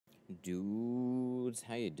Dudes,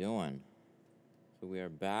 how you doing? So we are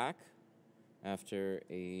back after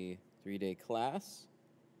a 3-day class.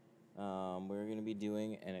 We're going to be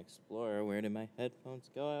doing an Explorer. Where did my headphones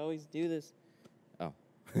go? I always do this. Oh,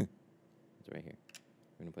 it's right here.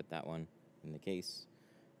 We're going to put that one in the case.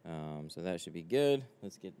 So that should be good.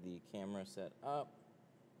 Let's get the camera set up.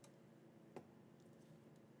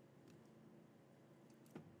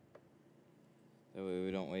 That way we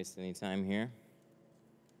don't waste any time here.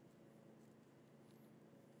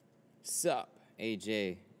 Sup,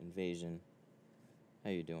 AJ Invasion. How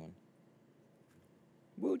you doing?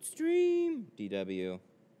 Wootstream, DW.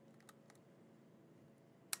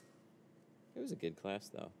 It was a good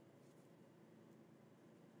class, though.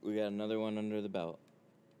 We got another one under the belt.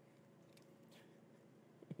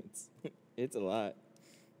 It's a lot.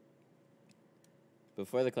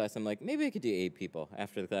 Before the class, I'm like, maybe I could do 8 people.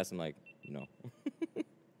 After the class, I'm like, no.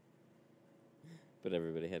 But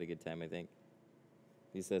everybody had a good time, I think.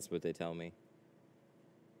 At least that's what they tell me.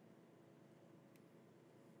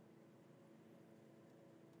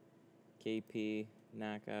 KP,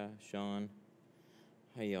 Naka, Sean.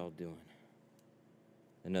 How y'all doing?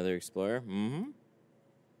 Another Explorer? Mm-hmm.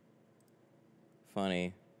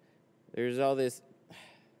 Funny. There's all this...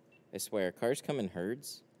 I swear, cars come in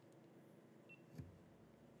herds.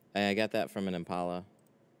 I got that from an Impala.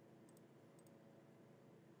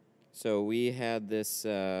 So we had this...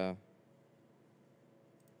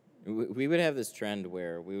 we would have this trend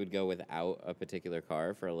where we would go without a particular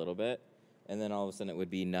car for a little bit, and then all of a sudden it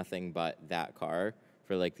would be nothing but that car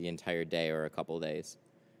for like the entire day or a couple days.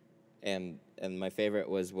 And my favorite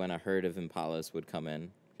was when a herd of Impalas would come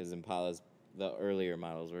in, because Impalas, the earlier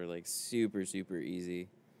models, were like super, super easy.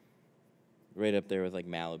 Right up there with like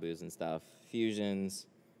Malibus and stuff. Fusions,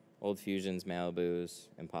 old Fusions, Malibus,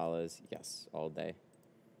 Impalas, yes, all day.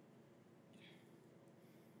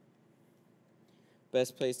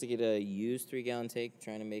 Best place to get a used 3-gallon tank,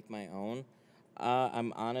 trying to make my own?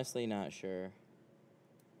 I'm honestly not sure.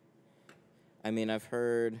 I mean, I've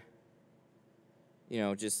heard, you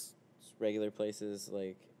know, just regular places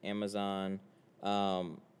like Amazon,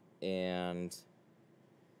 and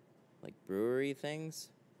like brewery things.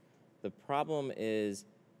 The problem is,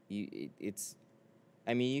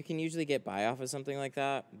 I mean, you can usually get by off of something like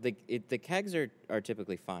that. The kegs are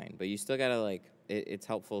typically fine, but you still gotta like, it's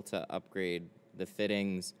helpful to upgrade the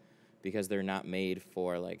fittings, because they're not made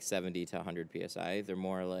for like 70 to 100 psi. They're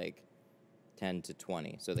more like 10 to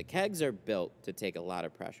 20. So the kegs are built to take a lot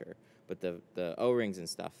of pressure, but the O-rings and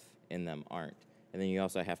stuff in them aren't. And then you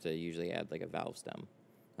also have to usually add like a valve stem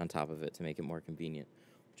on top of it to make it more convenient,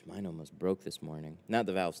 which mine almost broke this morning. Not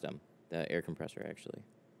the valve stem, the air compressor actually.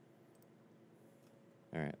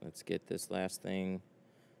 All right, let's get this last thing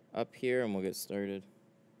up here and we'll get started.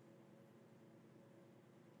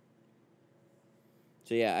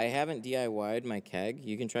 So yeah, I haven't DIY'd my keg.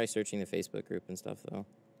 You can try searching the Facebook group and stuff, though.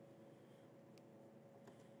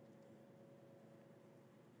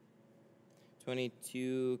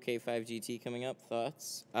 '22 K5 GT coming up.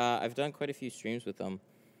 Thoughts? I've done quite a few streams with them.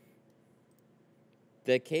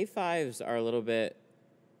 The K5s are a little bit...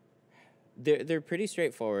 They're pretty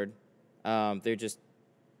straightforward. They're just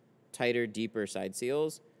tighter, deeper side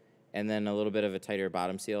seals, and then a little bit of a tighter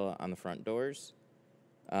bottom seal on the front doors.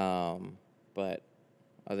 But...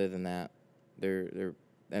 other than that, they're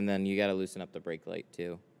and then you got to loosen up the brake light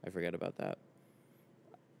too. I forgot about that.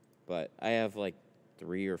 But I have like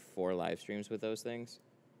 3 or 4 live streams with those things.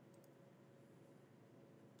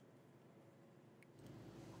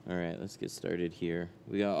 All right, let's get started here.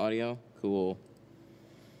 We got audio? Cool.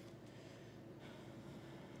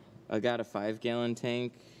 I got a 5-gallon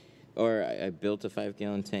tank, or I built a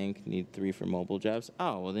 5-gallon tank, need 3 for mobile jobs.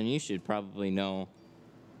 Oh, well then you should probably know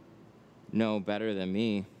better than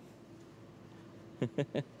me.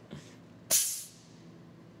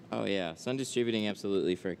 Oh yeah, Sun Distributing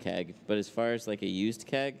absolutely for a keg, but as far as like a used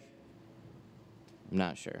keg, I'm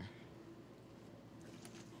not sure.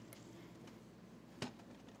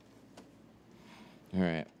 All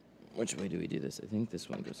right, which way do we do this? I think this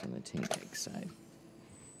one goes on the tank keg side,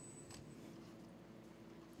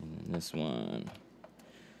 and then this one.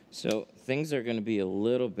 So things are going to be a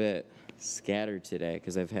little bit scattered today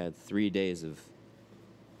because I've had 3 days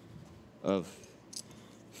of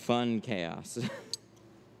fun chaos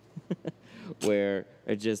where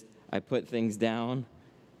I put things down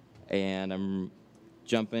and I'm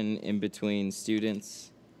jumping in between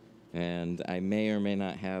students, and I may or may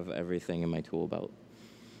not have everything in my tool belt,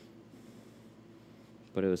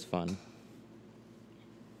 but it was fun.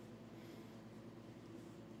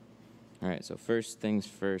 All right, so first things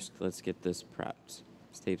first, let's get this prepped.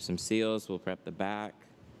 Let's tape some seals, we'll prep the back.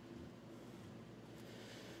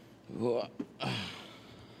 Whoa.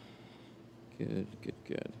 Good, good,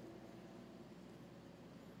 good.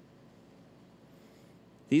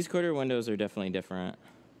 These quarter windows are definitely different.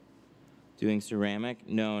 Doing ceramic?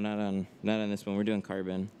 No, not on this one. We're doing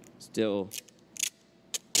carbon. Still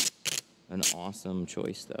an awesome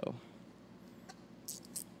choice though.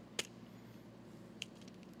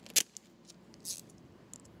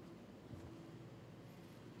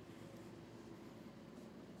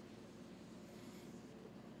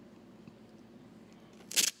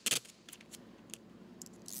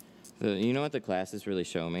 You know what the classes really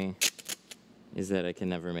show me? Is that I can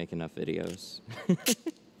never make enough videos.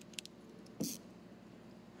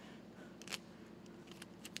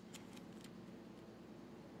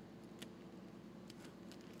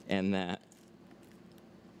 and that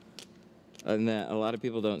a lot of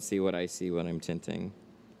people don't see what I see when I'm tinting.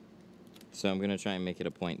 So I'm going to try and make it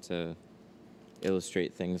a point to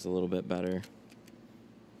illustrate things a little bit better.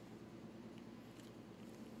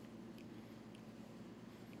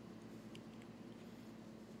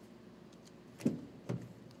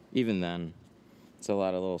 Even then, it's a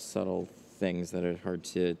lot of little subtle things that are hard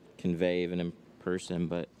to convey even in person,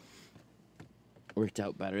 but worked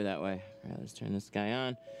out better that way. All right, let's turn this guy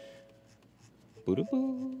on.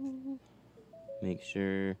 Boo-doo-boo. Make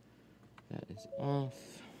sure that is off.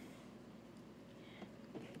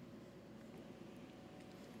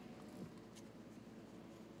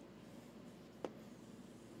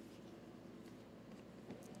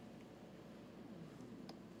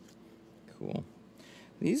 Cool.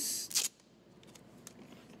 These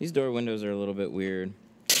door windows are a little bit weird.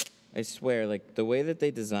 I swear, like the way that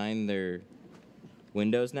they design their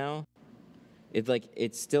windows now,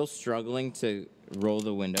 it's still struggling to roll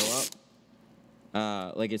the window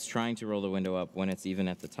up. Like it's trying to roll the window up when it's even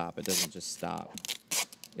at the top. It doesn't just stop.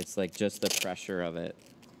 It's like just the pressure of it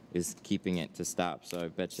is keeping it to stop. So I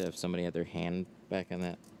bet you if somebody had their hand back on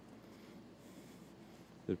that,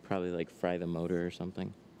 it would probably like fry the motor or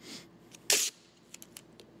something.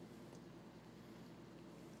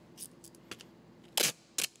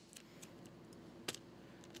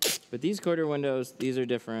 But these quarter windows, these are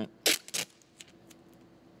different.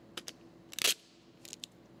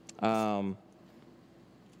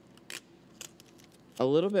 A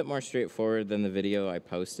little bit more straightforward than the video I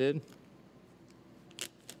posted.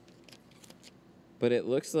 But it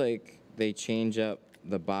looks like they change up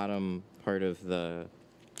the bottom part of the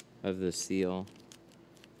seal.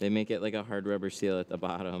 They make it like a hard rubber seal at the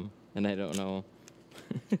bottom, and I don't know.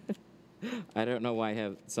 I don't know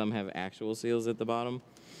why some have actual seals at the bottom,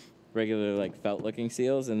 regular like felt looking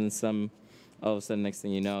seals, and then some, all of a sudden next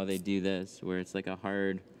thing you know, they do this where it's like a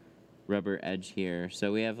hard rubber edge here.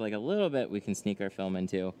 So we have like a little bit we can sneak our film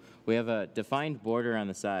into. We have a defined border on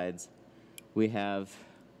the sides. We have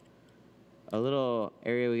a little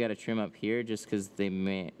area we got to trim up here just because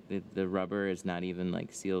the rubber is not even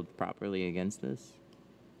like sealed properly against this.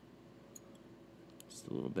 Just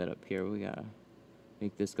a little bit up here. We gotta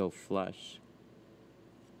make this go flush.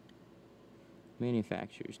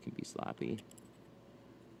 Manufacturers can be sloppy.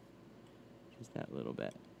 Just that little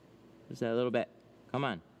bit. Just that little bit. Come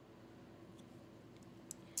on.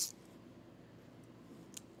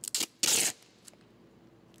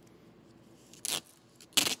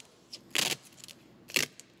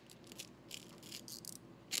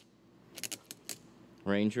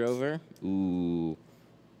 Range Rover. Ooh.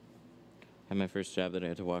 Had my first job that I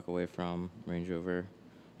had to walk away from. Range Rover.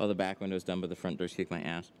 All the back window's done, but the front doors kick my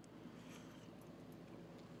ass.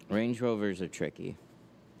 Range Rovers are tricky.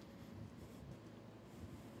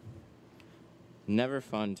 Never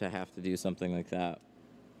fun to have to do something like that.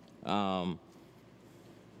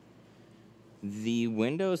 The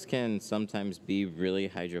windows can sometimes be really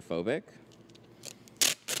hydrophobic.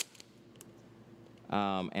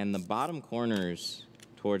 And the bottom corners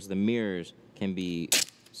towards the mirrors can be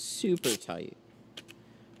super tight.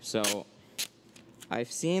 So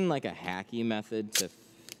I've seen like a hacky method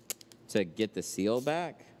to get the seal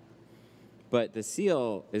back, but the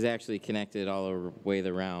seal is actually connected all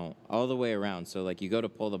the way around. So like you go to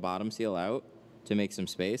pull the bottom seal out to make some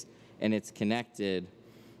space, and it's connected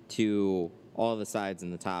to all the sides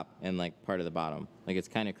and the top and like part of the bottom. Like it's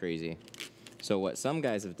kind of crazy. So what some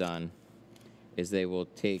guys have done is they will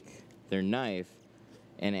take their knife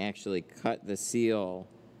and actually cut the seal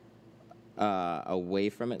away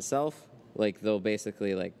from itself. Like they'll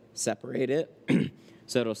basically like separate it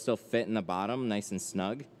so it'll still fit in the bottom nice and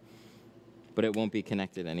snug, but it won't be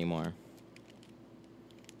connected anymore.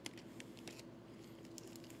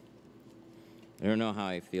 I don't know how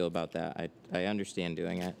I feel about that. I understand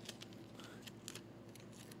doing it.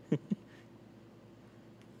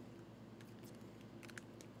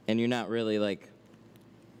 And you're not really like,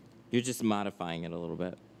 you're just modifying it a little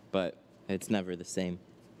bit, but it's never the same.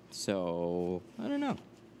 So, I don't know.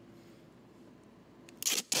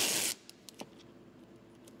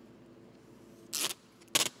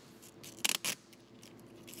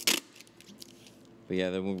 But yeah,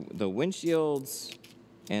 the windshields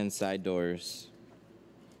and side doors,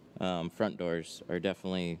 front doors are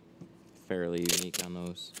definitely fairly unique on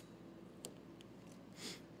those.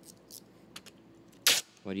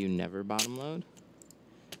 What do you never bottom load?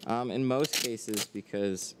 In most cases,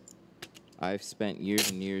 because I've spent years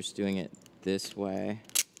and years doing it this way,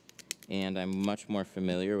 and I'm much more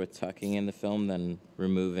familiar with tucking in the film than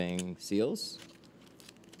removing seals.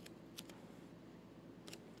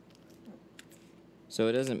 So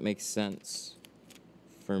it doesn't make sense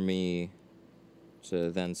for me to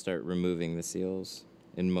then start removing the seals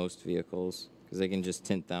in most vehicles, because I can just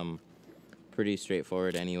tint them pretty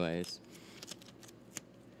straightforward anyways.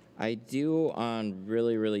 I do on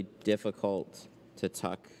really, really difficult to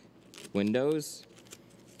tuck windows,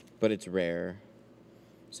 but it's rare.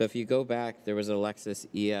 So if you go back, there was a Lexus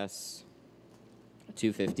ES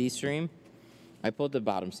 250 stream. I pulled the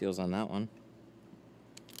bottom seals on that one.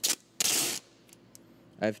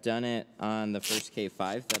 I've done it on the first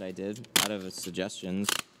K5 that I did out of suggestions.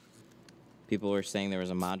 People were saying there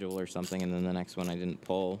was a module or something, and then the next one I didn't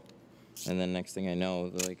pull. And then next thing I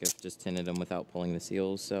know, like, I've just tinted them without pulling the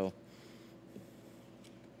seals, so.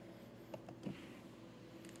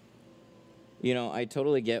 You know, I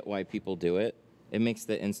totally get why people do it. It makes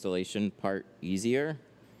the installation part easier,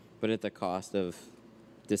 but at the cost of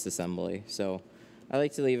disassembly. So I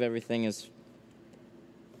like to leave everything as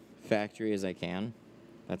factory as I can.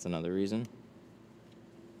 That's another reason.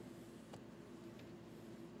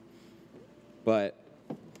 But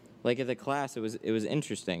like at the class, it was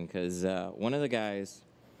interesting because one of the guys,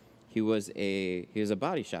 he was a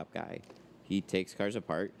body shop guy. He takes cars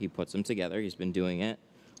apart, he puts them together. He's been doing it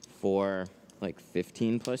for like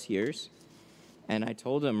 15 plus years. And I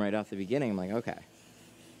told him right off the beginning, I'm like, okay,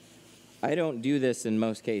 I don't do this in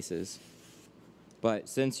most cases, but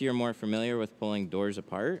since you're more familiar with pulling doors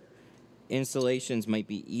apart, installations might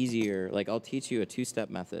be easier. Like, I'll teach you a two-step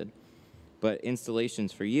method, but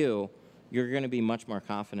installations for you, you're going to be much more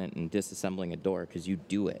confident in disassembling a door because you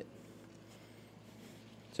do it.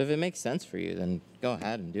 So if it makes sense for you, then go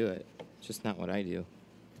ahead and do it. It's just not what I do.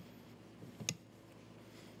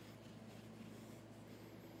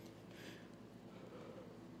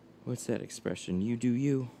 What's that expression? You do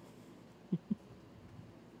you.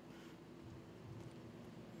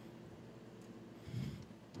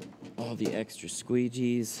 All the extra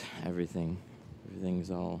squeegees, everything's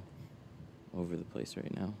all over the place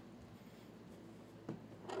right now.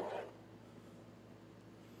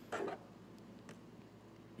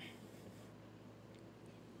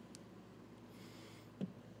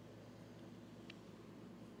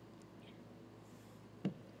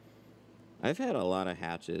 I've had a lot of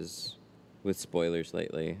hatches with spoilers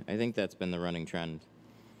lately. I think that's been the running trend.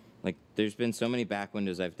 Like, there's been so many back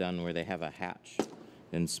windows I've done where they have a hatch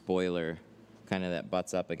and spoiler kind of that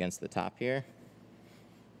butts up against the top here.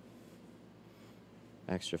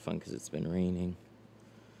 Extra fun because it's been raining.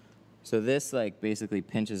 So this like basically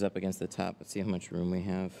pinches up against the top. Let's see how much room we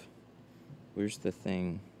have. Where's the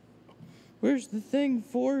thing? Where's the thing,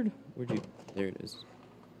 Ford? There it is.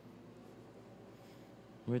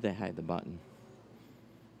 Where'd they hide the button?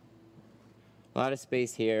 A lot of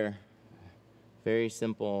space here. Very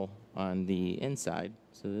simple on the inside,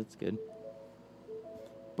 so that's good.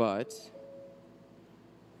 But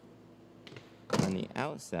on the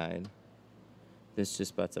outside, this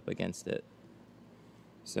just butts up against it.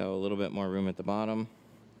 So a little bit more room at the bottom.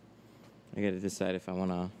 I gotta decide if I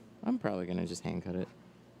wanna, I'm probably gonna just hand cut it.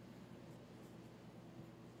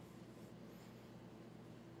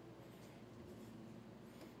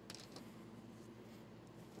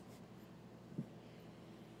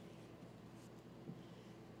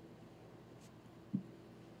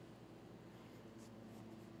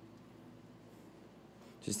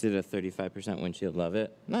 Just did a 35% windshield, love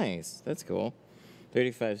it. Nice, that's cool.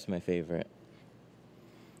 35 is my favorite.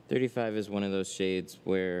 35 is one of those shades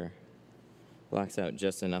where blocks out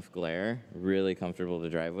just enough glare, really comfortable to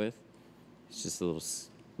drive with. It's just a little,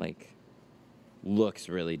 like, looks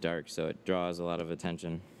really dark, so it draws a lot of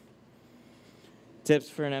attention. Tips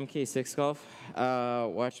for an MK6 Golf?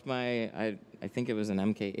 Watch my, I think it was an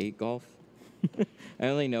MK8 Golf. I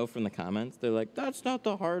only know from the comments. They're like, that's not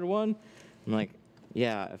the hard one. I'm like,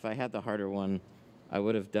 yeah, if I had the harder one, I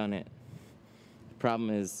would have done it. The problem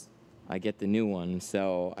is I get the new one,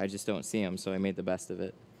 so I just don't see them, so I made the best of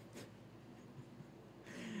it.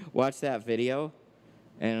 Watch that video,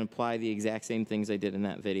 and apply the exact same things I did in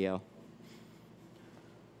that video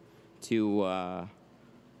to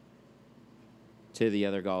the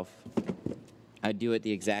other golf. I do it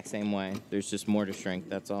the exact same way. There's just more to shrink,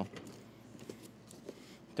 that's all.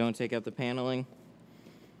 Don't take out the paneling.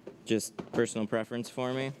 Just personal preference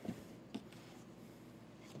for me.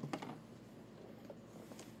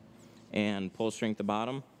 And pull shrink the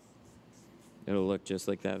bottom. It'll look just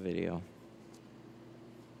like that video.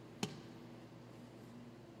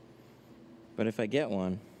 But if I get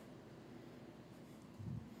one,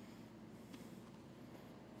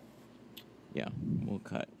 yeah, we'll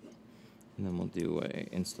cut. And then we'll do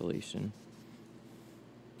a installation.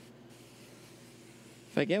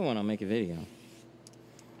 If I get one, I'll make a video.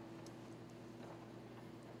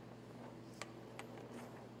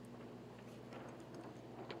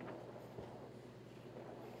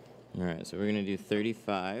 Alright, so we're going to do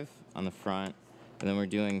 35 on the front, and then we're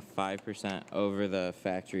doing 5% over the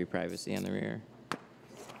factory privacy on the rear.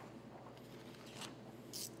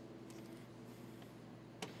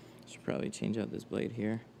 Should probably change out this blade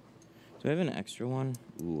here. Do I have an extra one?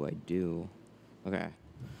 Ooh, I do. Okay,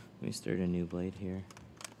 let me start a new blade here.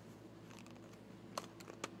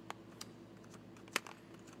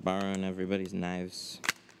 Borrowing everybody's knives,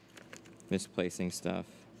 misplacing stuff.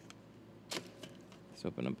 Let's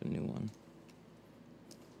open up a new one.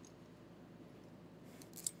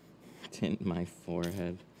 Tint my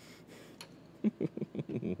forehead.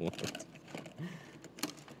 What?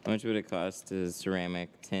 How much would it cost to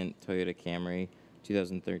ceramic tint Toyota Camry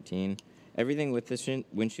 2013? Everything with this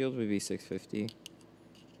windshield would be $650.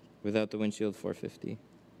 Without the windshield, $450.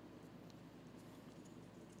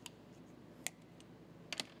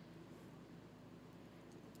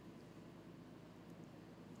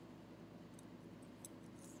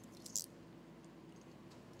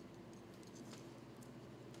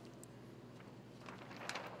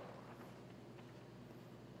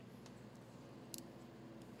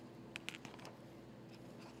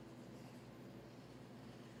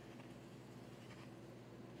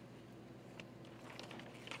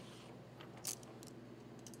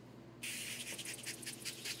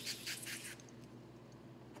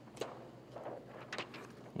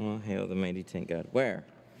 Oh, hail the mighty Tint God. Where?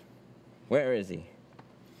 Where is he?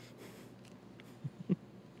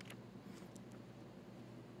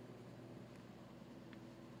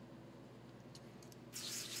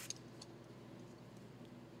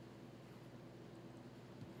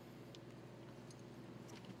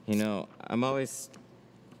 You know, I'm always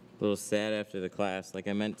a little sad after the class. Like,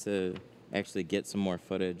 I meant to actually get some more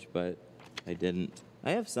footage, but I didn't.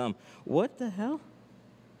 I have some. What the hell?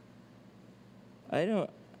 I don't...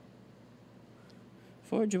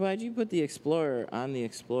 Forge, why'd you put the Explorer on the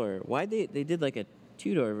Explorer? Why they did like a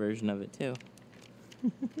two-door version of it too?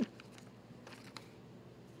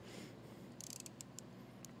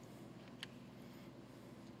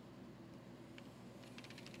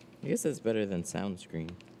 I guess that's better than sound screen.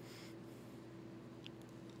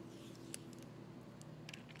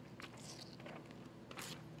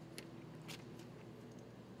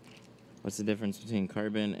 What's the difference between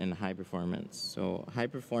carbon and high performance? So high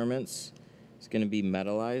performance is going to be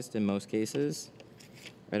metallized in most cases.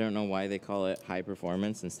 I don't know why they call it high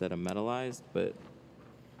performance instead of metallized, but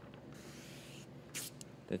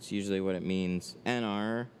that's usually what it means.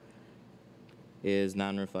 NR is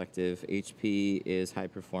non-reflective, HP is high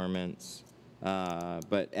performance,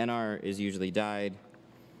 but NR is usually dyed,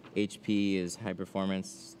 HP is high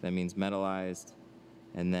performance, that means metallized,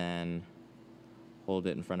 and then hold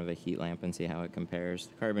it in front of a heat lamp and see how it compares.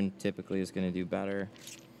 Carbon typically is going to do better.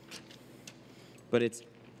 But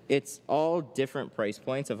it's all different price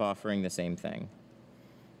points of offering the same thing.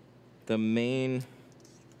 The main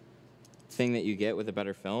thing that you get with a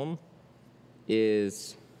better film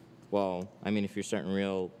is, well, I mean, if you're starting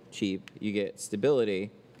real cheap, you get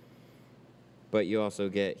stability, but you also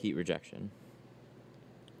get heat rejection.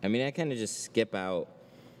 I mean, I kind of just skip out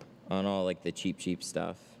on all like the cheap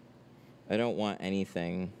stuff. I don't want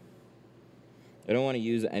anything. I don't want to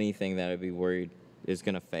use anything that I'd be worried is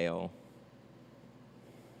going to fail.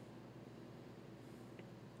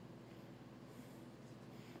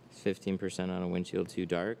 It's 15% on a windshield too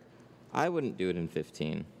dark. I wouldn't do it in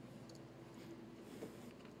 15.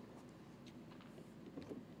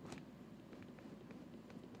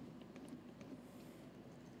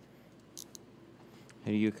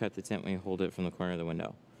 How do you cut the tint when you hold it from the corner of the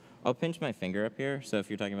window? I'll pinch my finger up here, so if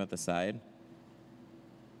you're talking about the side,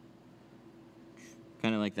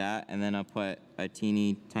 kind of like that, and then I'll put a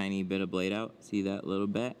teeny tiny bit of blade out, see that little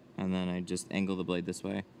bit, and then I just angle the blade this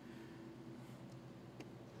way.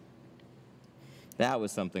 That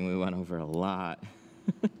was something we went over a lot.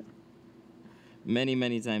 Many,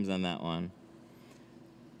 many times on that one.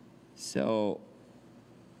 So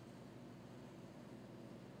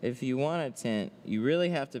if you want to tint, you really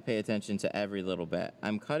have to pay attention to every little bit.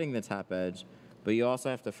 I'm cutting the top edge, but you also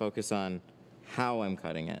have to focus on how I'm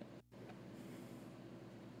cutting it.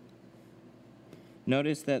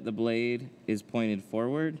 Notice that the blade is pointed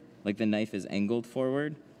forward, like the knife is angled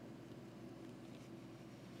forward.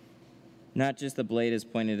 Not just the blade is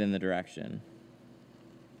pointed in the direction.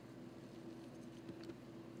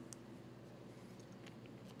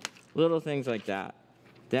 Little things like that.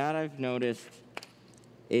 That I've noticed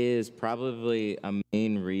is probably a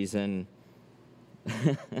main reason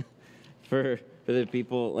for the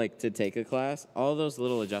people like to take a class. All those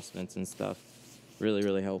little adjustments and stuff, really,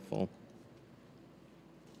 really helpful.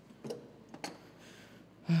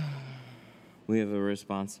 We have a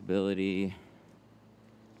responsibility.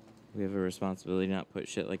 We have a responsibility to not put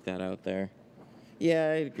shit like that out there. Yeah,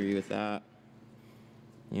 I agree with that.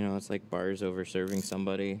 You know, it's like bars over serving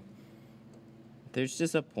somebody. There's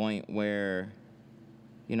just a point where,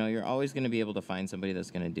 you know, you're always going to be able to find somebody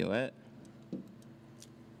that's going to do it.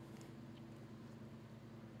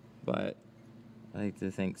 But I like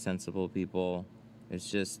to think sensible people,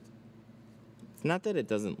 it's not that it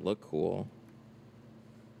doesn't look cool.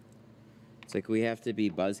 It's like we have to be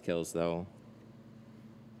buzzkills, though.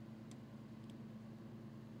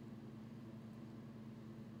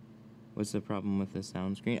 What's the problem with the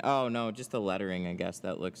sound screen? Oh, no, just the lettering, I guess.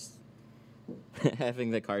 That looks...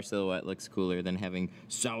 having the car silhouette looks cooler than having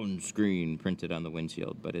sound screen printed on the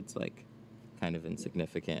windshield, but it's, like, kind of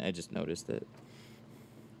insignificant. I just noticed it.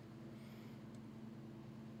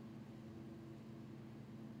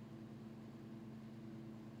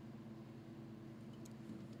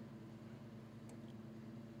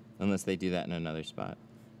 Unless they do that in another spot.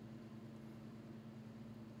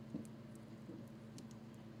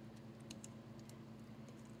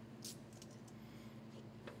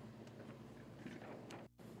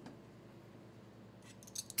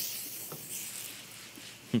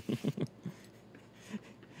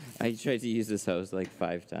 I tried to use this hose like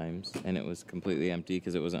 5 times, and it was completely empty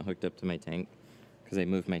because it wasn't hooked up to my tank, because I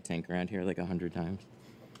moved my tank around here like 100 times.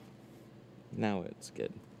 Now it's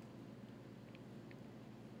good.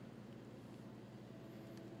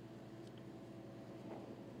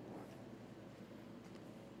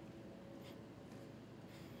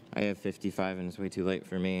 I have 55 and it's way too late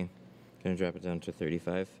for me. Gonna drop it down to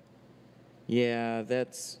 35. Yeah,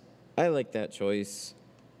 I like that choice.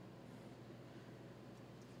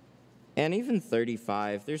 And even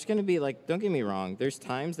 35, there's gonna be like, don't get me wrong, there's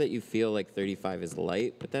times that you feel like 35 is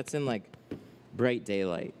light, but that's in like bright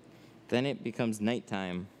daylight. Then it becomes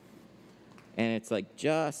nighttime, and it's like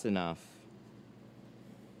just enough.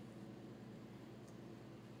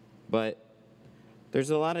 But there's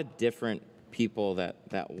a lot of different people that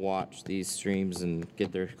watch these streams and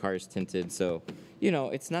get their cars tinted, so, you know,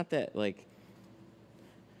 it's not that, like,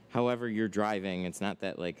 however you're driving, it's not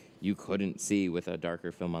that, like, you couldn't see with a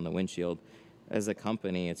darker film on the windshield. As a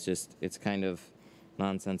company, it's kind of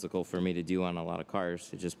nonsensical for me to do on a lot of cars.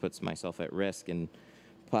 It just puts myself at risk and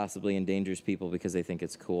possibly endangers people because they think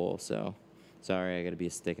it's cool, so sorry, I gotta be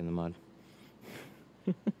a stick in the mud.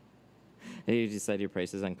 How do you decide your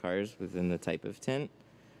prices on cars within the type of tint?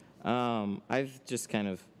 I've just kind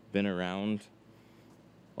of been around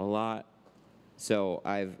a lot, so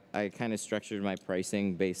I kind of structured my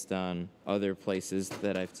pricing based on other places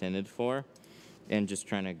that I've tinted for, and just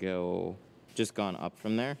trying to gone up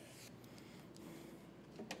from there.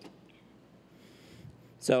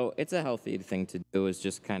 So it's a healthy thing to do, is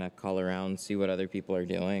just kind of call around, see what other people are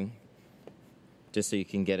doing, just so you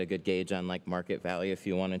can get a good gauge on like market value. If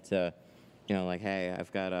you wanted to, you know, like, hey,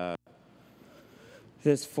 I've got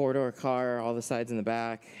this 4-door car, all the sides in the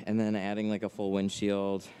back, and then adding like a full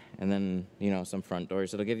windshield, and then, you know, some front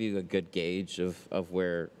doors. It'll give you a good gauge of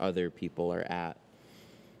where other people are at.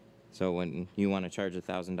 So when you want to charge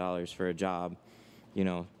 $1,000 for a job, you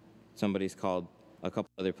know, somebody's called a couple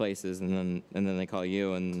other places, and then they call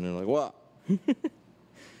you, and they're like, what?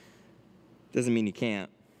 Doesn't mean you can't.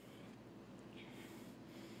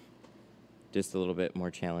 Just a little bit more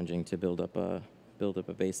challenging to build up a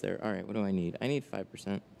base there. All right, what do I need? I need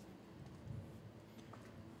 5%.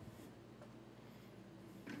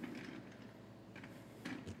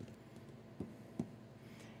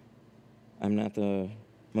 I'm not the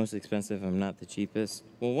most expensive. I'm not the cheapest.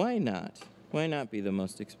 Well, why not? Why not be the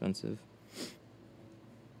most expensive?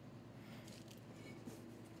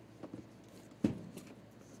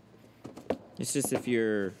 It's just if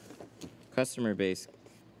your customer base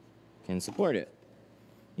can support it.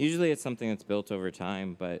 Usually it's something that's built over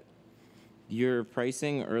time, but your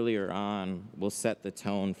pricing earlier on will set the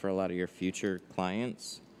tone for a lot of your future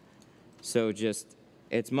clients. So just,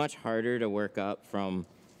 it's much harder to work up from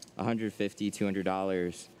 $150,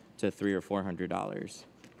 $200 to $300 or $400.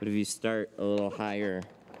 But if you start a little higher,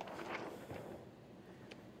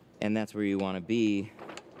 and that's where you want to be,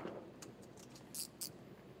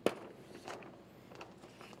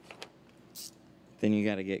 then you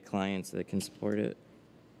got to get clients that can support it,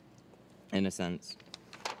 in a sense.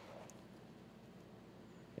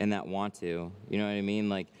 And that want to, you know what I mean?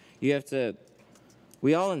 Like, you have to,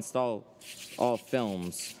 we all install all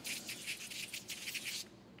films.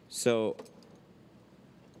 So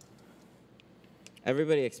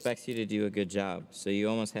everybody expects you to do a good job. So you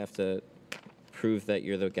almost have to prove that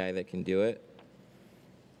you're the guy that can do it.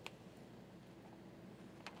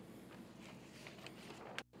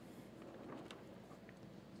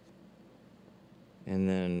 And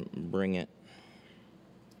then bring it.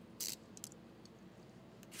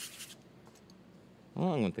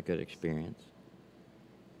 Along with a good experience.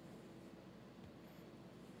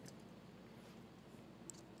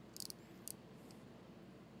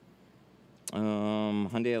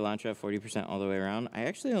 Hyundai Elantra, 40% all the way around. I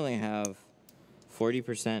actually only have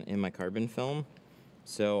 40% in my carbon film.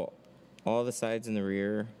 So all the sides and the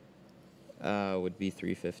rear would be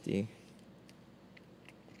 $350.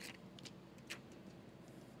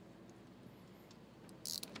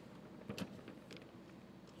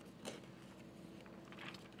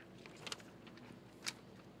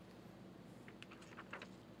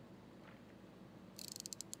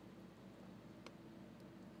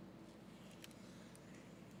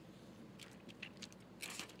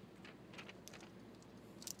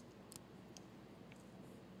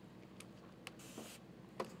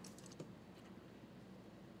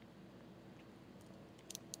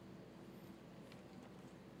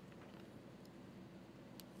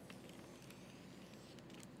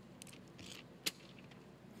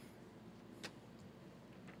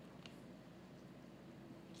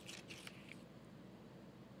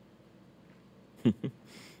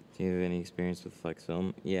 Do you have any experience with flex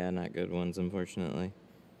film? Yeah, not good ones, unfortunately.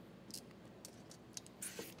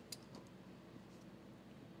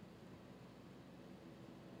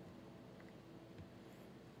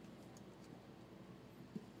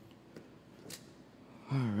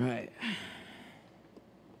 All right.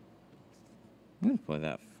 I'm going to put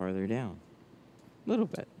that farther down. A little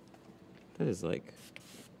bit. That is like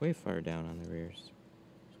way far down on the rears.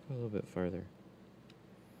 Let's go a little bit farther.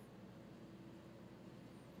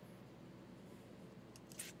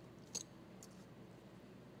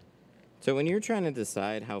 So when you're trying to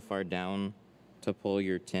decide how far down to pull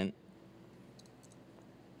your tint,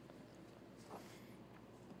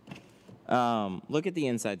 look at the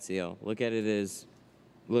inside seal. Look at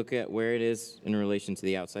where it is in relation to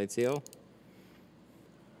the outside seal.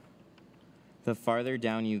 The farther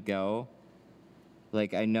down you go,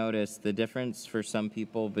 like I noticed the difference for some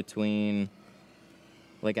people between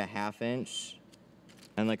like a 1/2 inch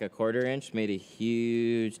and like a 1/4 inch made a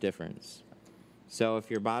huge difference. So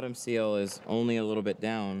if your bottom seal is only a little bit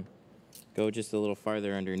down, go just a little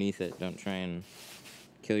farther underneath it. Don't try and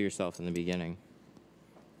kill yourself in the beginning,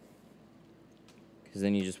 because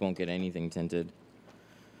then you just won't get anything tinted.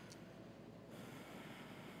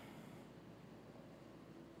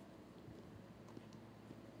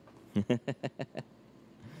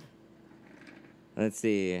 Let's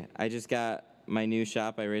see. I just got my new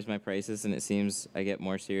shop. I raised my prices, and it seems I get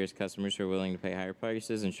more serious customers who are willing to pay higher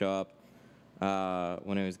prices and show up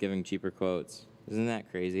when I was giving cheaper quotes. Isn't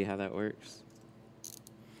that crazy how that works?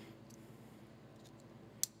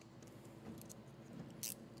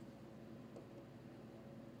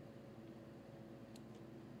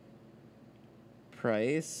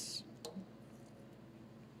 Price.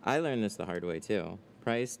 I learned this the hard way too.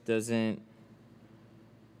 Price doesn't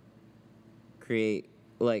create,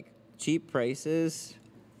 like, cheap prices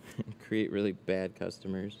create really bad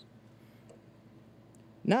customers.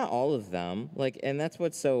 Not all of them, like, and that's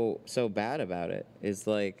what's so bad about it, is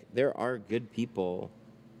like there are good people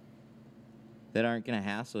that aren't gonna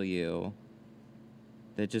hassle you,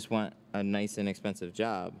 that just want a nice inexpensive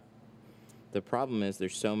job. The problem is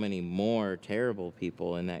there's so many more terrible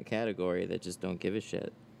people in that category that just don't give a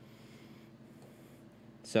shit.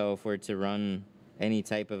 So if we're to run any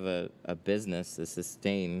type of a business to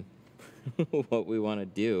sustain what we want to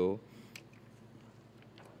do,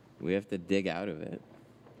 we have to dig out of it.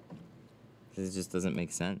 It just doesn't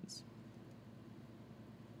make sense.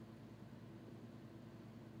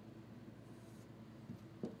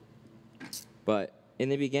 But in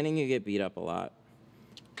the beginning, you get beat up a lot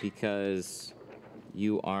because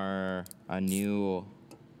you are a new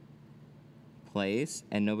place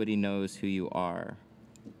and nobody knows who you are.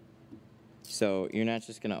 So you're not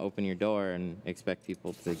just gonna open your door and expect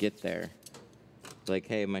people to get there. Like,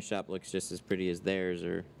 hey, my shop looks just as pretty as theirs,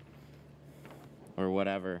 or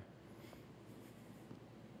whatever.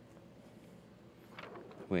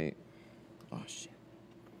 Wait. Oh shit.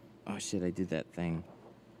 Oh shit, I did that thing.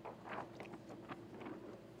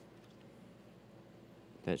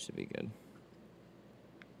 That should be good.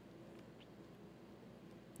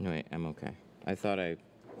 No, wait, I'm okay. I thought I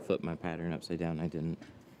flipped my pattern upside down. I didn't.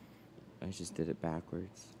 I just did it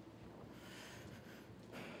backwards.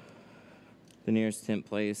 The nearest tint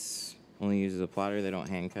place only uses a plotter. They don't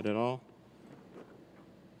hand cut at all.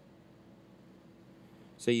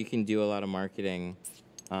 So you can do a lot of marketing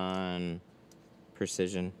on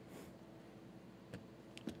precision.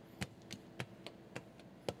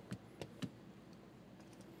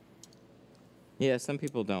 Yeah, some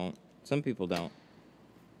people don't. Some people don't.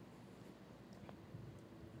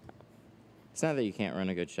 It's not that you can't run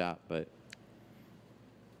a good shop, but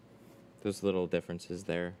those little differences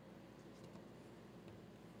there.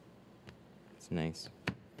 It's nice.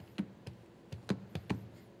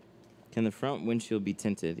 Can the front windshield be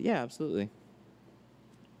tinted? Yeah, absolutely.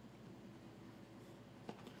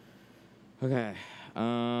 Okay.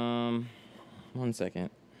 1 second.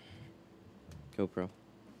 GoPro.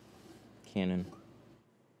 Canon.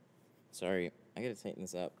 Sorry, I gotta tighten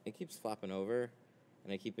this up. It keeps flopping over,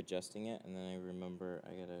 and I keep adjusting it, and then I remember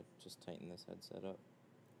I gotta just tighten this headset up.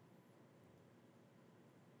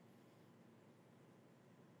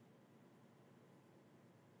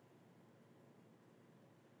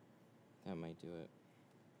 That might do it.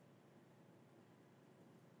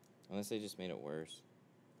 Unless I just made it worse.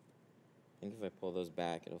 I think if I pull those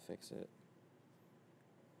back, it'll fix it.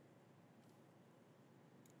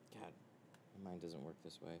 God, my mind doesn't work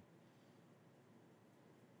this way.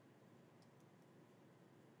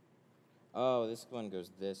 Oh, this one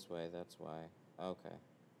goes this way, that's why. Okay.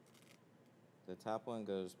 The top one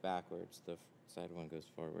goes backwards, the side one goes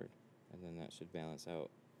forward. And then that should balance out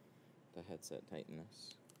the headset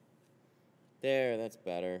tightness. There, that's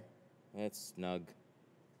better. That's snug.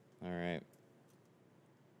 Alright.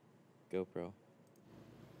 GoPro. Have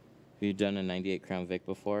you done a 98 Crown Vic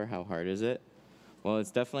before? How hard is it? Well,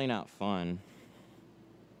 it's definitely not fun.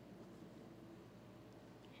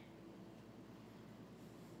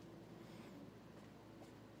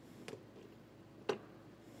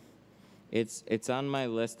 It's on my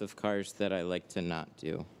list of cars that I like to not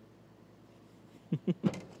do.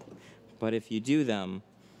 But if you do them,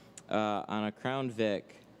 on a Crown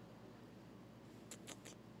Vic,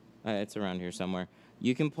 it's around here somewhere,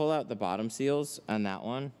 you can pull out the bottom seals on that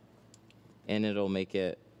one, and it'll make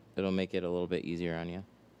it a little bit easier on you.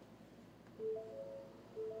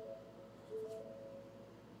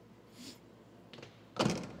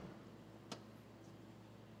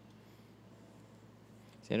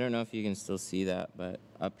 See, I don't know if you can still see that, but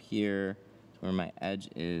up here where my edge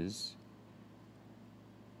is,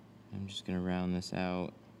 I'm just gonna round this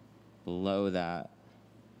out below that.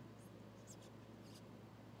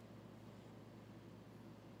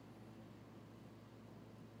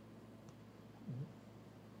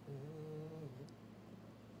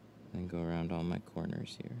 And go around all my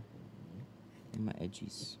corners here. And my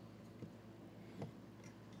edges.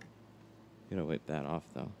 Gotta wipe that off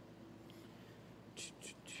though.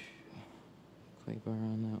 Clay bar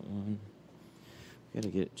on that one. Gotta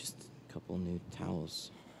get just a couple new towels.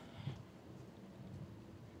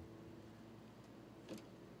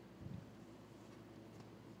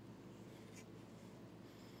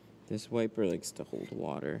 This wiper likes to hold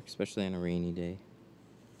water, especially on a rainy day.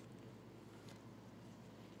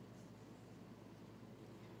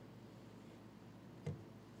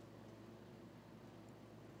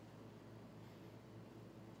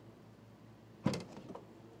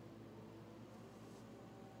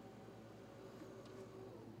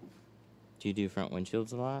 Do you do front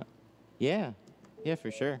windshields a lot? Yeah, for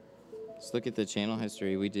sure. Just look at the channel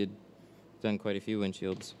history. Done quite a few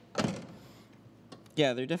windshields.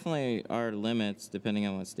 Yeah, there definitely are limits depending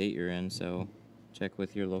on what state you're in, so check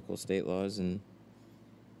with your local state laws and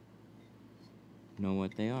know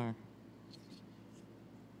what they are.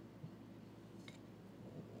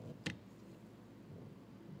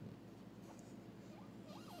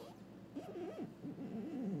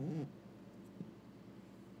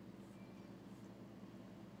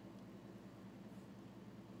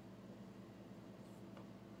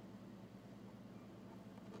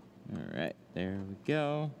 All right, there we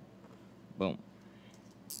go. Boom.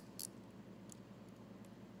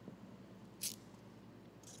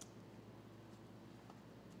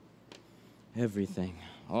 Everything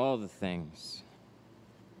all the things.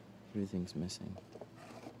 Everything's missing.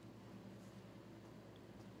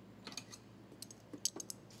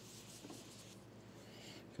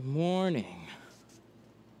 Good morning.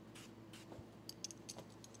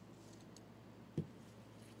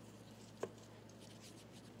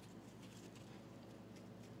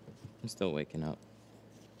 I'm still waking up.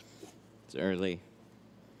 It's early.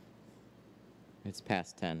 It's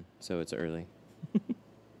past 10, so it's early.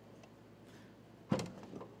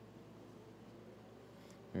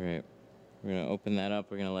 All right, we're gonna open that up.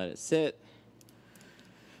 We're gonna let it sit.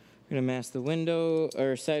 We're gonna mask the window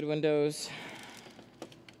or side windows.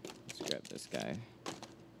 Let's grab this guy.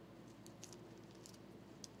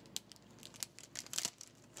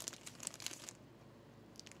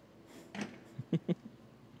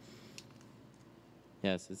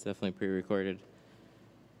 Yes, it's definitely pre-recorded.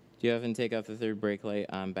 Do you often take off the third brake light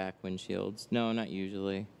on back windshields? No, not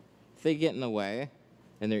usually. If they get in the way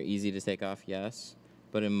and they're easy to take off, yes.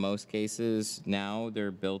 But in most cases now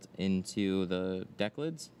they're built into the deck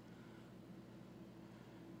lids.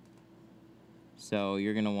 So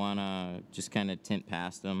you're gonna wanna just kind of tint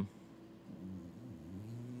past them.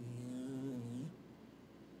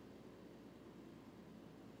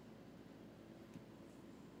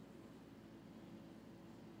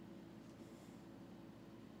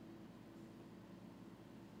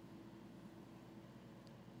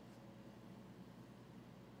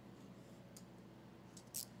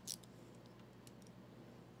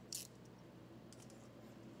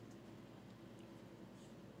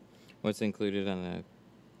 What's included on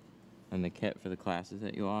the kit for the classes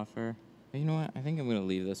that you offer? But you know what? I think I'm gonna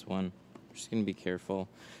leave this one. I'm just gonna be careful.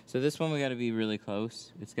 So this one we gotta be really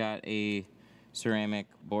close. It's got a ceramic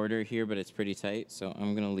border here, but it's pretty tight. So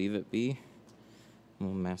I'm gonna leave it be. We'll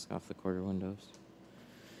mask off the quarter windows.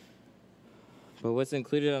 But what's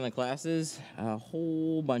included on the classes? A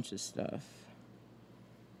whole bunch of stuff.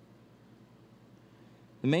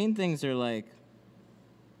 The main things are like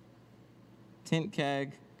tint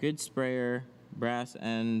keg, good sprayer, brass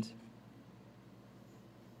end,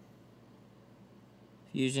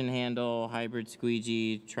 fusion handle, hybrid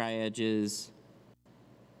squeegee, tri-edges.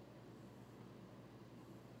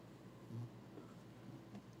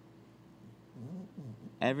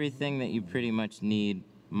 Everything that you pretty much need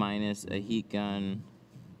minus a heat gun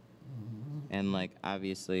and like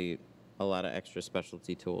obviously a lot of extra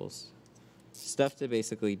specialty tools. Stuff to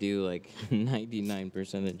basically do like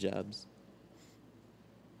 99% of jobs.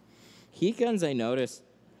 Heat guns, I noticed,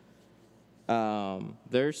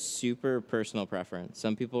 they're super personal preference.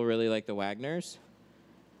 Some people really like the Wagners,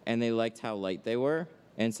 and they liked how light they were.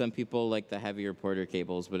 And some people like the heavier Porter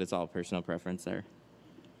cables, but it's all personal preference there.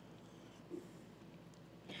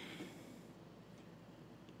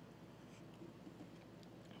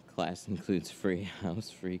 Class includes free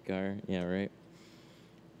house, free car. Yeah, right.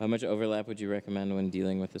 How much overlap would you recommend when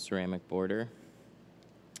dealing with a ceramic border?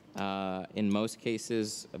 In most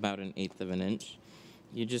cases, about 1/8 of an inch.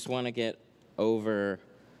 You just want to get over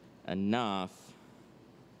enough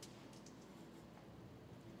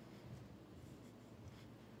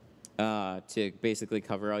to basically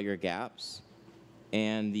cover all your gaps.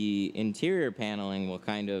 And the interior paneling will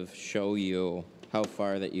kind of show you how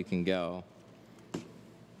far that you can go.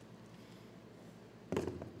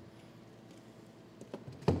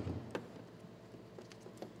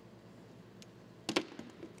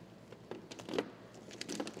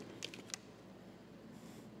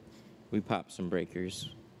 We popped some breakers.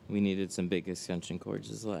 We needed some big extension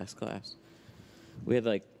cords as the last class. We had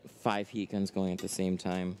like 5 heat guns going at the same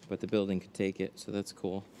time, but the building could take it, so that's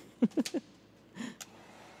cool.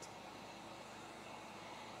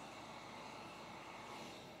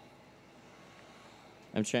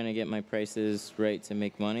 I'm trying to get my prices right to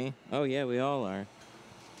make money. Oh yeah, we all are.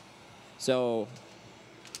 So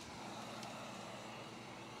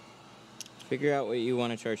figure out what you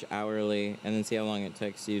want to charge hourly and then see how long it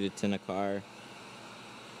takes you to tint a car.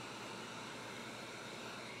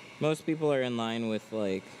 Most people are in line with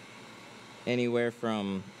like anywhere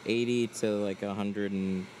from $80 to like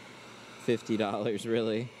 $150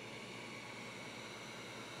 really.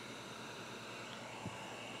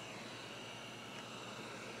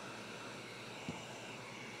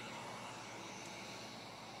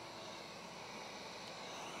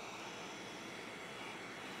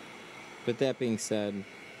 But that being said,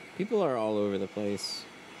 people are all over the place.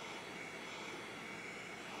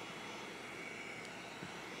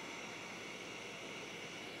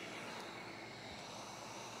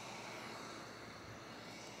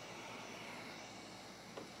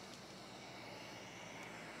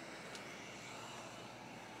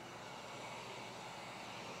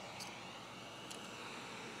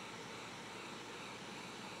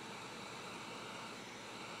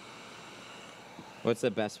 What's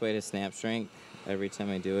the best way to snap shrink? Every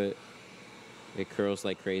time I do it, it curls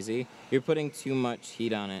like crazy. You're putting too much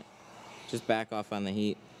heat on it. Just back off on the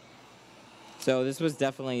heat. So this was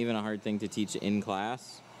definitely even a hard thing to teach in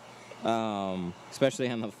class, especially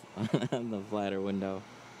on the on the flatter window.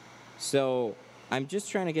 So I'm just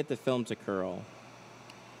trying to get the film to curl,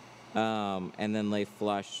 and then lay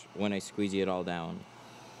flush when I squeegee it all down.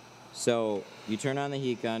 So you turn on the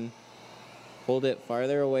heat gun, hold it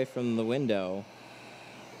farther away from the window,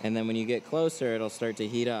 and then when you get closer, it'll start to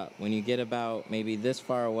heat up. When you get about maybe this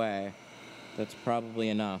far away, that's probably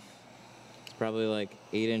enough. It's probably like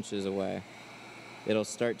 8 inches away. It'll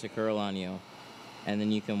start to curl on you. And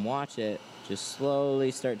then you can watch it just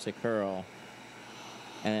slowly start to curl.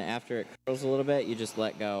 And then after it curls a little bit, you just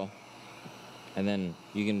let go. And then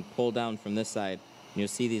you can pull down from this side, and you'll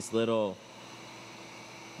see these little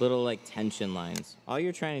like tension lines. All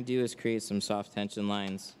you're trying to do is create some soft tension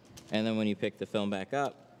lines. And then when you pick the film back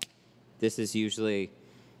up, this is usually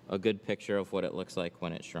a good picture of what it looks like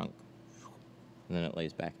when it shrunk. And then it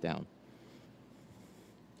lays back down.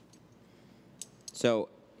 So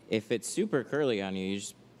if it's super curly on you,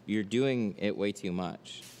 you're doing it way too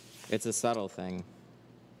much. It's a subtle thing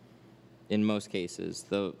in most cases.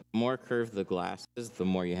 The more curved the glass is, the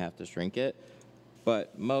more you have to shrink it.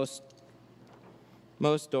 But most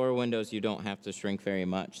door windows you don't have to shrink very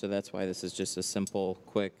much, so that's why this is just a simple,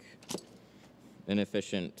 quick, and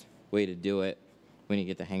efficient way to do it when you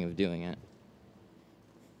get the hang of doing it.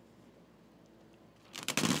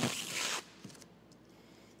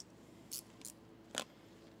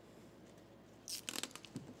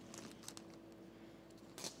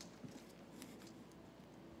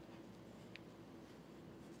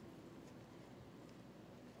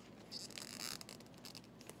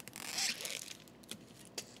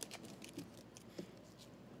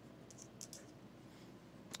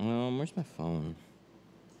 Where's my phone?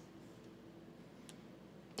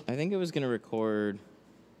 I think it was going to record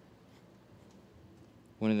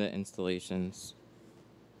one of the installations.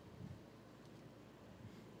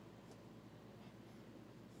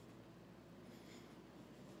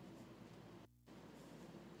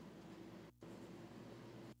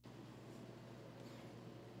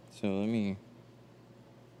 So let me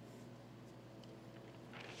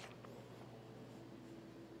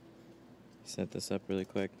set this up really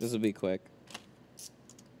quick. This will be quick.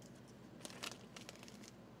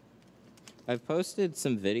 I've posted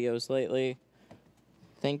some videos lately.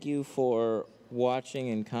 Thank you for watching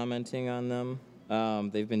and commenting on them.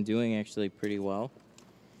 They've been doing actually pretty well.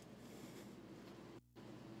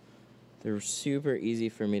 They're super easy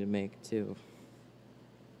for me to make too.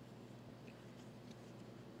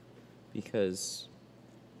 Because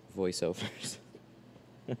voiceovers.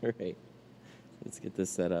 All right, let's get this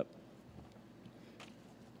set up.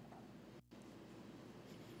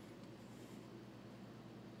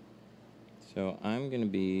 So I'm going to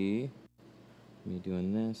be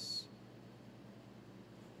doing this.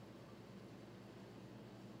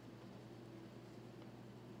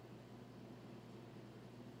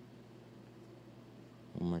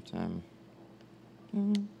 One more time.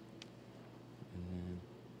 And then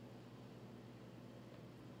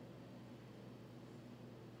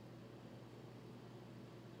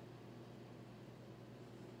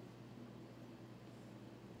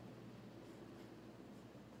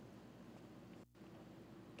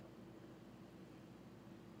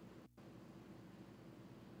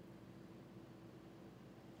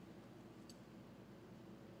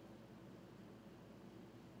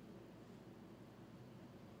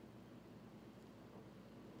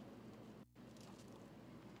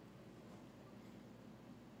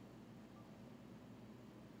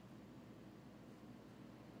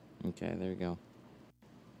okay, there we go.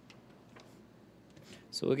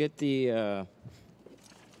 So we'll get the,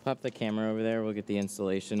 pop the camera over there, we'll get the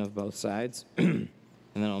installation of both sides, and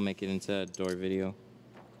then I'll make it into a door video.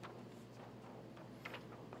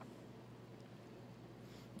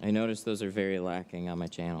 I noticed those are very lacking on my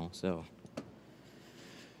channel, so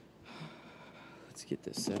let's get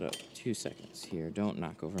this set up. 2 seconds here, don't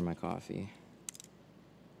knock over my coffee.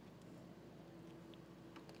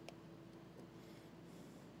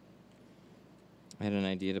 I had an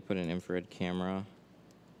idea to put an infrared camera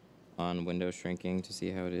on window shrinking to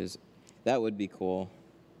see how it is. That would be cool.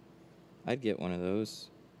 I'd get one of those.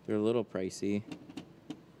 They're a little pricey.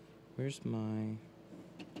 Where's my...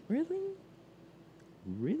 Really?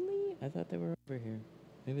 Really? I thought they were over here.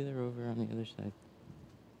 Maybe they're over on the other side.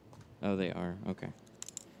 Oh, they are. Okay.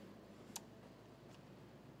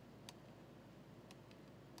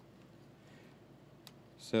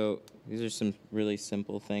 So these are some really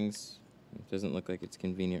simple things. It doesn't look like it's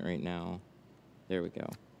convenient right now. There we go.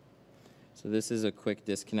 So this is a quick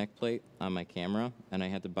disconnect plate on my camera, and I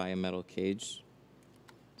had to buy a metal cage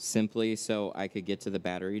simply so I could get to the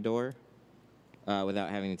battery door without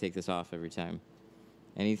having to take this off every time.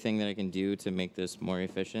 Anything that I can do to make this more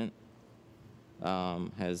efficient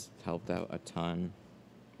has helped out a ton.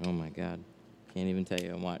 Oh my God. Can't even tell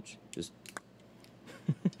you. Watch. Just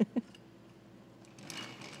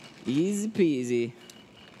easy peasy.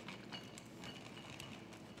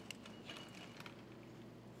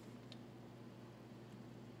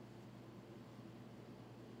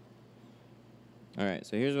 All right,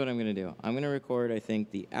 so here's what I'm going to do. I'm going to record, I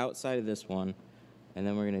think, the outside of this one, and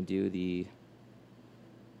then we're going to do the...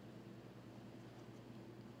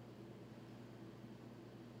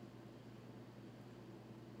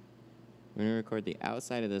 We're going to record the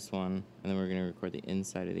outside of this one, and then we're going to record the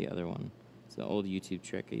inside of the other one. It's the old YouTube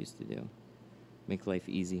trick I used to do. Make life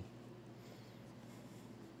easy.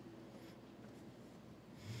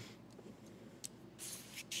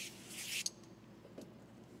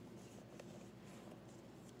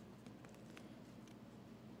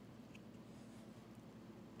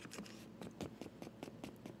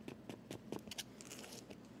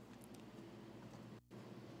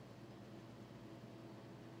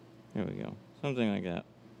 There we go. Something like that.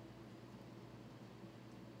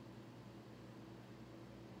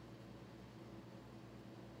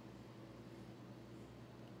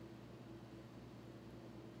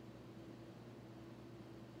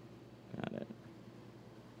 Got it.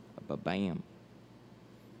 Ba-bam.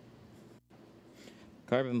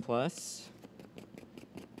 Carbon Plus.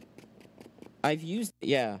 I've used it,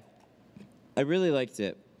 yeah. I really liked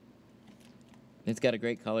it. It's got a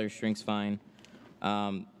great color, shrinks fine.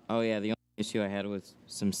 Oh yeah, the only issue I had was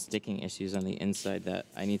some sticking issues on the inside that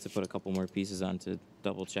I need to put a couple more pieces on to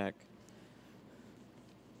double check.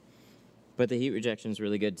 But the heat rejection is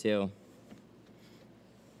really good too.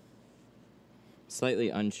 Slightly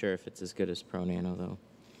unsure if it's as good as Pro Nano though.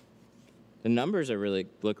 The numbers are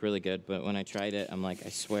look really good, but when I tried it, I'm like, I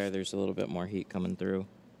swear there's a little bit more heat coming through.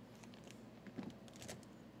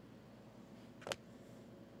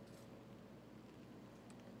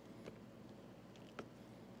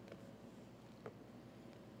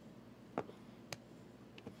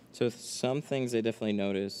 So some things I definitely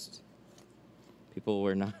noticed people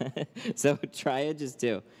were not. So try it just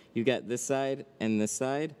too. You got this side, and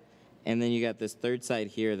then you got this third side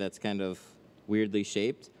here that's kind of weirdly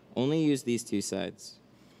shaped. Only use these two sides.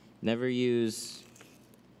 Never use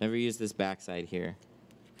this back side here.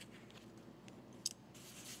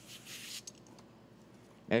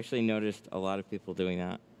 I actually noticed a lot of people doing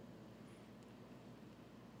that.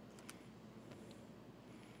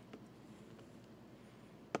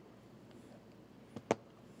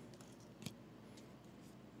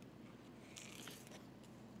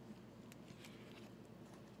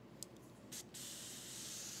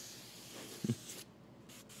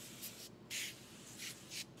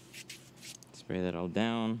 Spray that all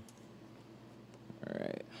down. All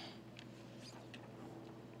right.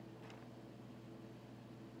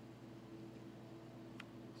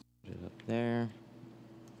 Put it up there.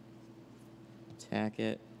 Tack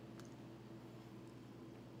it.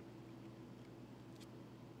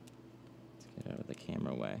 Let's get out of the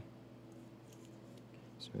camera way.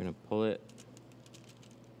 So we're going to pull it.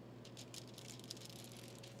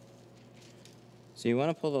 So you want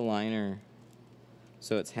to pull the liner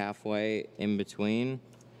so it's halfway in between.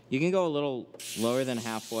 You can go a little lower than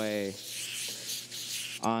halfway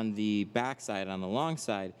on the back side, on the long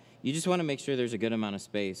side. You just want to make sure there's a good amount of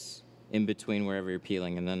space in between wherever you're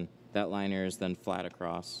peeling, and then that liner is then flat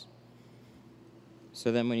across.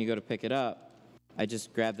 So then when you go to pick it up, I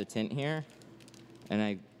just grab the tint here,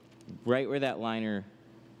 and right where that liner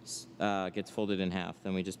gets folded in half,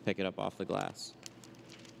 then we just pick it up off the glass.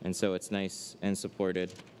 And so it's nice and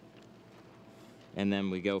supported. And then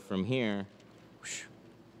we go from here, whoosh,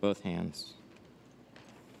 both hands.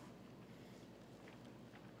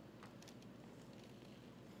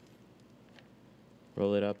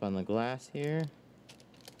 Roll it up on the glass here.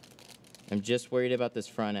 I'm just worried about this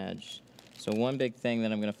front edge. So one big thing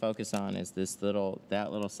that I'm going to focus on is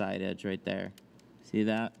that little side edge right there. See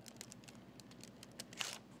that?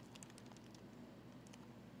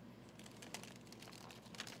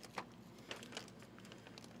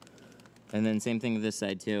 And then same thing with this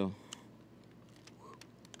side too.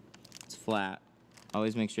 It's flat.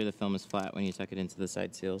 Always make sure the film is flat when you tuck it into the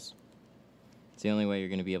side seals. It's the only way you're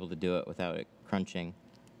going to be able to do it without it crunching.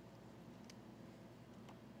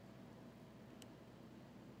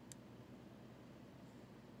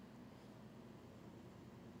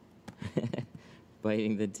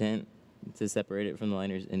 Biting the tint to separate it from the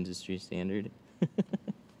liner's industry standard.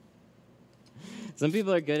 Some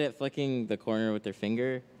people are good at flicking the corner with their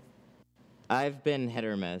finger. I've been hit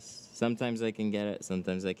or miss. Sometimes I can get it,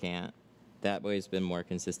 sometimes I can't. That way's been more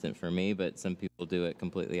consistent for me, but some people do it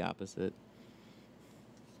completely opposite.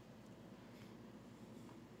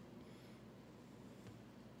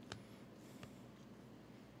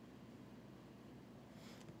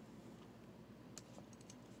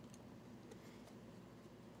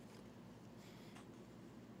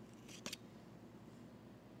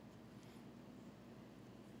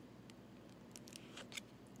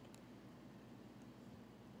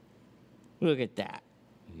 Look at that.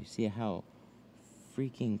 You see how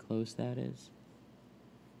freaking close that is?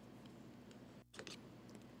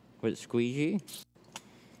 With squeegee?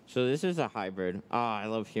 So this is a hybrid. Oh, I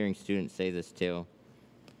love hearing students say this too.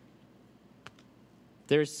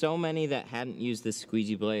 There's so many that hadn't used this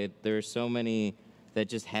squeegee blade. There are so many that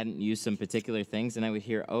just hadn't used some particular things, and I would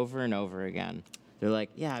hear over and over again. They're like,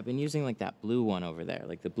 yeah, I've been using like that blue one over there,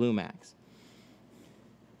 like the Blue Max.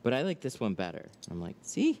 But I like this one better. I'm like,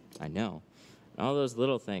 see? I know. All those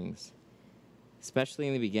little things, especially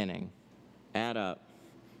in the beginning, add up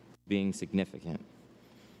being significant.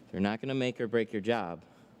 They're not going to make or break your job,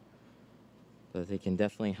 but they can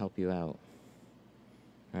definitely help you out.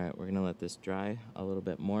 All right, we're going to let this dry a little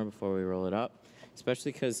bit more before we roll it up,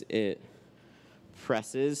 especially because it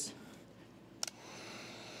presses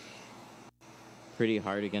pretty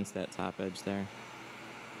hard against that top edge there.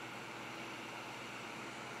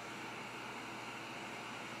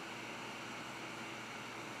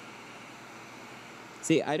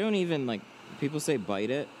 See, I don't even, like, people say bite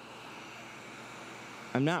it.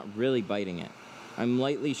 I'm not really biting it. I'm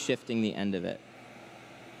lightly shifting the end of it.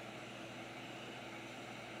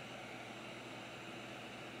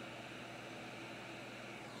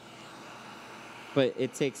 But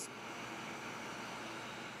it takes,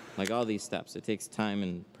 like all these steps, it takes time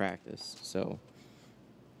and practice. So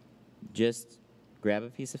just grab a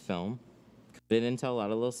piece of film, cut it into a lot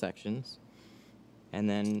of little sections, and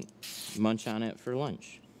then munch on it for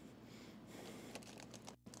lunch.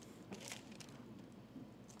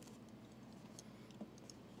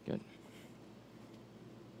 Good.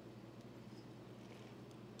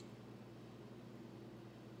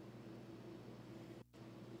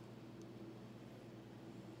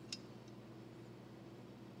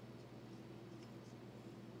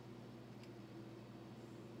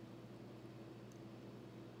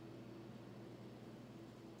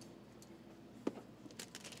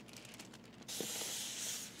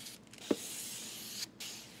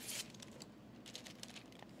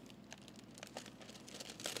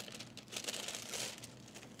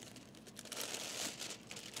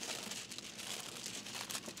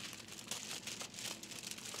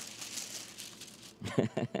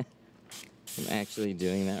 I'm actually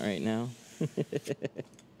doing that right now.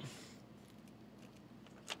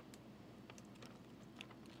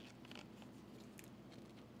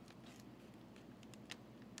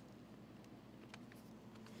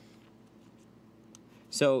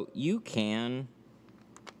 So you can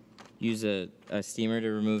use a steamer to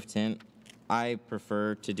remove tint. I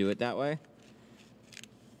prefer to do it that way.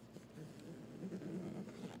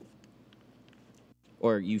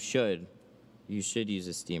 Or you should. You should use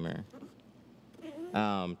a steamer.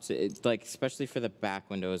 So it's like, especially for the back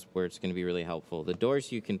windows where it's going to be really helpful. The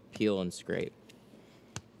doors you can peel and scrape.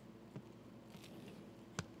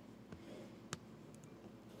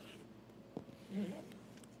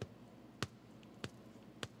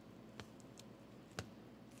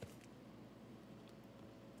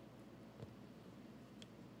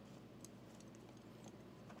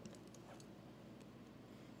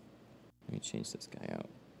 Let me change this guy out.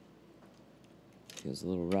 Feels a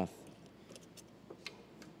little rough.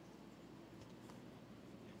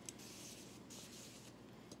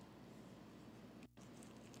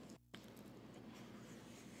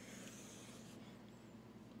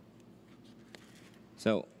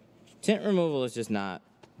 So, tint removal is just not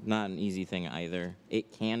an easy thing either.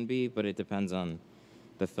 It can be, but it depends on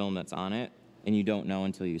the film that's on it, and you don't know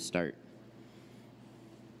until you start.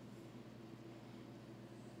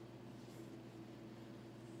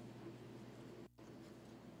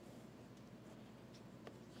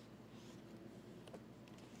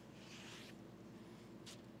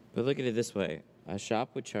 But look at it this way. A shop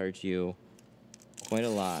would charge you quite a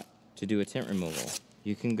lot to do a tint removal.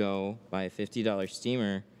 You can go buy a $50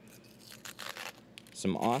 steamer,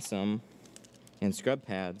 some awesome, and scrub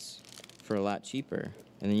pads for a lot cheaper.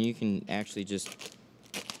 And then you can actually just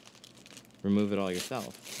remove it all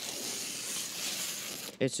yourself.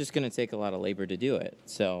 It's just going to take a lot of labor to do it.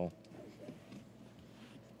 So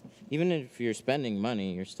even if you're spending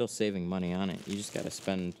money, you're still saving money on it. You just got to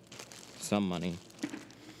spend some money.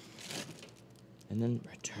 and then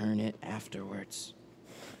return it afterwards.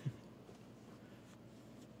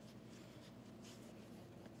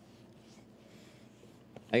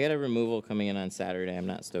 I got a removal coming in on Saturday. I'm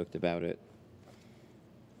not stoked about it.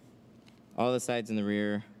 All the sides in the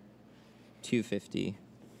rear, $250.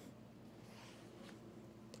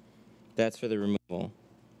 That's for the removal.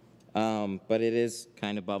 But it is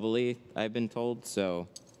kind of bubbly, I've been told, so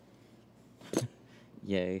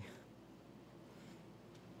yay.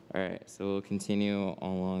 All right, so we'll continue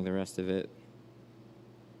along the rest of it.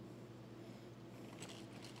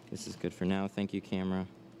 This is good for now. Thank you, camera.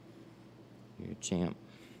 You're a champ.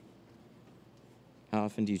 How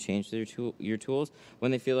often do you change your tools?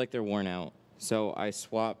 When they feel like they're worn out. So I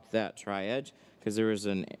swapped that tri-edge because there was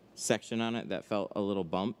a section on it that felt a little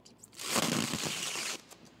bumped.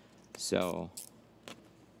 So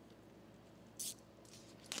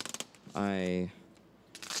I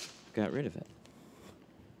got rid of it.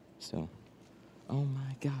 So, oh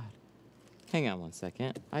my God. Hang on one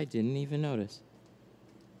second. I didn't even notice.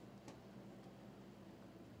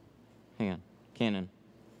 Hang on. Canon.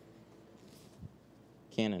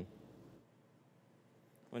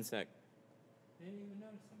 One sec. I didn't even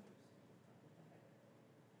notice something.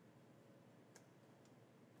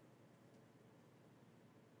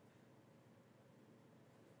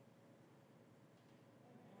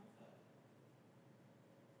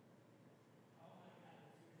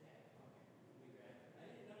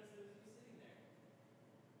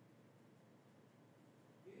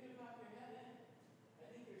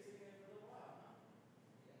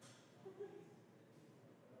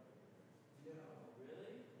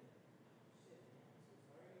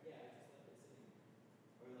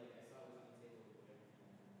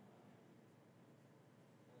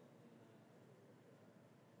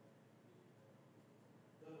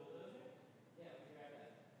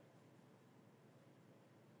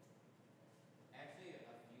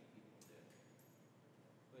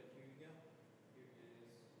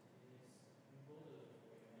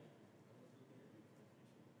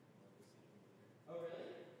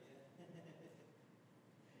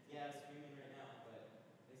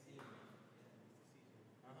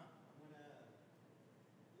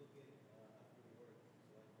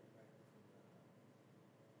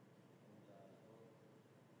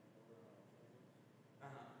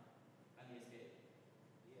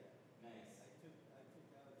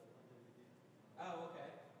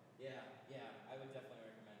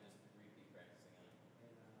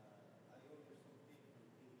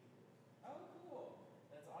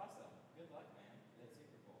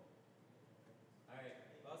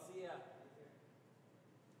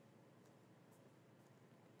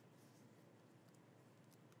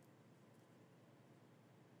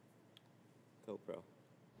 GoPro.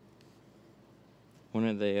 One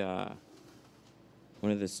of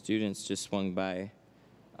the students just swung by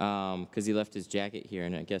because he left his jacket here,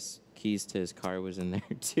 and I guess keys to his car was in there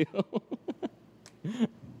too.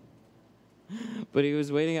 But he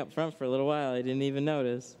was waiting up front for a little while. I didn't even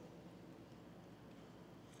notice.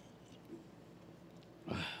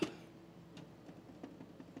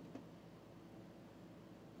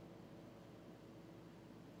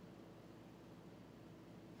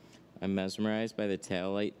 I'm mesmerized by the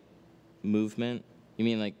taillight movement. You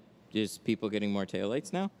mean like just people getting more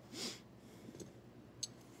taillights now?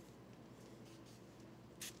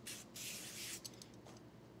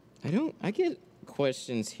 I get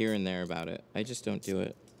questions here and there about it. I just don't do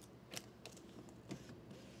it.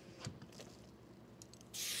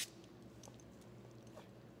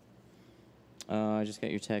 I just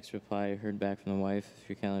got your text reply. I heard back from the wife. If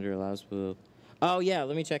your calendar allows, we'll... Oh, yeah,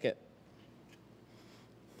 let me check it.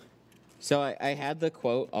 So I had the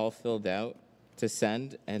quote all filled out to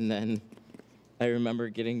send, and then I remember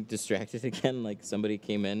getting distracted again, like somebody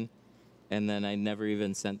came in, and then I never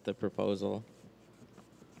even sent the proposal.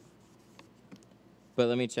 But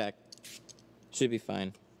let me check. Should be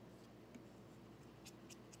fine.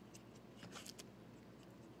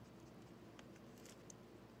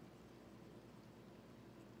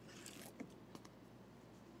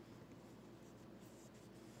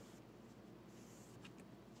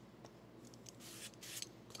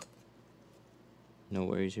 No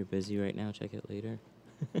worries, you're busy right now. Check it later.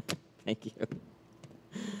 Thank you.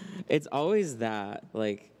 It's always that,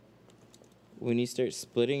 like, when you start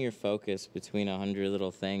splitting your focus between 100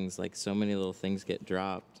 little things, like, so many little things get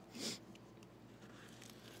dropped.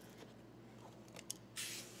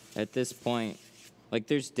 At this point, like,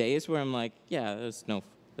 there's days where I'm like, yeah,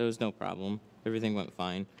 there was no problem. Everything went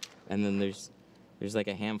fine. And then there's like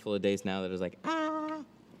a handful of days now that is like, ah.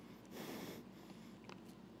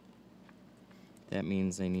 That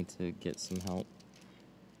means I need to get some help.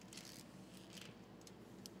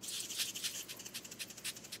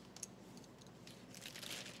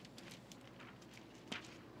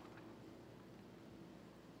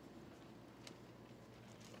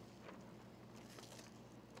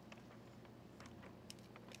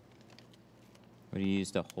 do you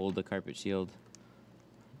use to hold the carpet shield?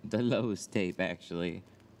 The Lowe's tape, actually.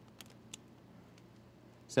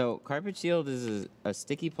 So carpet shield is a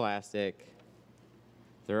sticky plastic.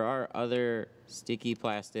 There are other sticky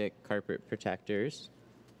plastic carpet protectors.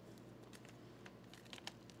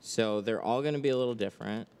 So they're all going to be a little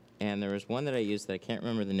different. And there was one that I used that I can't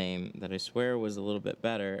remember the name that I swear was a little bit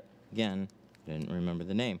better. Again, I didn't remember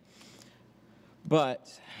the name. But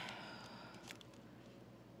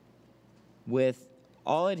with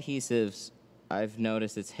all adhesives, I've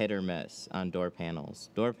noticed it's hit or miss on door panels.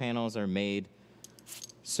 Door panels are made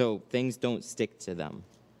so things don't stick to them.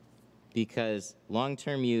 Because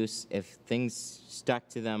long-term use, if things stuck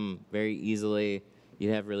to them very easily,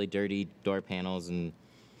 you'd have really dirty door panels, and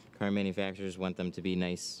car manufacturers want them to be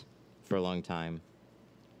nice for a long time.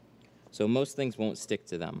 So most things won't stick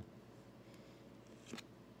to them.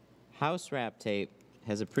 House wrap tape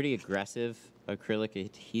has a pretty aggressive acrylic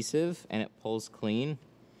adhesive, and it pulls clean.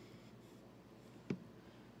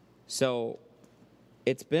 So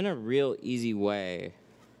it's been a real easy way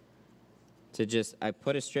to just, I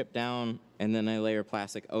put a strip down and then I layer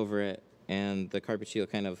plastic over it, and the carpet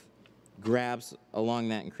shield kind of grabs along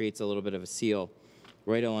that and creates a little bit of a seal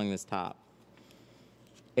right along this top.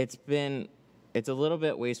 It's a little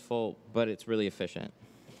bit wasteful, but it's really efficient.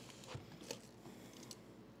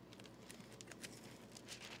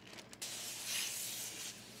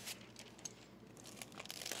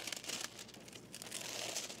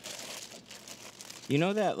 You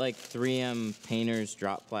know that like 3M painter's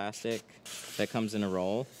drop plastic that comes in a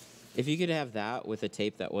roll? If you could have that with a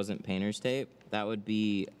tape that wasn't painter's tape, that would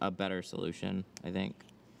be a better solution, I think.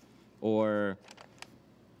 Or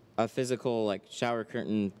a physical like shower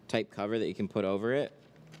curtain type cover that you can put over it.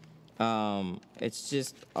 It's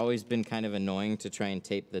just always been kind of annoying to try and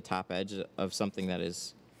tape the top edge of something that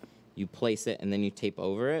is, you place it and then you tape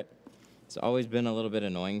over it. It's always been a little bit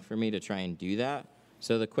annoying for me to try and do that.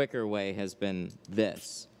 So the quicker way has been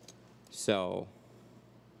this. So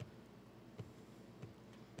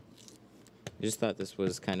I just thought this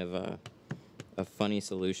was kind of a funny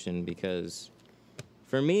solution, because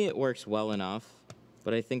for me it works well enough,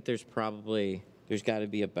 but I think there's got to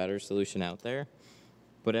be a better solution out there.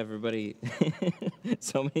 But everybody,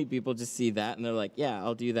 so many people just see that and they're like, yeah,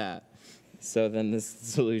 I'll do that. So then this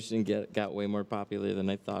solution got way more popular than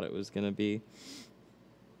I thought it was going to be.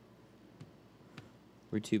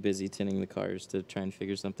 We're too busy tinting the cars to try and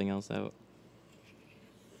figure something else out.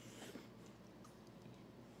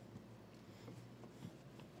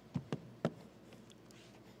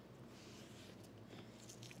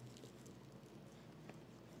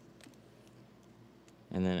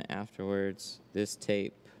 And then afterwards, this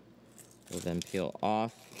tape will then peel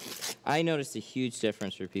off. I noticed a huge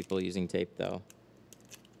difference for people using tape, though.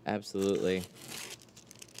 Absolutely.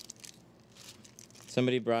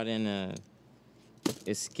 Somebody brought in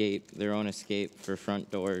their own escape for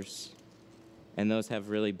front doors, and those have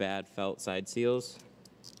really bad felt side seals.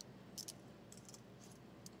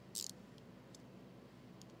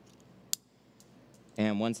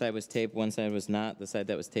 And one side was taped, one side was not. The side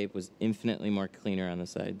that was taped was infinitely more cleaner on the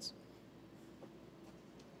sides.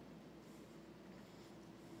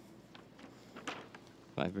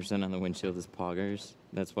 $5% on the windshield is poggers.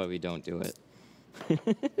 That's why we don't do it.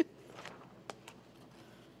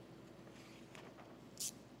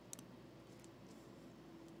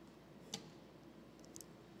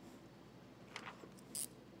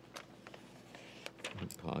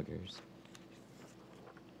 Poggers.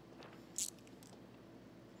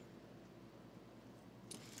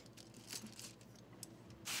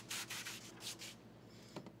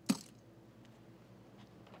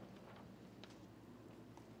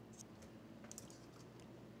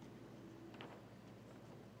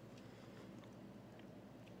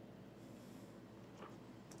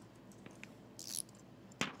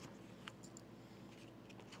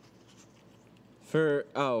 For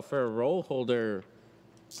a roll holder,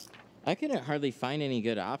 I couldn't hardly find any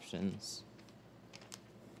good options.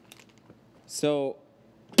 So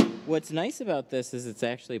what's nice about this is it's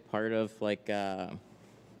actually part of like a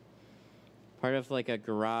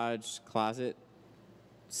garage closet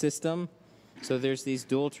system. So there's these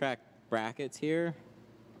dual track brackets here,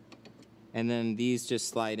 and then these just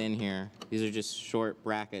slide in here. These are just short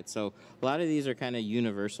brackets. So a lot of these are kind of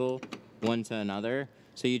universal one to another.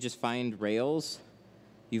 So you just find rails,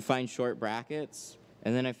 you find short brackets,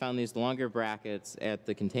 and then I found these longer brackets at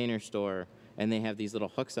the Container Store, and they have these little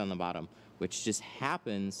hooks on the bottom, which just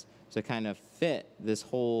happens to kind of fit this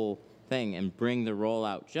whole thing and bring the roll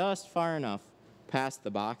out just far enough past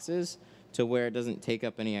the boxes to where it doesn't take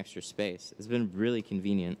up any extra space. It's been really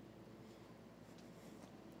convenient.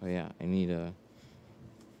 Oh yeah, I need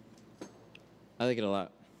I like it a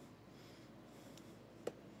lot.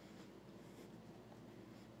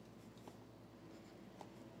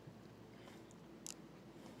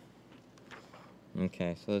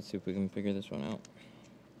 Okay, so let's see if we can figure this one out.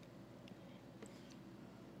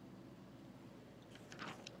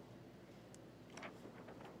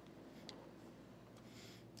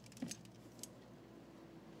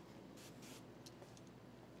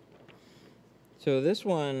 So this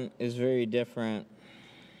one is very different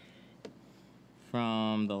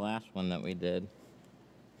from the last one that we did.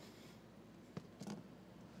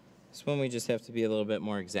 This one we just have to be a little bit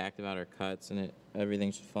more exact about our cuts, and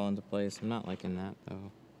everything should fall into place. I'm not liking that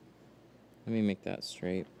though. Let me make that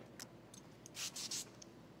straight.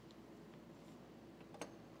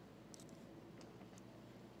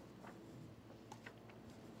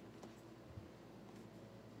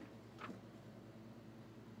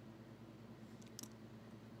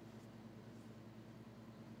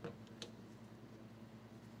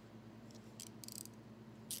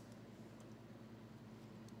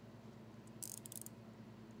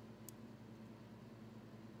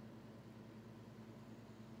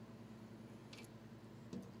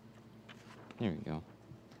 There we go.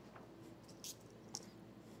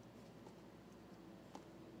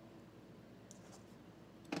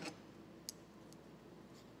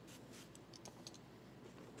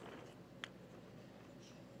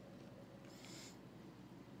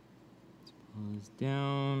 Let's pull this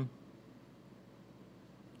down.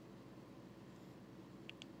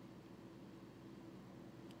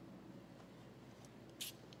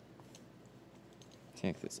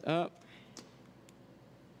 Take this up.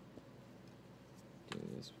 Do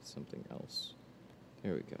this with something else.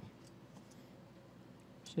 There we go.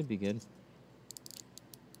 Should be good.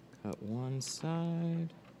 Cut one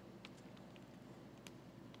side.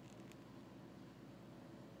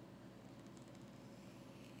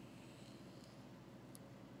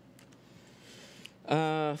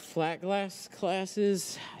 Flat glass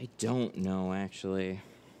classes, I don't know actually.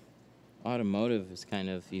 Automotive is kind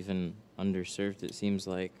of even underserved, it seems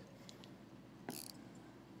like.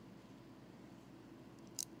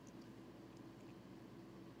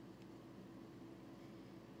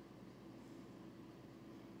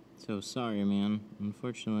 So sorry, man.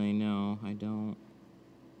 Unfortunately, no, I don't.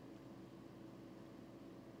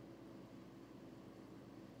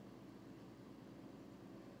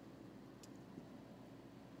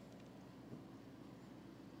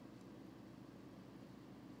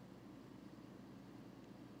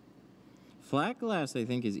 Flat glass, I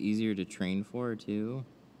think, is easier to train for, too.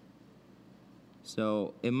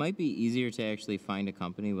 So it might be easier to actually find a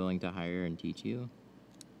company willing to hire and teach you.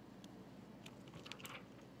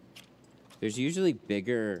 There's usually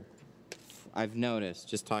bigger, I've noticed,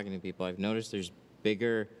 just talking to people, I've noticed there's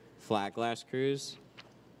bigger flat glass crews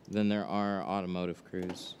than there are automotive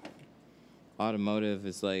crews. Automotive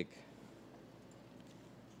is like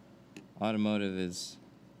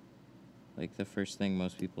the first thing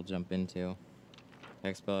most people jump into.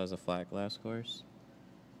 XPEL has a flat glass course,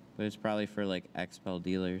 but it's probably for like XPEL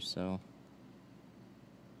dealers, so.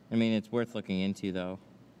 I mean, it's worth looking into though.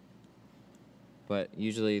 But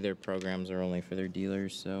usually their programs are only for their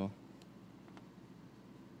dealers, so.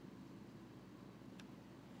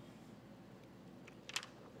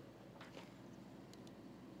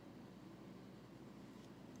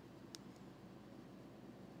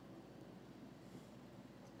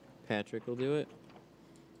 Patrick will do it?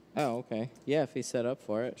 Oh, okay. Yeah, if he's set up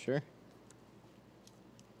for it, sure.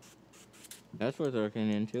 That's worth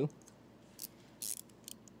looking into.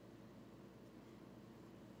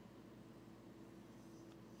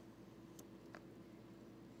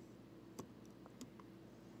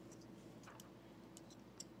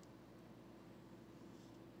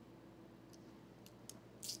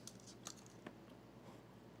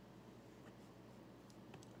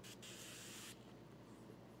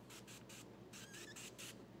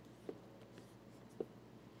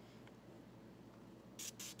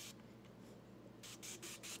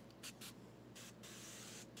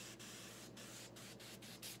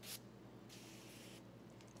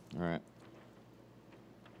 All right.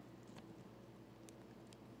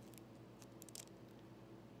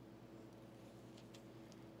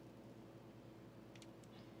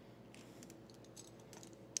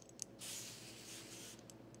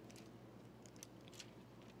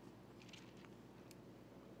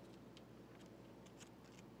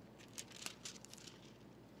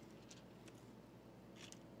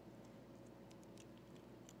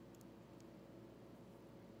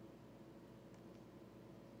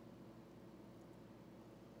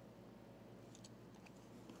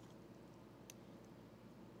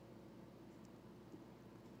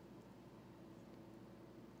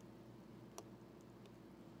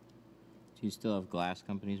 Do you still have glass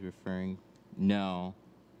companies referring? No.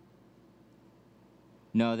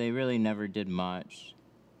 No, they really never did much.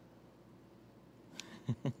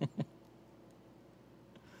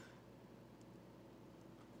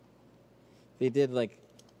 They did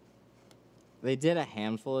a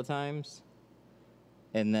handful of times,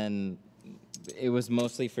 and then it was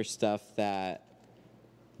mostly for stuff that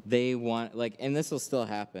they want, like, and this will still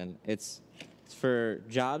happen. It's for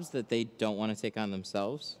jobs that they don't want to take on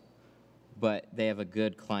themselves, but they have a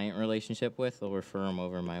good client relationship with. They'll refer them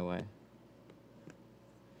over my way.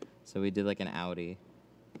 So we did like an Audi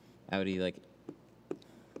like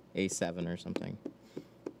A7 or something.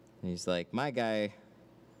 And he's like, my guy,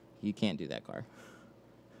 you can't do that car.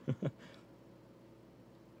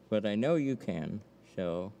 But I know you can,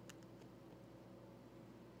 so.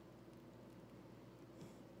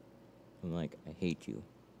 I'm like, I hate you.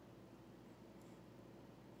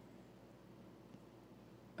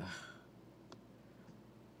 Ugh.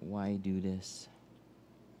 Why do this?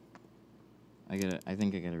 I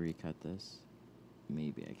think I gotta recut this.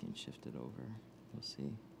 Maybe I can shift it over. We'll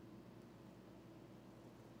see.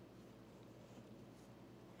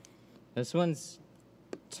 This one's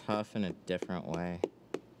tough in a different way.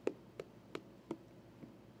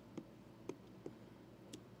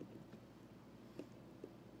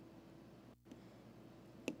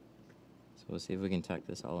 So we'll see if we can tuck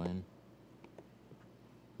this all in.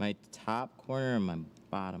 My top corner and my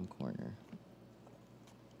bottom corner.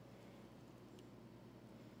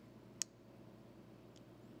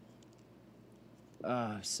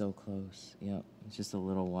 Ah, so close. Yep, it's just a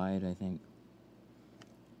little wide, I think.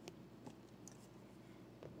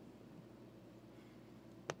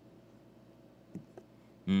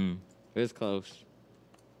 It was close.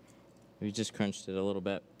 We just crunched it a little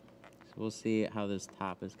bit. So we'll see how this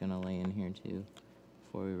top is gonna lay in here too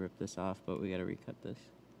before we rip this off, but we gotta recut this.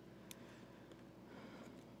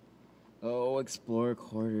 Oh, Explorer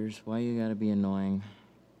quarters. Why you gotta be annoying?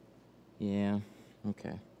 Yeah,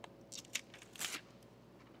 okay.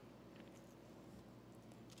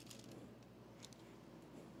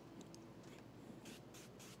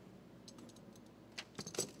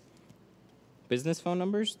 Business phone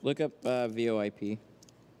numbers? Look up VoIP.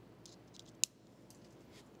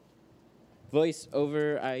 Voice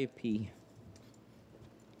over IP.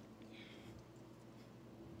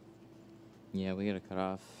 Yeah, we gotta cut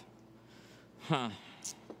off. Huh.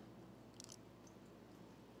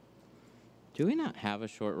 Do we not have a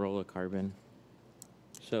short roll of carbon?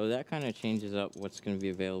 So that kind of changes up what's going to be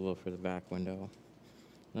available for the back window.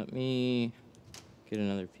 Let me get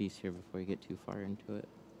another piece here before we get too far into it.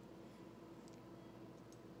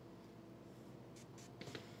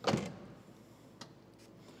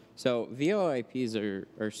 So VoIPs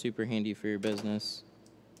are super handy for your business.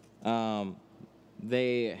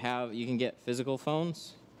 They have, you can get physical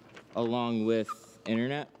phones along with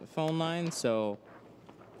internet phone lines, so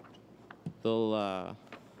they'll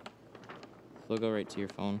go right to your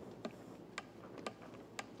phone.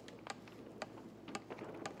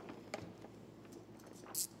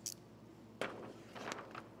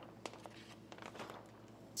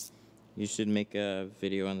 You should make a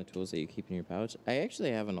video on the tools that you keep in your pouch. I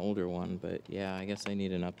actually have an older one, but yeah, I guess I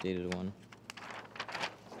need an updated one.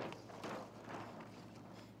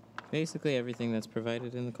 Basically everything that's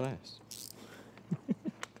provided in the class.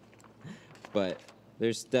 But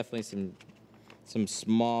there's definitely some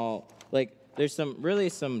small, like there's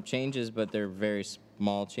some changes, but they're very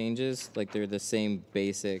small changes. Like they're the same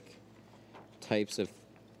basic types of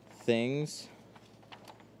things.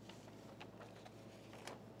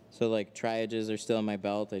 So like triages are still in my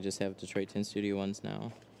belt. I just have Detroit Tint Studio ones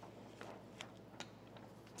now.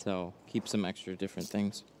 So keep some extra different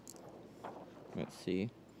things. Let's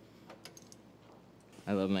see.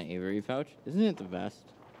 I love my Avery pouch. Isn't it the best?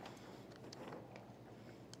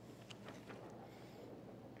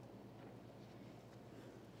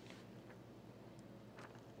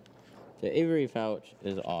 The Avery pouch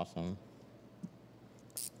is awesome.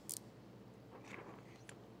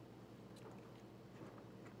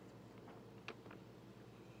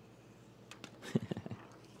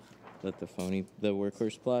 Let the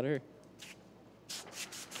workhorse plotter.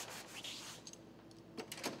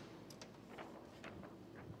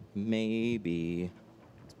 Maybe.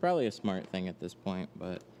 It's probably a smart thing at this point,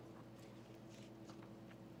 but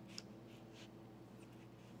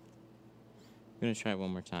I'm gonna try one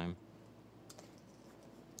more time.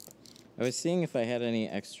 I was seeing if I had any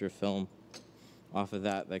extra film off of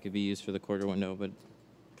that could be used for the quarter window, but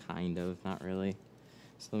kind of, not really.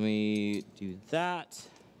 So let me do that.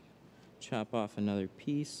 Chop off another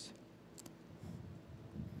piece.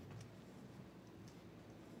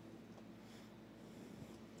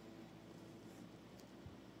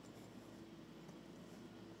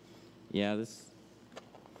 Yeah, this.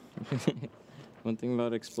 One thing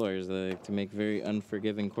about Explorers, they like to make very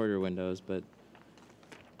unforgiving quarter windows, but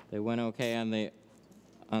they went okay on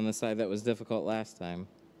the side that was difficult last time,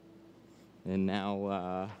 and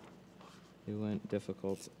now it went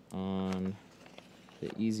difficult on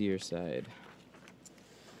the easier side.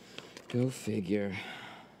 Go figure.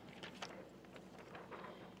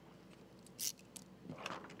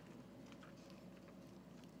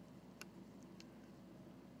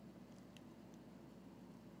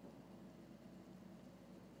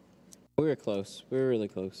 We were close. We were really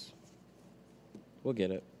close. We'll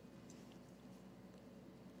get it.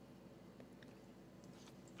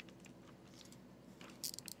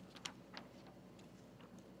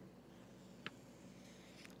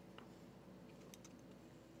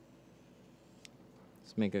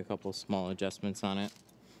 Let's make a couple small adjustments on it.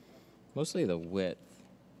 Mostly the width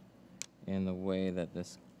and the way that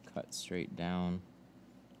this cuts straight down.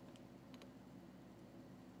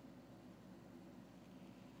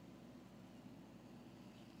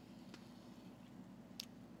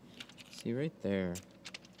 See right there,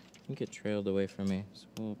 I think it trailed away from me, so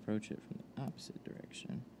we'll approach it from the opposite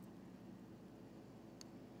direction.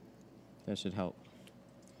 That should help.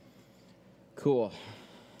 Cool.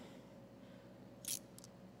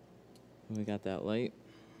 We got that light.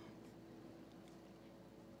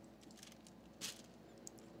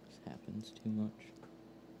 This happens too much.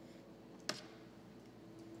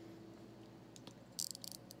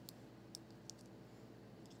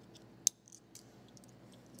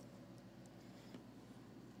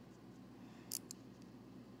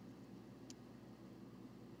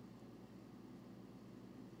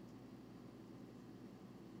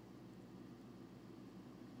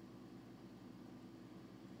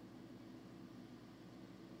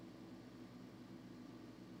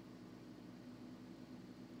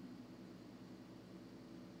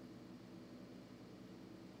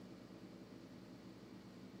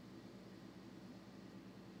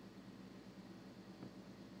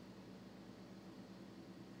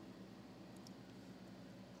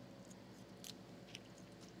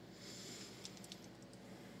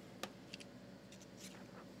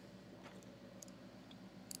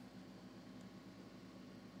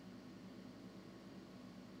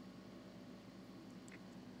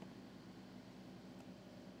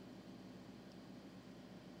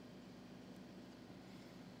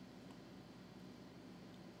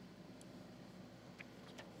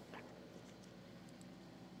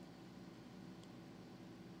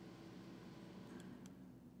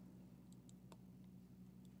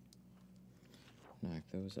 Knock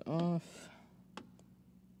those off.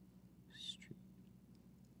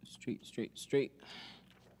 Straight.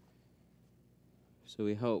 So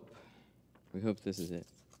we hope this is it.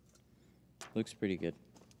 Looks pretty good.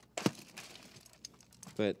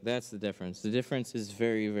 But that's the difference. The difference is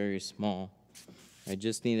very, very small. I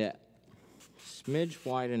just need a smidge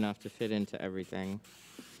wide enough to fit into everything.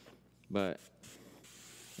 But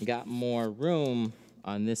got more room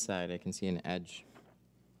on this side. I can see an edge.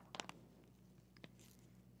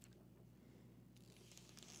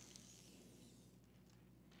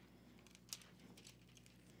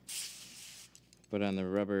 But on the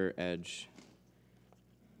rubber edge,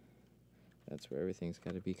 that's where everything's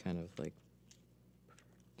got to be kind of like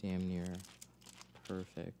damn near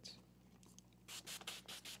perfect.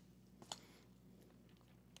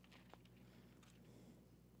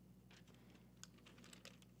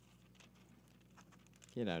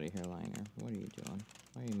 Get out of here, liner. What are you doing?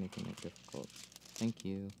 Why are you making it difficult? Thank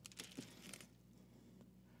you.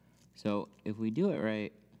 So if we do it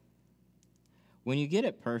right, when you get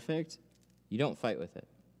it perfect, you don't fight with it.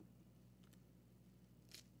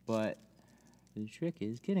 But the trick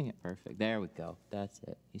is getting it perfect. There we go. That's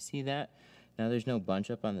it. You see that? Now there's no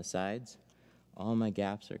bunch up on the sides. All my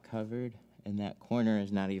gaps are covered, and that corner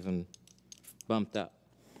is not even bumped up.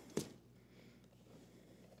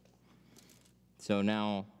 So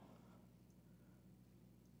now,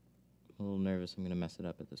 I'm a little nervous I'm going to mess it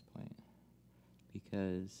up at this point.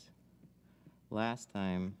 Because last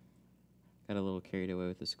time, got a little carried away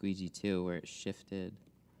with the squeegee too, where it shifted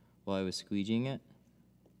while I was squeegeeing it.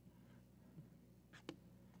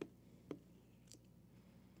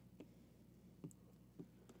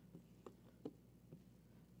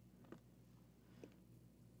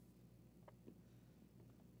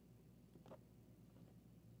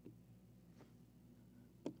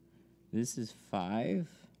 This is 5.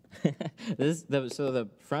 So the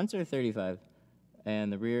fronts are 35,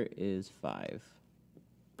 and the rear is 5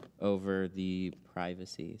 over the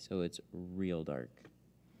privacy, so it's real dark.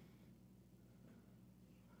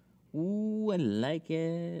 Ooh, I like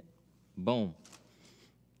it. Boom.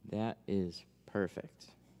 That is perfect.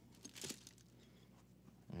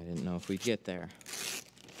 I didn't know if we'd get there.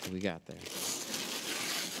 We got there.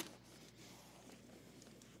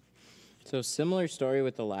 So similar story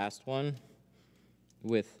with the last one,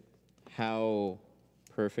 with how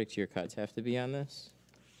perfect your cuts have to be on this.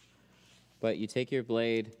 But you take your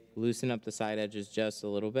blade, loosen up the side edges just a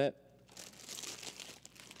little bit.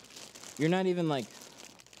 You're not even like,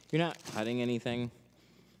 you're not cutting anything.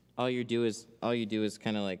 All you do is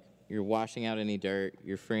kind of like, you're washing out any dirt,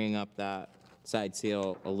 you're freeing up that side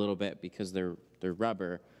seal a little bit because they're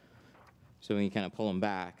rubber. So when you kind of pull them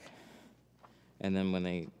back, and then when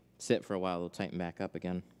they sit for a while, they'll tighten back up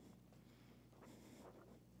again.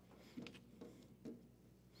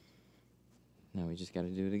 Now we just got to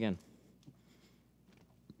do it again.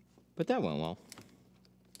 But that went well.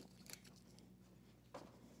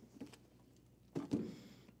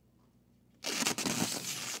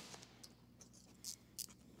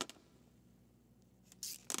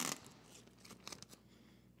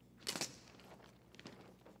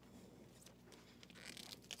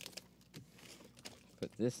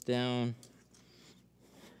 Put this down.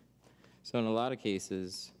 So in a lot of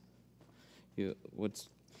cases,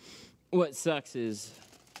 what sucks is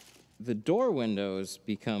the door windows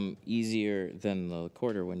become easier than the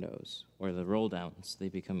quarter windows, or the roll downs, they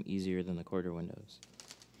become easier than the quarter windows.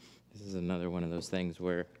 This is another one of those things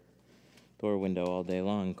where door window all day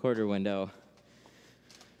long, quarter window,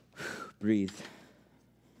 breathe.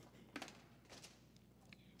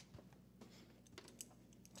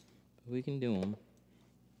 But we can do them.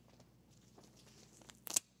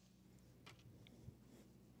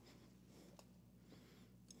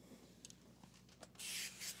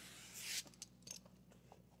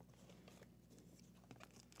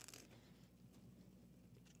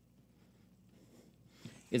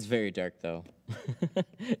 It's very dark, though.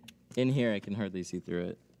 In here, I can hardly see through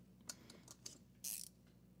it.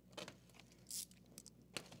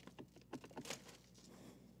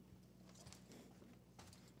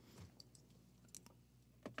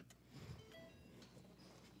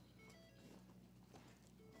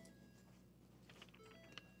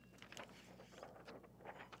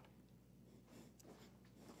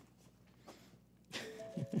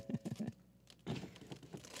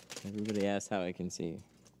 Everybody asks how I can see.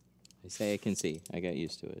 I say I can see. I got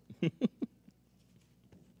used to it.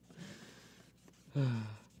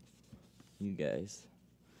 You guys.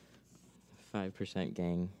 5%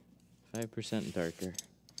 gang. 5% darker.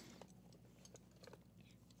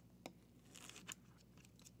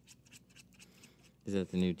 Is that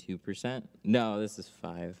the new 2%? No, this is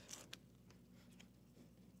 5.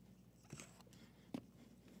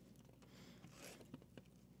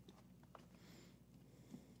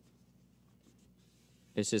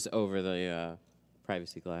 It's just over the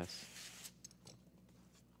privacy glass.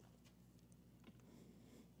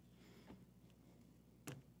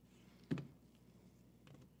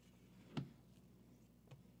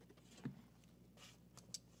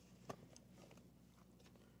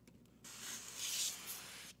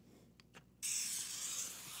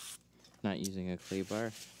 Not using a clay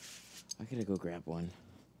bar. I gotta go grab one.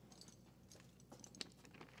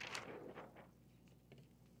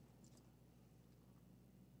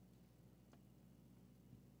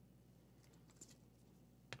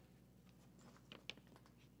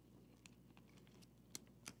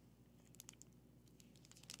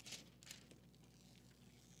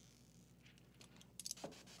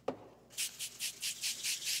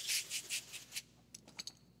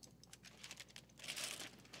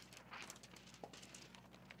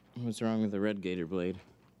 What's wrong with the red gator blade?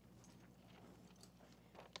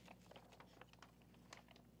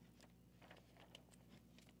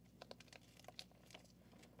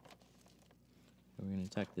 We're going to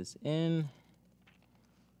tuck this in.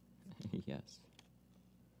 Yes.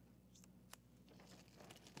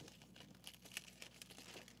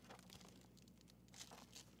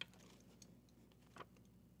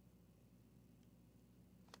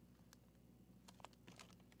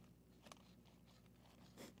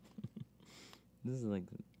 This is like,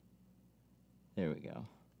 there we go. I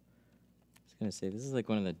was gonna say, this is like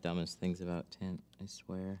one of the dumbest things about tint, I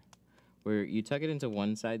swear. Where you tuck it into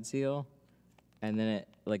one side seal, and then it,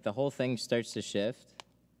 like the whole thing starts to shift,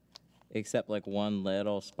 except like one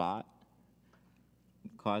little spot,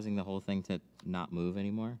 causing the whole thing to not move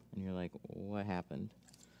anymore. And you're like, what happened?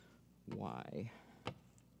 Why?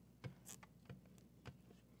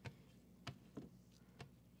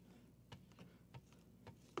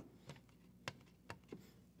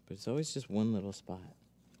 But it's always just one little spot.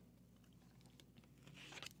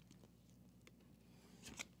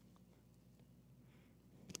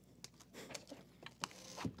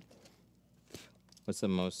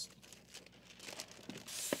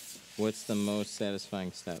 What's the most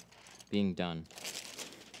satisfying step? Being done.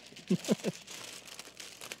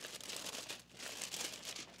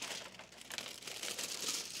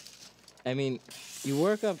 I mean, you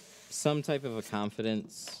work up some type of a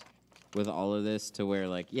confidence with all of this to where,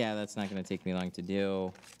 like, yeah, that's not going to take me long to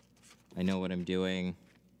do. I know what I'm doing.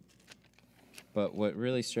 But what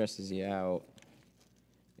really stresses you out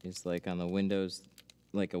is, like, on the windows,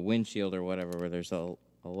 like a windshield or whatever, where there's a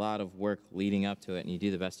lot of work leading up to it, and you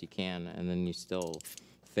do the best you can, and then you still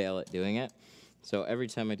fail at doing it. So every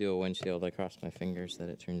time I do a windshield, I cross my fingers that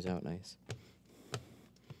it turns out nice.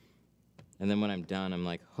 And then when I'm done, I'm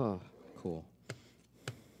like, oh, cool.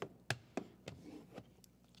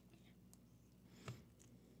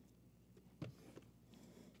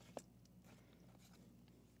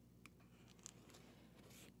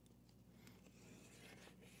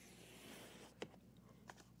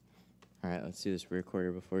 All right, let's do this rear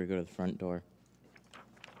quarter before we go to the front door.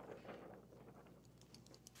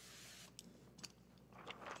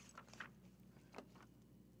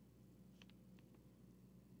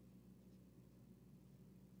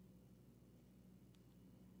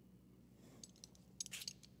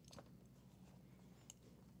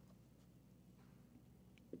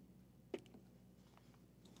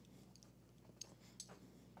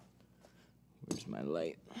 Where's my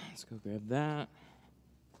light? Let's go grab that.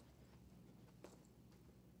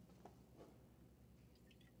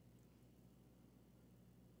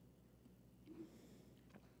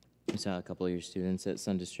 I saw a couple of your students at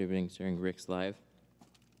Sun Distributing during Rick's Live.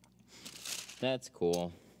 That's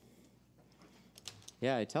cool.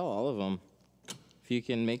 Yeah, I tell all of them, if you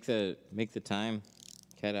can make the time,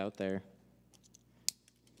 head out there.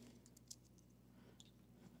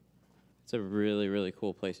 It's a really, really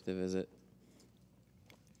cool place to visit.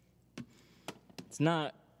 It's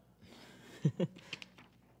not...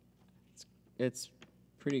 it's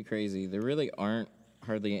pretty crazy. There really aren't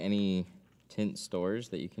hardly any tint stores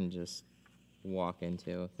that you can just walk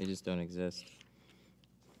into. They just don't exist.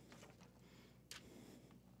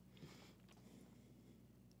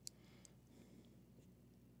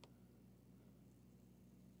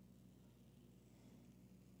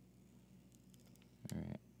 All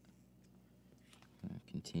right.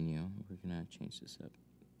 Continue. We're gonna change this up.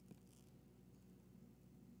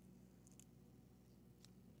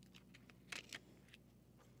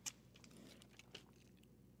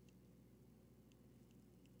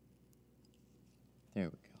 There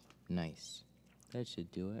we go. Nice. That should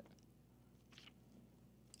do it.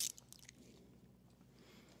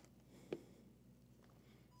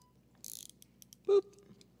 Boop.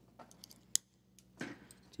 Do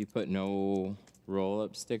you put no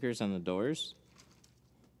roll-up stickers on the doors?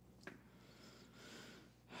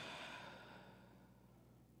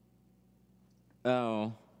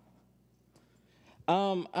 Oh.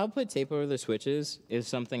 I'll put tape over the switches if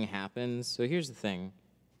something happens. So here's the thing.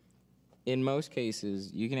 In most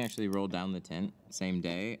cases, you can actually roll down the tint same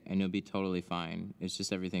day, and you'll be totally fine. It's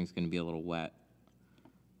just everything's going to be a little wet.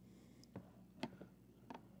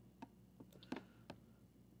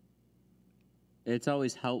 It's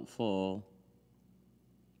always helpful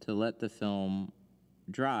to let the film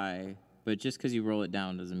dry, but just because you roll it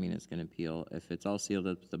down doesn't mean it's going to peel. If it's all sealed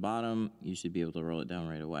up at the bottom, you should be able to roll it down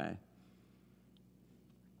right away.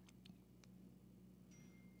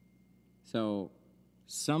 So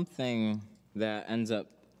something that ends up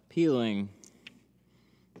peeling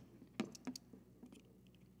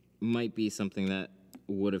might be something that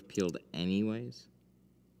would have peeled anyways.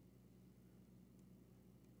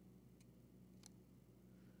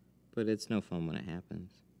 But it's no fun when it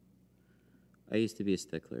happens. I used to be a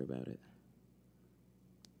stickler about it.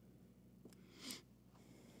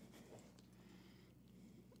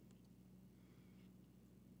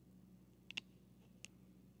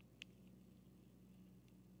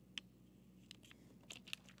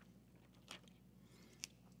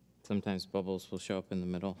 Sometimes bubbles will show up in the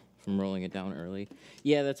middle from rolling it down early.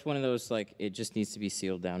 Yeah, that's one of those, like, it just needs to be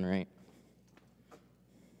sealed down right.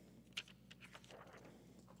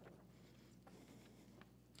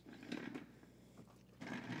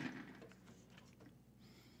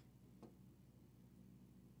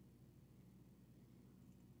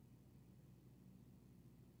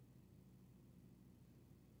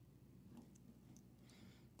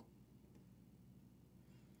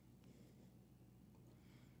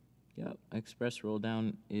 Yep, express roll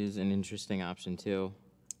down is an interesting option too.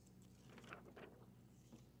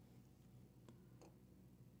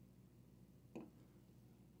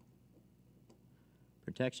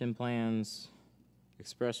 Protection plans,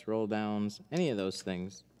 express roll downs, any of those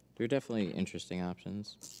things. They're definitely interesting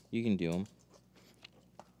options. You can do them.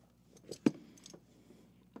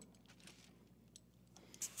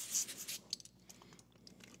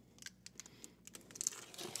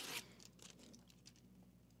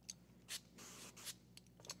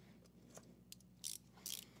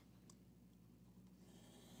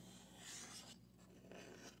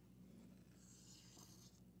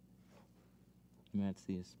 Matt's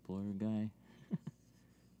the Explorer guy.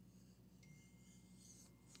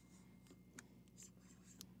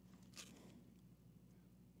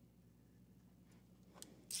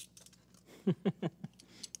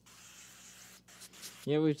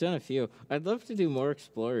 Yeah, we've done a few. I'd love to do more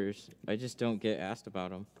Explorers. I just don't get asked about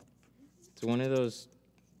them. It's one of those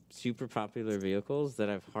super popular vehicles that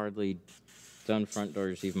I've hardly done front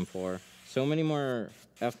doors even for. So many more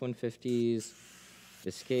F-150s,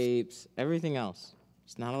 Escapes, everything else.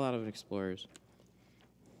 It's not a lot of Explorers.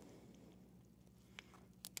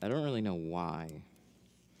 I don't really know why,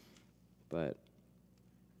 but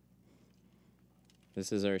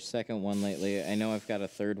this is our second one lately. I know I've got a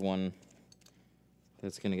third one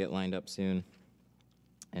that's going to get lined up soon.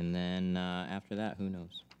 And then after that, who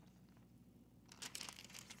knows?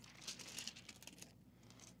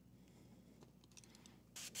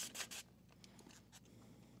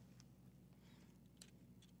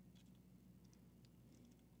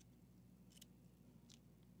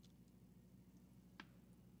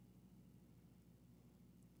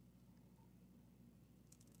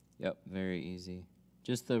 Yep, very easy.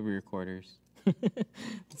 Just the rear quarters.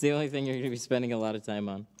 It's the only thing you're going to be spending a lot of time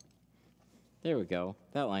on. There we go.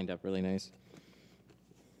 That lined up really nice.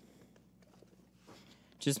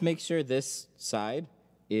 Just make sure this side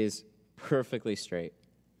is perfectly straight.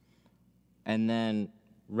 And then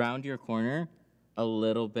round your corner a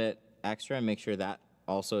little bit extra and make sure that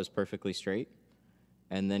also is perfectly straight.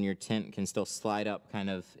 And then your tint can still slide up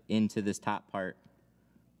kind of into this top part.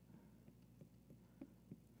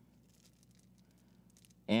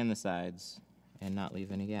 And the sides, and not leave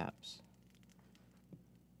any gaps.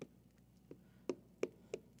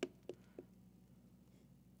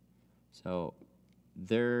 So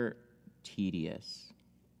they're tedious.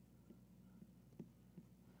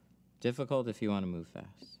 Difficult if you want to move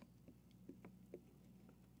fast.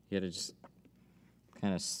 You gotta just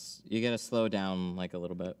kind of, you gotta slow down like a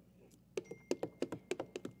little bit.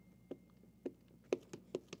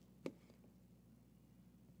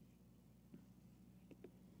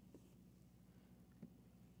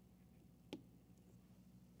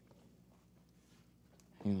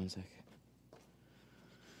 Hang on 1 second.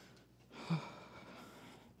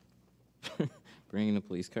 Bringing the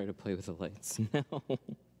police car to play with the lights. No.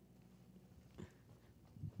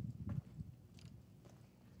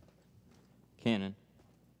 Cannon.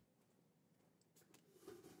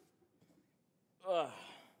 Ugh.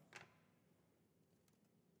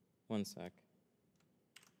 1 sec.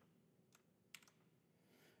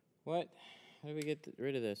 What? How do we get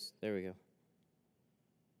rid of this? There we go.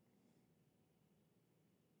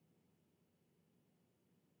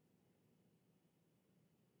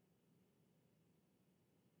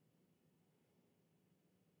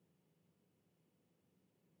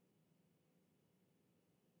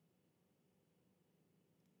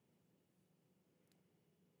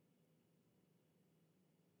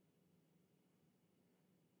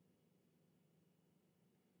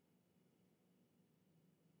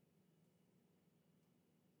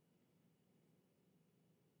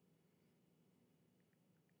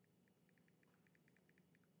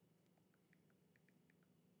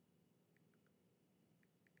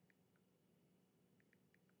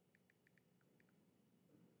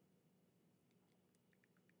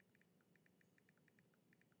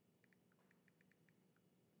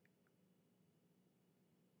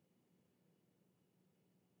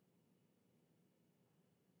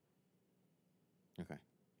 Okay.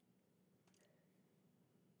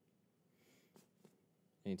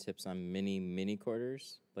 Any tips on mini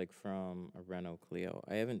quarters, like from a Renault Clio?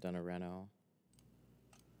 I haven't done a Renault.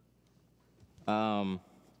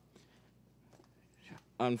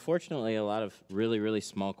 Unfortunately, a lot of really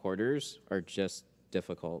small quarters are just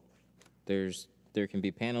difficult. There can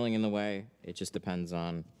be paneling in the way. It just depends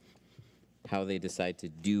on how they decide to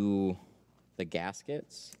do the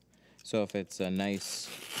gaskets. So if it's a nice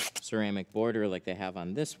ceramic border like they have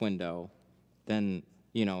on this window, then,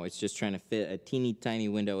 you know, it's just trying to fit a teeny tiny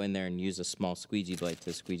window in there and use a small squeegee blade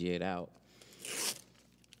to squeegee it out.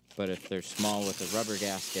 But if they're small with a rubber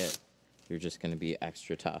gasket, you're just going to be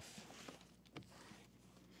extra tough.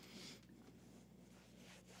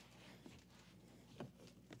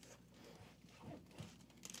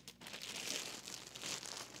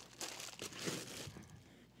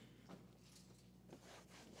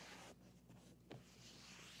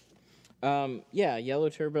 Yeah, yellow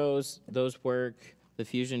turbos, those work. The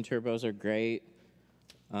Fusion turbos are great.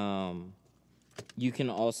 You can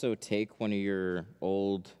also take one of your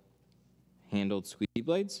old handled squeegee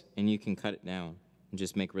blades and you can cut it down and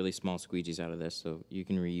just make really small squeegees out of this, so you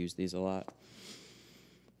can reuse these a lot.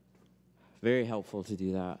 Very helpful to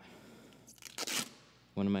do that.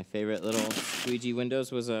 One of my favorite little squeegee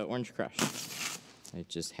windows was Orange Crush. I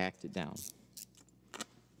just hacked it down.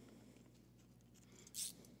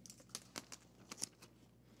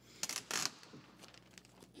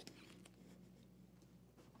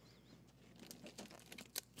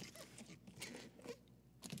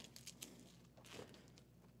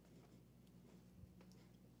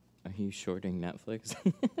 Are you shorting Netflix?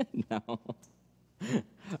 No.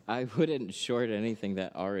 I wouldn't short anything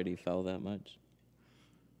that already fell that much.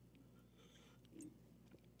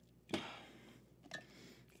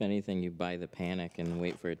 If anything, you buy the panic and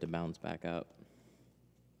wait for it to bounce back up.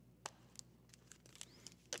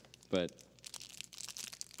 But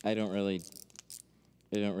I don't really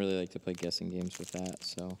like to play guessing games with that,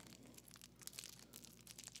 so.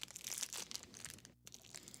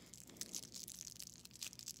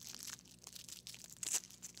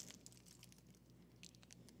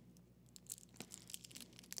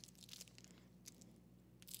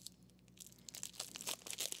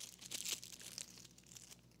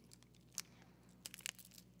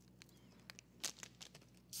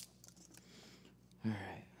 All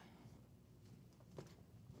right.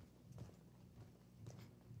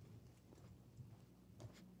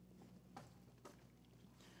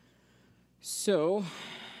 So,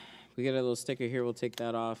 we got a little sticker here. We'll take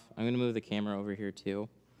that off. I'm going to move the camera over here too,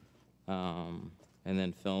 and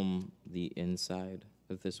then film the inside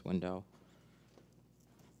of this window.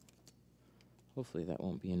 Hopefully that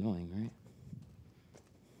won't be annoying, right?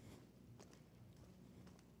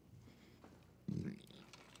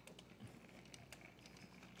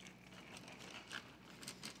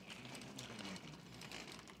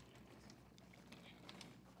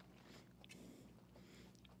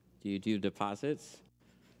 Do you do deposits?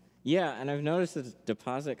 Yeah, and I've noticed that the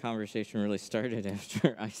deposit conversation really started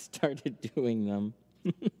after I started doing them.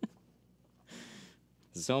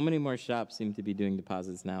 So many more shops seem to be doing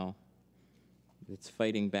deposits now. It's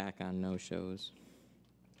fighting back on no-shows.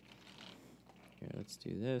 Here, let's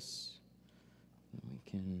do this. And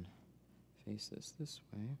we can face this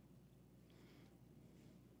way.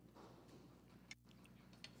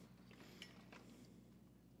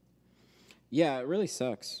 Yeah, it really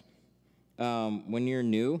sucks. When you're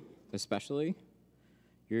new, especially,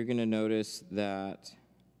 you're going to notice that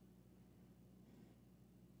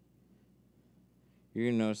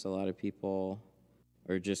a lot of people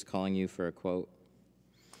are just calling you for a quote.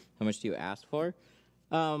 How much do you ask for?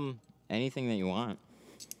 Anything that you want.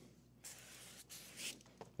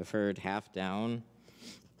 I've heard half down.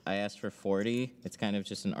 I asked for 40. It's kind of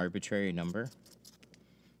just an arbitrary number.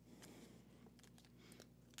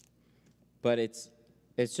 But it's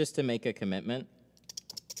just to make a commitment.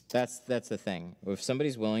 That's the thing. If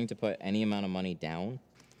somebody's willing to put any amount of money down,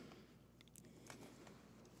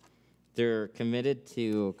 they're committed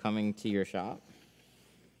to coming to your shop.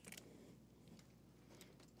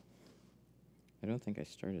 I don't think I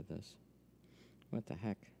started this. What the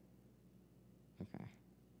heck? Okay.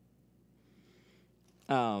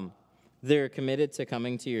 They're committed to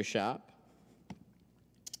coming to your shop.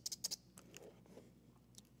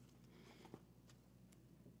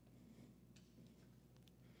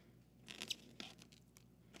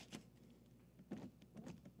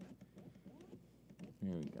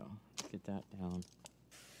 There we go. Let's get that down.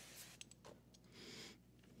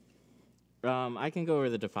 I can go over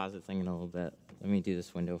the deposit thing in a little bit. Let me do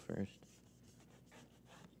this window first.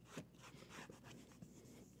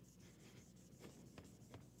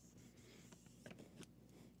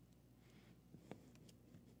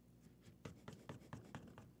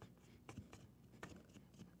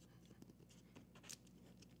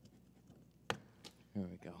 There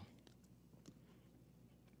we go.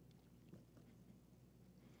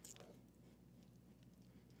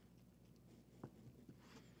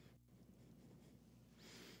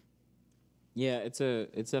 Yeah, it's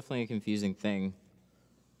definitely a confusing thing,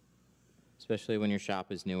 especially when your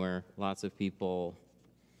shop is newer. Lots of people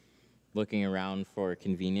looking around for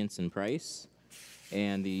convenience and price,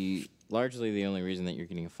 and largely the only reason that you're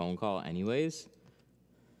getting a phone call anyways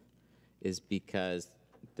is because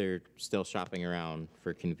they're still shopping around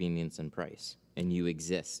for convenience and price, and you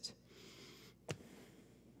exist.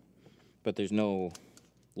 But there's no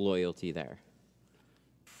loyalty there.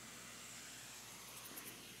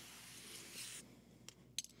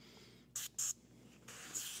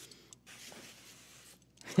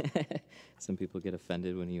 Some people get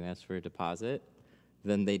offended when you ask for a deposit.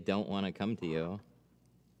 Then they don't want to come to you.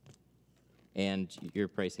 And your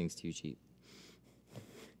pricing's too cheap.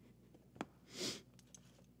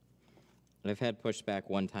 I've had pushback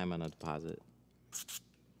one time on a deposit.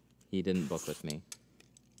 He didn't book with me.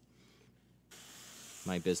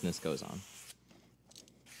 My business goes on.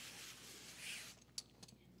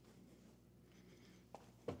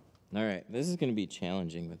 All right, this is going to be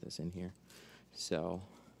challenging with this in here. So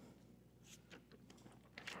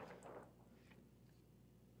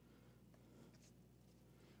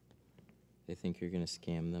they think you're going to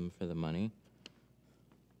scam them for the money.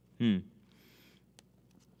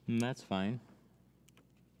 That's fine.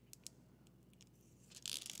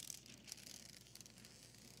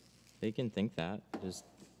 They can think that. Just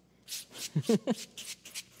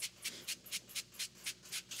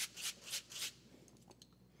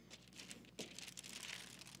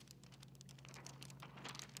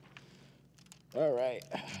all right,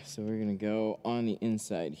 so we're gonna go on the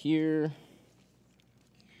inside here.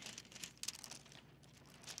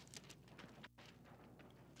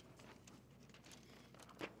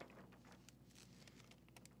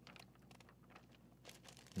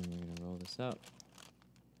 And we're gonna roll this up.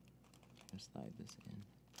 Just slide this in.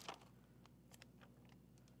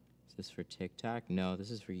 Is this for TikTok? No, this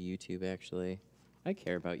is for YouTube, actually. I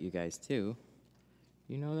care about you guys, too.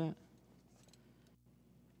 You know that?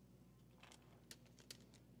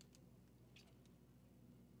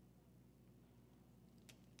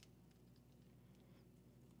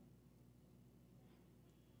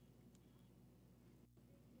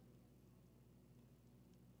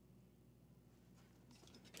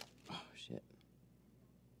 Oh, shit.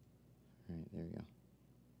 All right, there we go.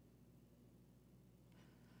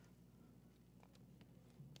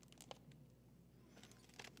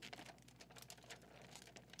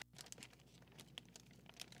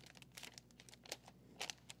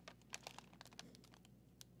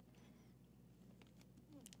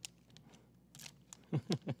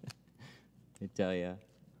 I tell ya,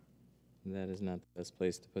 that is not the best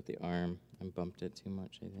place to put the arm. I bumped it too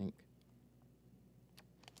much, I think.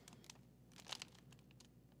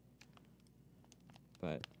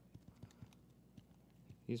 But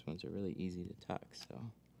these ones are really easy to tuck, so.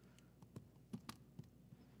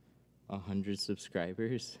 100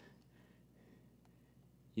 subscribers?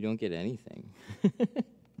 You don't get anything.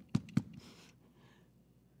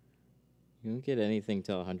 You don't get anything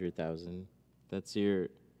till 100,000. That's your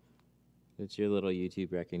little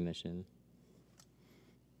YouTube recognition.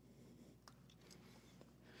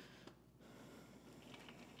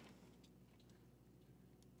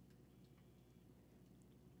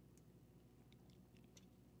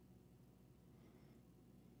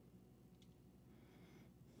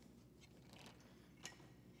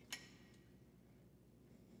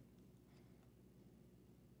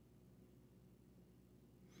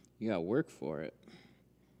 You gotta work for it.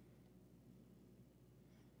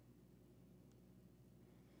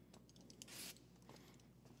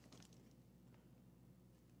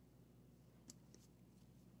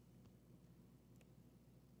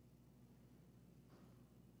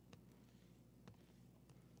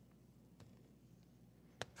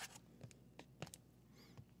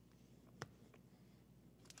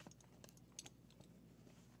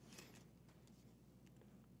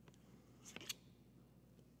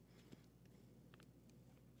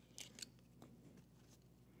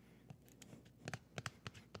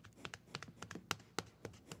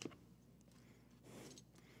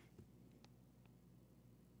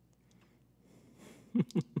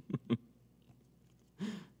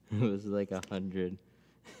 It was like 100.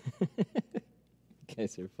 You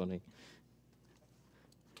guys are funny.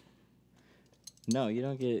 No, you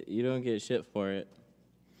don't get shit for it.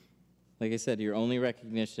 Like I said, your only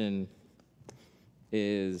recognition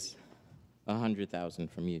is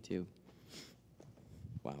 100,000 from YouTube.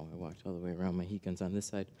 Wow, I walked all the way around. My heat gun's on this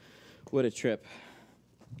side. What a trip.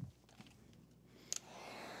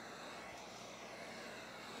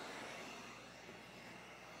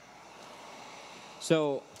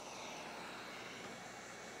 So,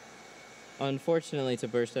 unfortunately, to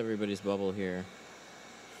burst everybody's bubble here,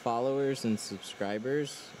 followers and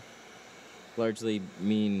subscribers largely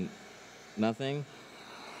mean nothing.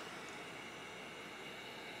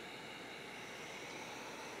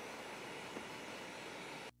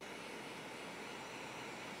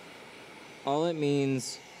 All it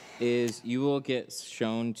means is you will get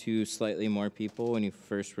shown to slightly more people when you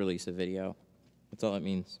first release a video. That's all it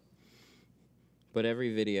means. But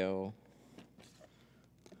every video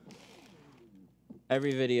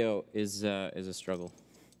is a struggle.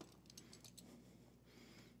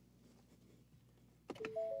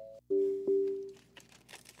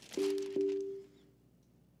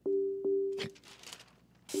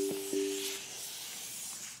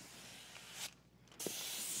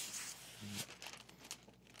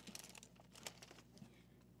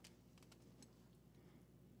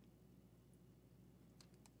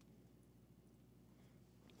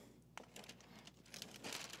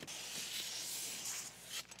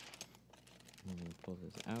 Pull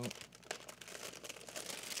this out.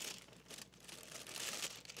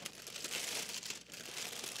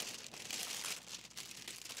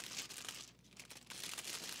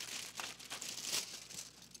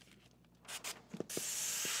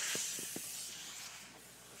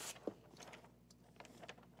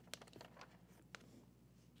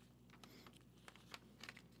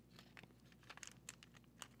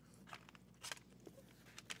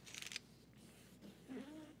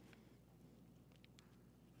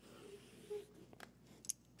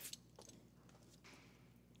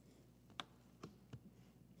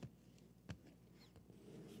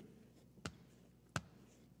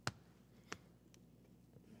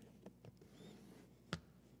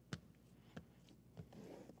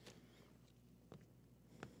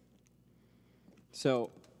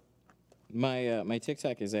 So my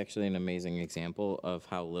TikTok is actually an amazing example of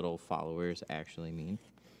how little followers actually mean.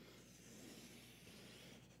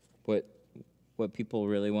 What people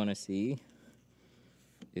really want to see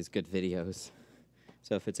is good videos.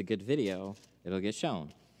 So if it's a good video, it'll get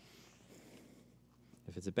shown.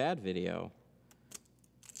 If it's a bad video,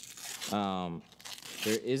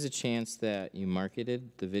 there is a chance that you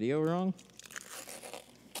marketed the video wrong.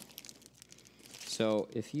 So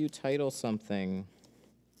if you title something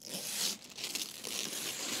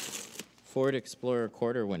Ford Explorer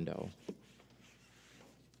quarter window,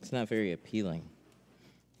 it's not very appealing.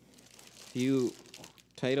 If you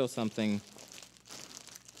title something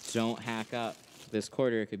don't hack up this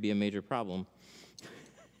quarter, it could be a major problem.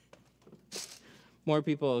 More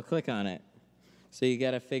people will click on it. So you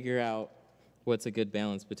got to figure out what's a good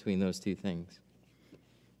balance between those two things.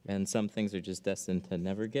 And some things are just destined to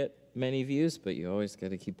never get many views, but you always got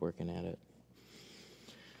to keep working at it.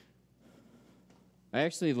 I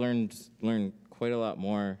actually learned quite a lot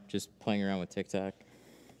more just playing around with TikTok.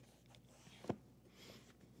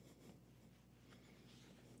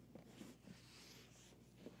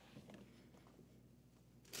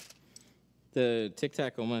 The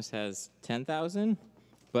TikTok almost has 10,000,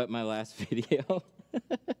 but my last video,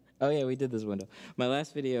 oh yeah, we did this window. My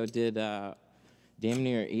last video did damn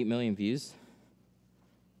near 8 million views.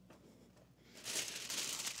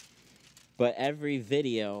 But every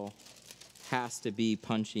video has to be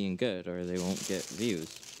punchy and good or they won't get views.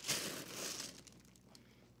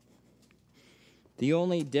 The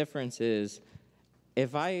only difference is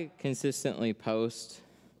if I consistently post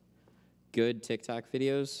good TikTok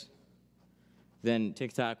videos, then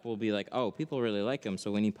TikTok will be like, oh, people really like them,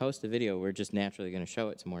 so when you post a video, we're just naturally going to show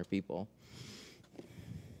it to more people.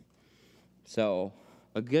 So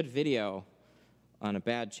a good video on a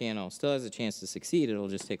bad channel still has a chance to succeed. It'll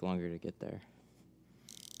just take longer to get there.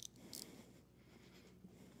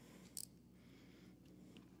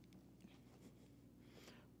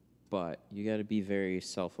 But you got to be very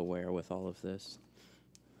self-aware with all of this.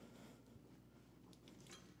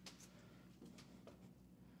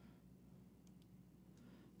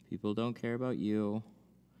 People don't care about you.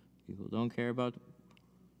 People don't care about...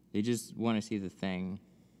 They just want to see the thing.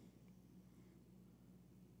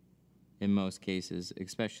 In most cases,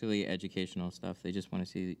 especially educational stuff, they just want to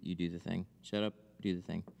see you do the thing. Shut up, do the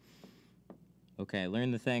thing. Okay,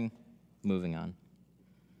 learn the thing, moving on.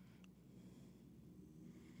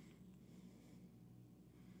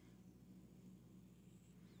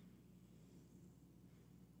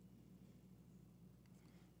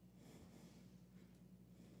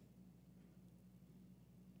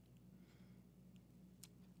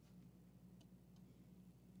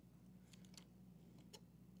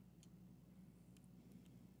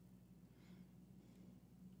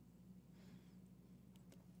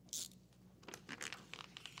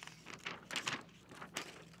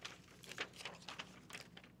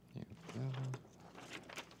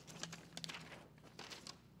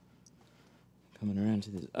 Coming around to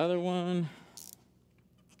this other one.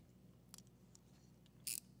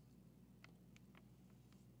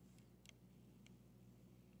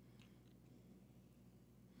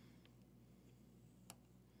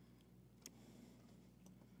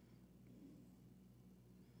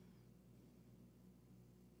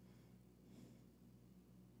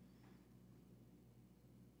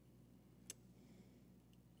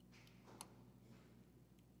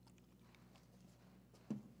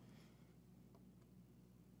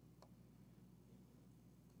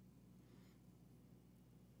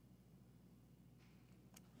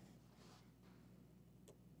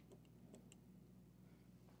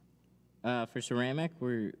 For ceramic,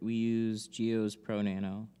 we use Geo's Pro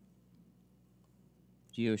Nano.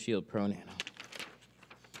 Geo Shield Pro Nano.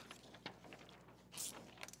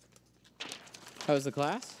 How was the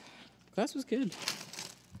class? Class was good.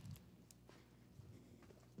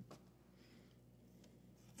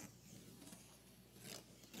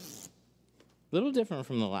 A little different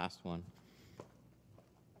from the last one.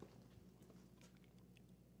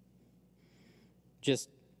 Just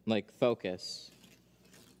like focus.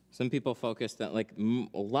 Some people focused on, like,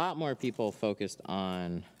 a lot more people focused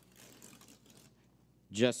on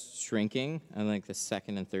just shrinking on like the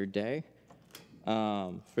second and third day.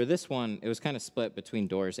 For this one, it was kind of split between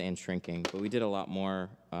doors and shrinking, but we did a lot more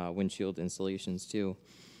windshield installations too.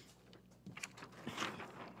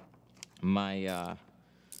 My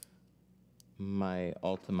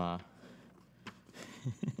Ultima,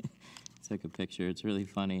 took a picture. It's really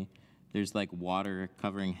funny. There's like water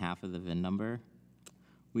covering half of the VIN number.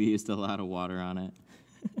 We used a lot of water on it.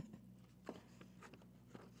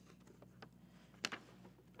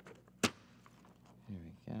 There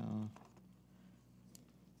we go.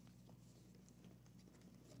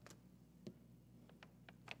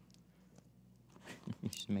 You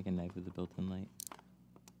should make a knife with a built-in light.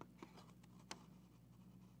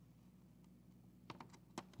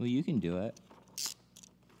 Well, you can do it.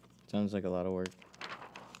 Sounds like a lot of work.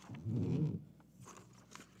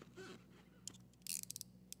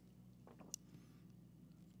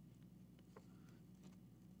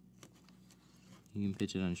 You can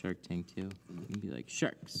pitch it on Shark Tank too. You can be like,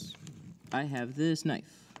 sharks, I have this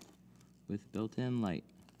knife with built-in light.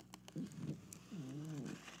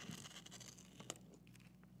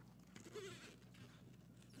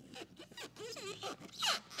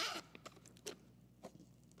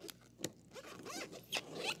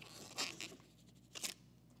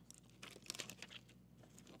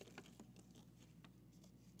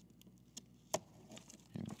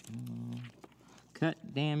 Cut,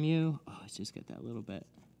 damn you. Oh, it's just got that little bit.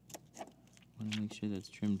 I want to make sure that's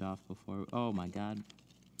trimmed off before. Oh my God.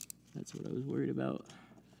 That's what I was worried about.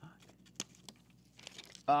 Fuck.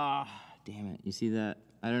 Ah, damn it. You see that?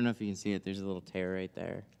 I don't know if you can see it. There's a little tear right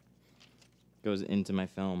there. Goes into my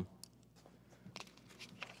film.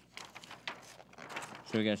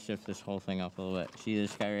 So we gotta shift this whole thing up a little bit. See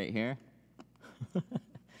this guy right here?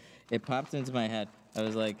 It popped into my head. I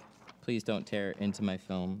was like, please don't tear into my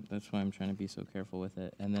film. That's why I'm trying to be so careful with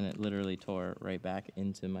it. And then it literally tore right back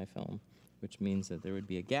into my film, which means that there would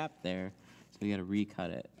be a gap there. So we gotta recut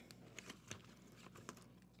it.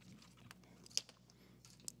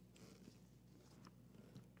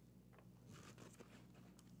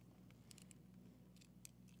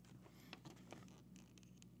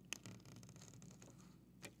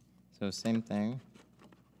 So same thing.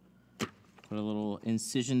 Put a little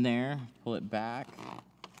incision there, pull it back.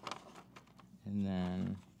 And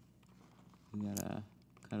then we gotta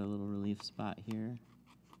cut a little relief spot here.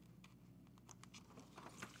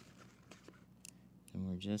 And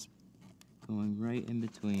we're just going right in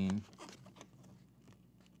between.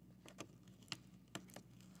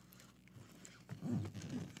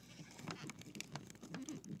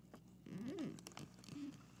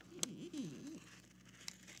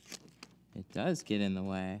 It does get in the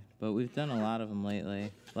way, but we've done a lot of them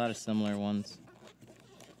lately, a lot of similar ones.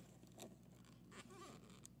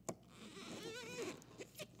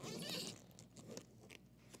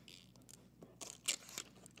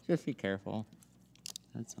 Just be careful.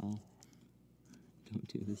 That's all. Don't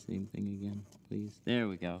do the same thing again, please. There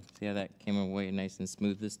we go. See how that came away nice and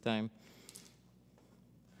smooth this time?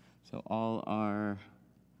 So all our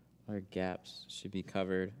gaps should be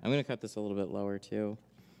covered. I'm gonna cut this a little bit lower too.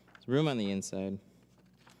 There's room on the inside.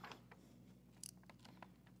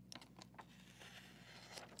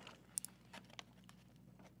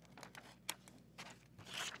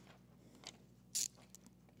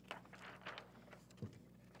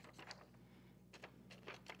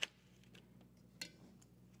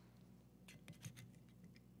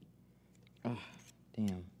 Oh, damn.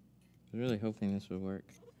 I was really hoping this would work.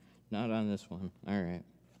 Not on this one. All right.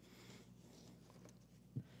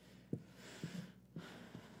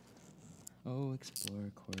 Oh, explore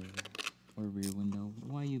corner or rear window.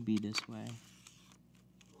 Why you be this way?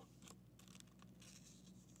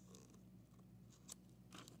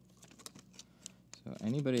 So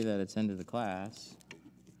anybody that attended the class,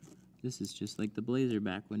 this is just like the Blazer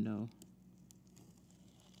back window.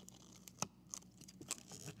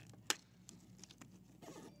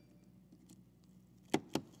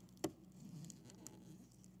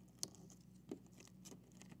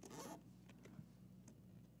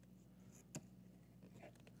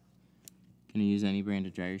 Can you use any brand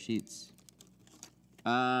of dryer sheets?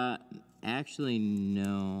 Actually,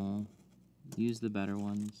 no. Use the better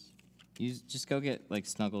ones. Just go get like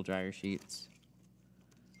Snuggle dryer sheets.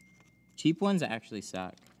 Cheap ones actually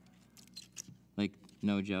suck. Like,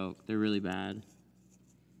 no joke. They're really bad.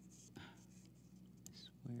 I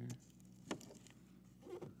swear.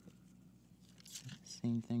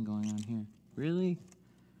 Same thing going on here. Really?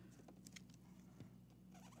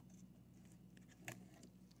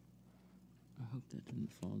 I hope that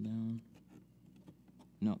didn't fall down.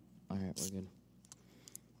 No. All right, we're good.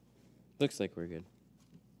 Looks like we're good.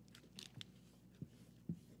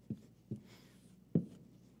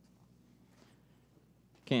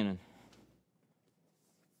 Canon.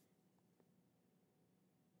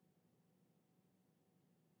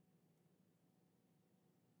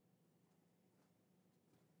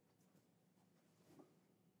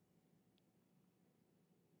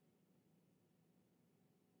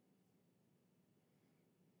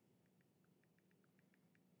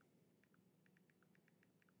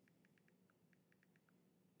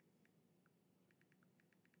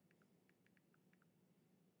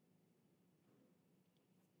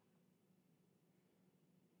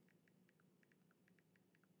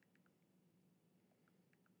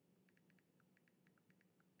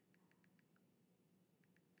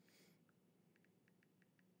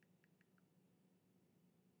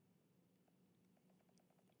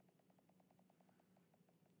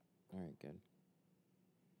 All right, good.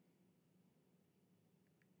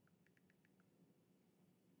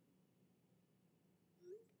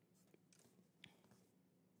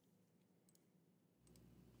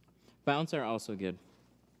 Bounce are also good.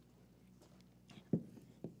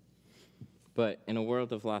 But in a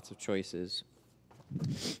world of lots of choices,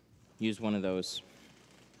 use one of those.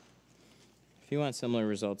 If you want similar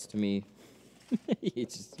results to me, you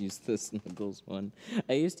just use the Snuggles one.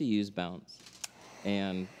 I used to use Bounce,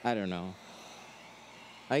 and I don't know.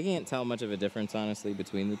 I can't tell much of a difference, honestly,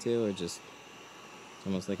 between the two. It's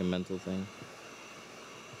almost like a mental thing.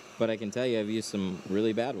 But I can tell you I've used some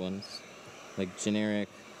really bad ones, like generic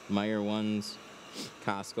Meyer ones.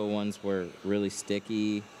 Costco ones were really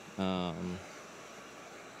sticky. So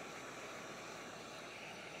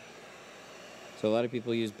a lot of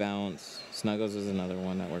people use Bounce. Snuggles is another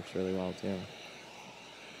one that works really well too.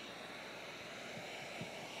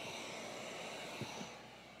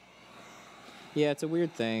 Yeah, it's a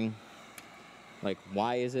weird thing. Like,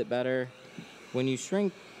 why is it better? When you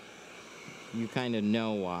shrink, you kind of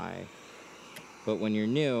know why. But when you're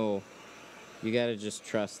new, you gotta just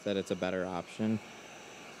trust that it's a better option.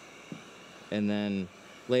 And then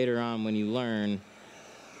later on, when you learn,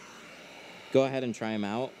 go ahead and try them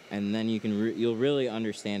out, and then you'll really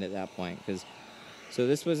understand at that point. So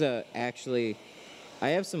this was actually, I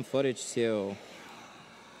have some footage too.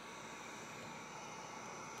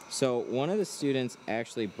 So one of the students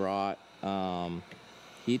actually brought,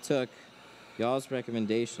 he took y'all's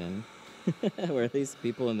recommendation, or at least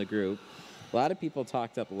people in the group. A lot of people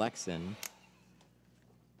talked up Lexan,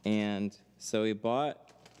 and so he bought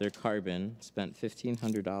their carbon, spent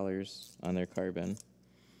 $1,500 on their carbon.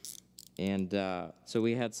 And so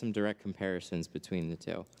we had some direct comparisons between the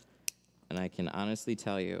two. And I can honestly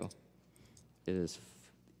tell you, it is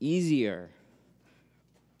easier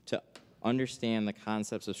to understand the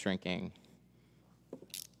concepts of shrinking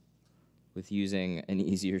with using an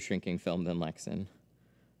easier shrinking film than Lexan.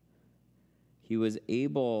 He was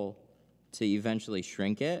able to eventually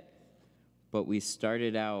shrink it, but we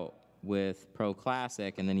started out with Pro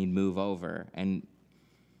Classic, and then he'd move over. And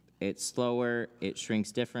it's slower, it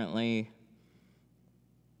shrinks differently.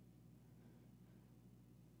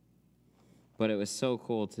 But it was so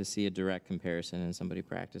cool to see a direct comparison and somebody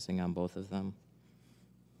practicing on both of them.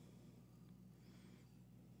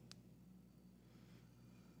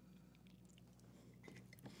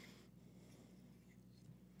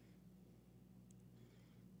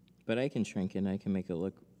 But I can shrink it and I can make it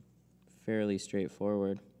look fairly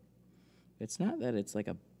straightforward. It's not that it's like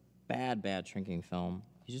a bad shrinking film.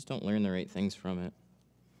 You just don't learn the right things from it.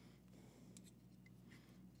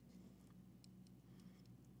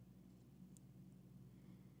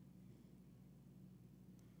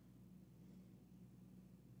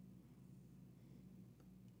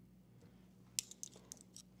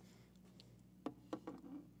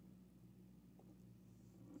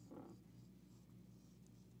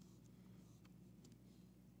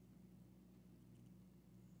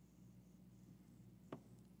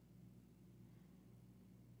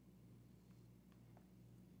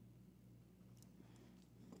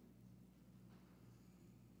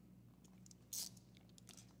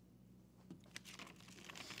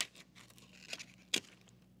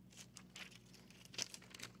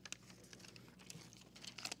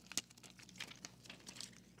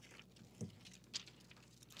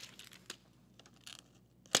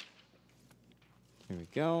 Here we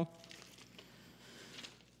go.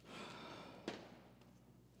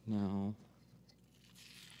 Now,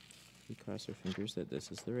 we cross our fingers that this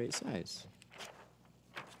is the right size.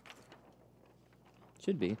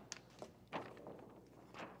 Should be.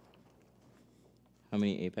 How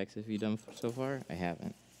many Apex have you done so far? I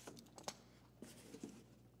haven't.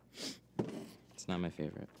 It's not my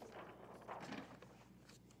favorite.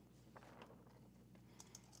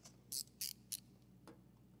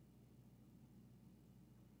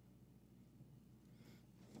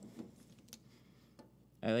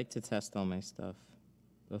 I like to test all my stuff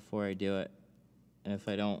before I do it. And if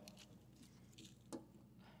I don't,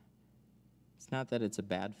 it's not that it's a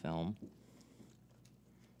bad film,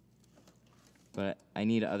 but I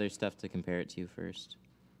need other stuff to compare it to first.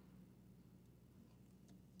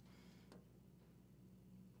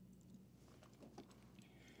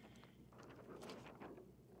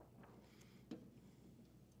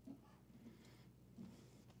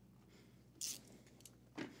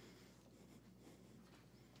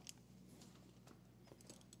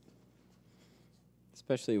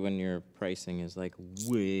 Especially when your pricing is like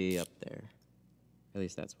way up there. At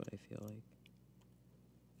least that's what I feel like.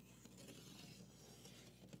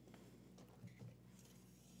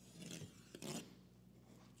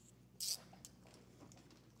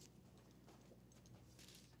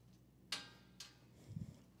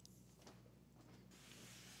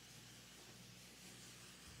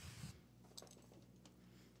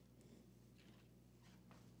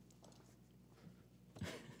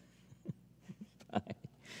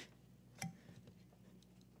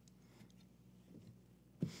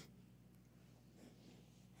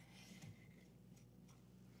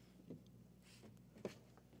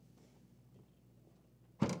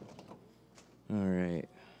 All right.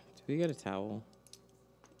 Do we got a towel?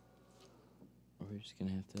 Or we're just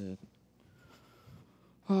gonna have to.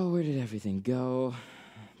 Oh, where did everything go?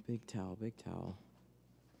 Big towel, big towel.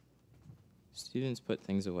 Students put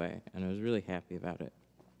things away, and I was really happy about it.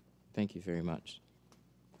 Thank you very much.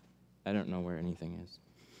 I don't know where anything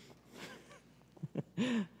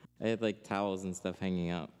is. I had like towels and stuff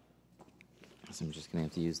hanging up. So I'm just gonna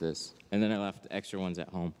have to use this. And then I left extra ones at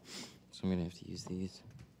home. So I'm gonna have to use these.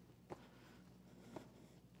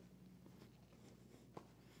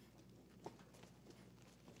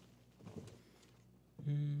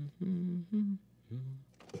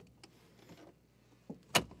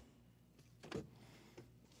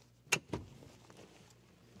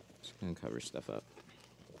 Just gonna cover stuff up.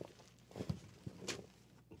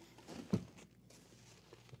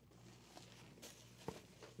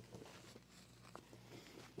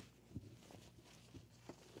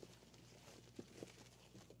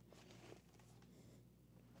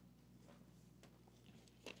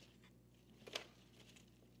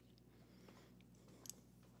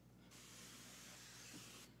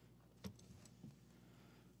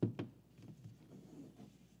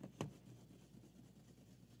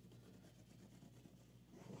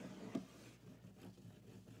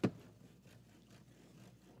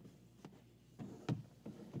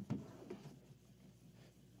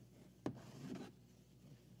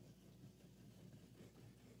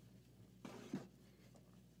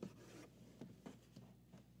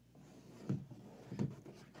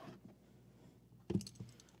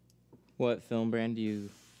 What film brand do you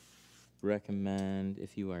recommend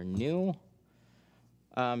if you are new?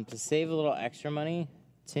 To save a little extra money,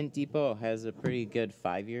 Tint Depot has a pretty good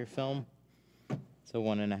 5-year film. It's a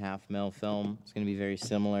 1.5 mil film. It's going to be very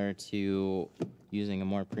similar to using a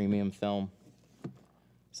more premium film.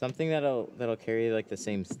 Something that'll carry like the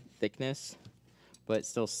same thickness, but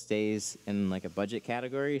still stays in like a budget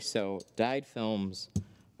category. So dyed films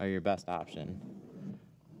are your best option.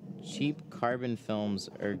 Cheap carbon films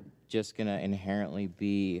are just gonna inherently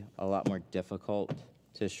be a lot more difficult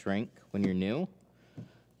to shrink when you're new.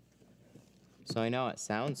 So I know it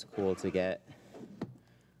sounds cool to get,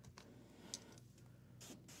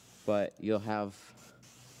 but you'll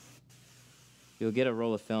get a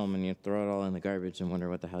roll of film and you throw it all in the garbage and wonder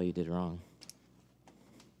what the hell you did wrong.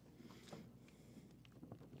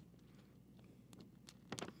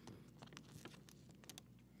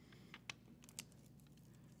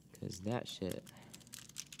 Because that shit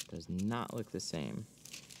does not look the same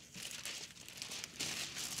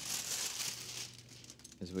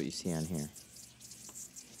as what you see on here.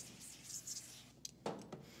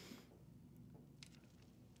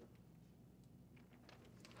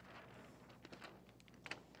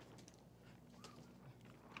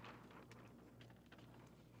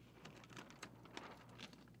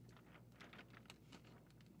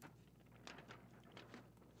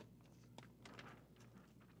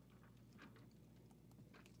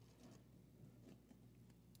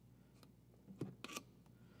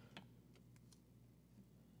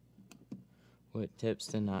 What tips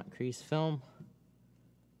to not crease film?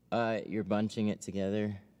 You're bunching it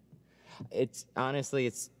together. It's honestly,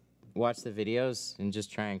 it's watch the videos and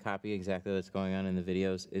just try and copy exactly what's going on in the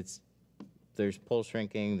videos. There's pull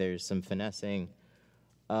shrinking, there's some finessing.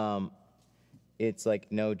 It's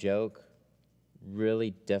like no joke,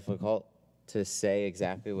 really difficult to say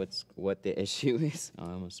exactly what the issue is. Oh,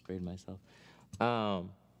 I almost sprayed myself.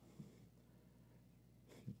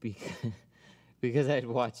 Because I'd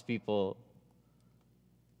watch people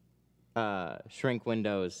shrink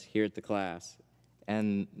windows here at the class,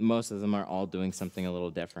 and most of them are all doing something a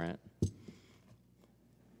little different.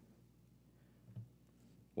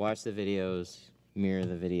 Watch the videos, mirror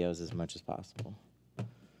the videos as much as possible.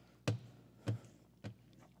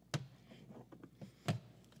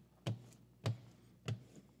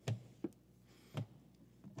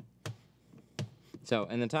 So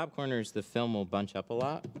in the top corners, the film will bunch up a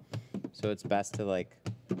lot, so it's best to like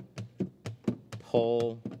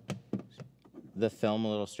pull the film a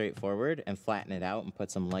little straight forward and flatten it out and put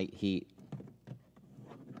some light heat,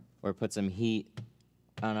 or put some heat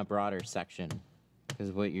on a broader section,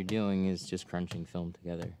 because what you're doing is just crunching film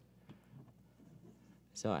together.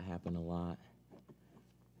 I saw it happen a lot.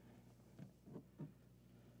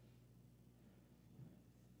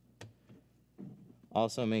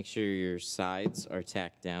 Also, make sure your sides are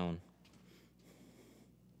tacked down.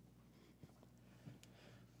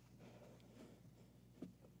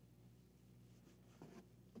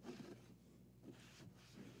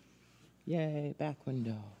 Yay, back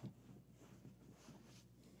window.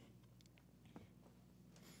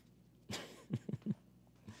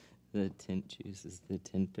 The tint chooses the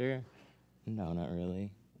tinter? No, not really.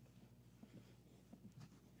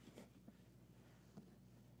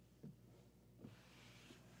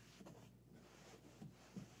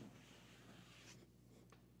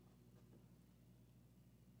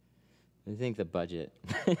 I think the budget.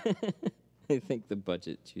 I think the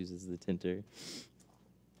budget chooses the tinter.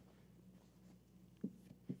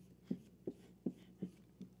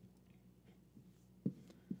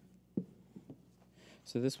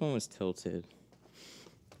 So this one was tilted.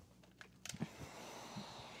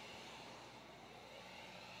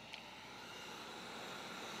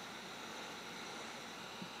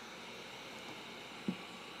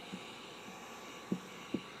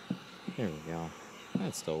 There we go.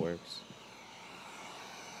 That still works.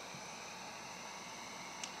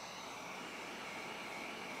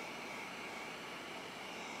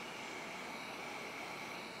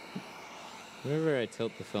 Whenever I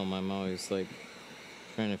tilt the film, I'm always like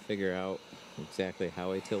trying to figure out exactly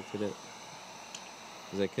how I tilted it,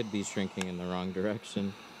 because I could be shrinking in the wrong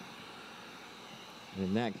direction. And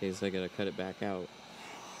in that case, I gotta cut it back out.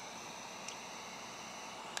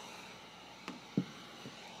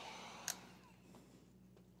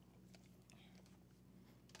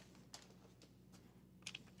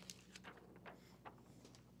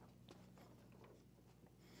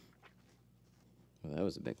 Well, that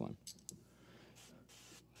was a big one.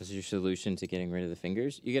 What's your solution to getting rid of the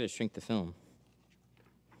fingers? You gotta shrink the film.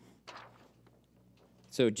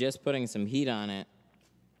 So just putting some heat on it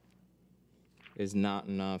is not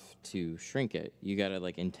enough to shrink it. You gotta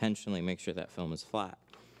like intentionally make sure that film is flat.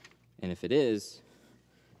 And if it is,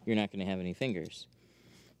 you're not gonna have any fingers.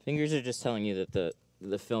 Fingers are just telling you that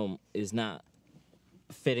the film is not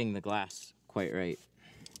fitting the glass quite right.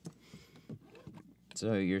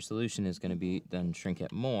 So your solution is gonna be then shrink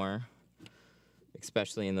it more,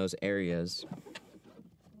 especially in those areas.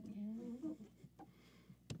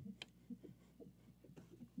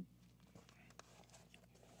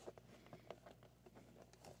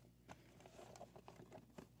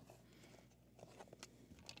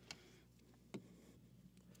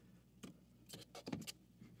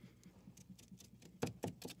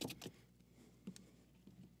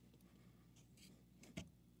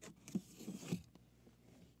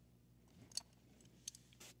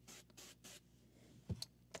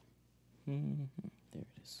 There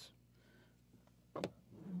it is.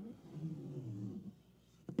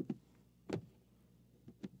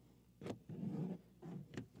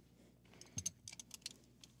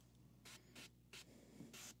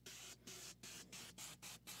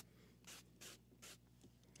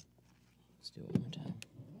 Let's do it one more time.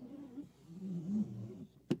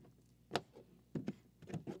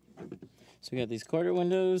 So we got these quarter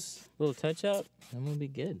windows, little touch up, and we'll be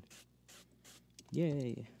good.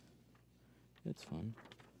 Yay. That's fun.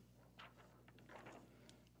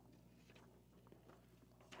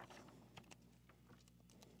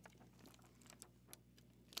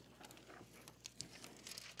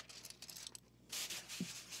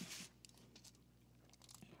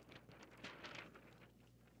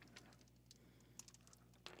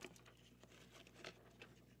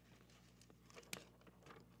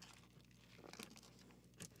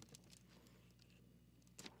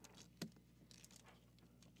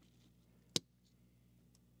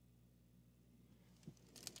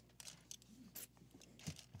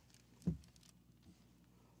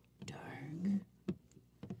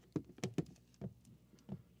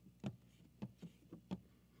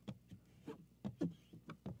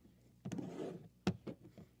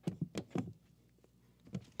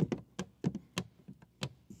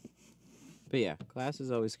 But yeah, glass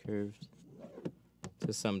is always curved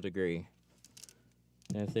to some degree.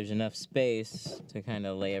 And if there's enough space to kind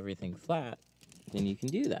of lay everything flat, then you can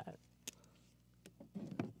do that.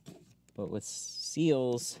 But with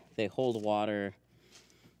seals, they hold water.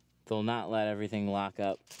 They'll not let everything lock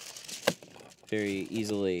up very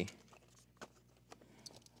easily.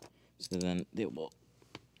 So then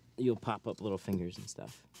you'll pop up little fingers and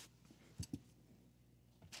stuff.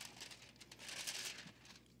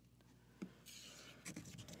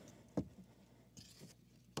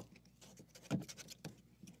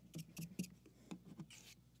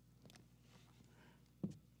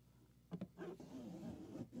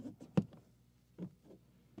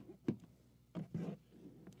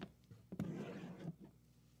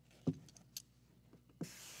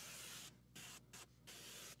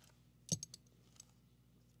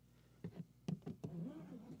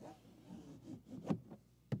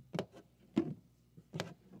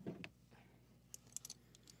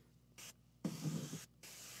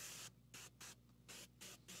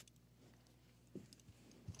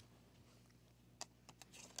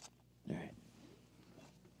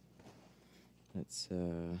 Let's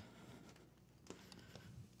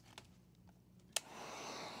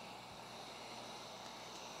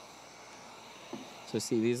so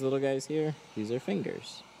see these little guys here? These are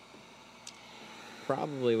fingers.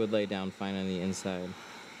 Probably would lay down fine on the inside.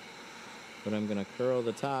 But I'm gonna curl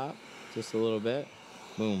the top just a little bit.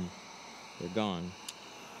 Boom, they're gone.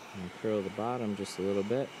 And curl the bottom just a little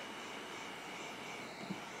bit.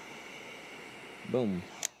 Boom,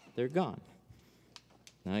 they're gone.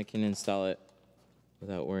 Now I can install it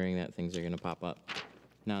without worrying that things are gonna pop up.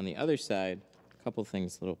 Now on the other side, a couple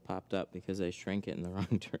things little popped up because I shrank it in the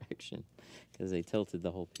wrong direction because I tilted the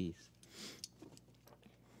whole piece.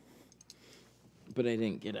 But I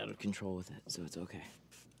didn't get out of control with it, so it's okay.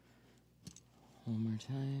 One more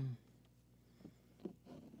time.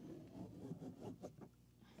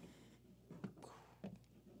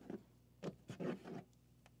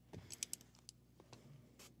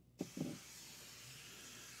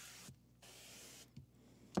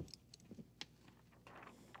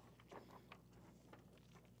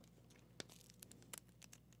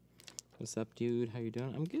 What's up, dude? How you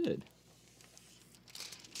doing? I'm good.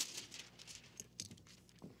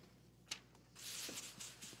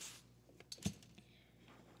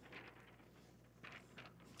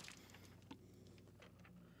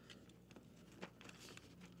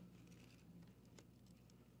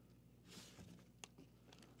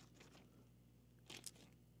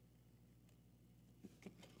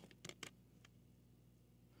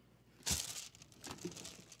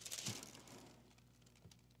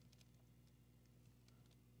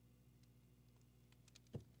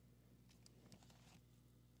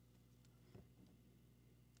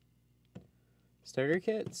 Starter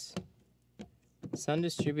kits, Sun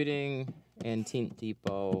Distributing and Tint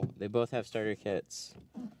Depot, they both have starter kits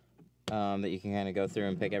that you can kind of go through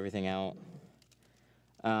and pick everything out.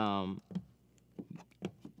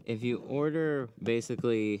 If you order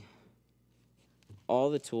basically all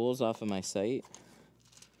the tools off of my site,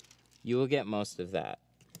 you will get most of that.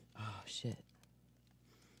 Oh, shit.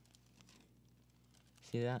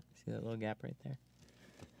 See that? See that little gap right there?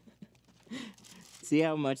 See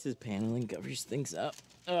how much this paneling covers things up?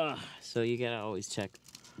 Ugh. So you gotta always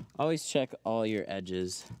check all your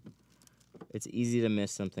edges. It's easy to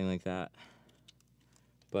miss something like that.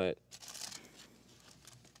 But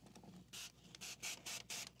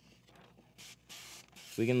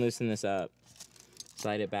we can loosen this up,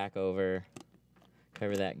 slide it back over,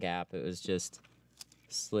 cover that gap. It was just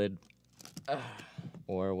slid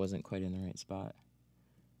or wasn't quite in the right spot.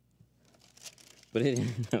 But I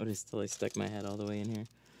didn't notice till I stuck my head all the way in here.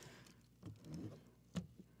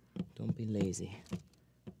 Don't be lazy.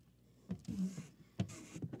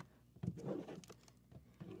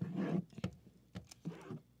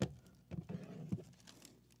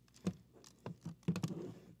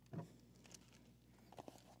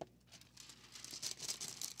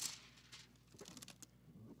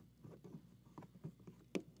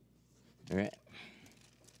 All right.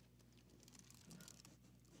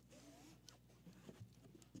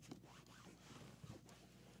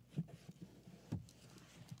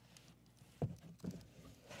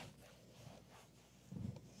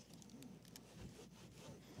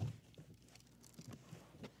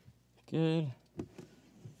 Good.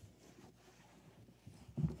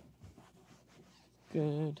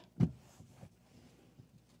 Good.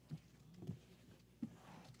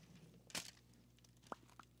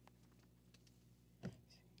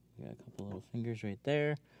 We got a couple little fingers right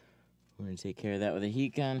there. We're gonna take care of that with a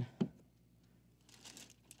heat gun.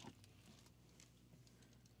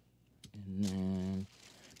 And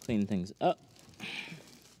clean things up.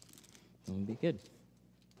 It'll be good.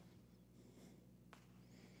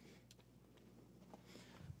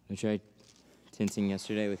 I tried tinting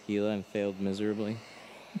yesterday with Gila and failed miserably.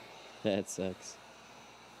 That sucks.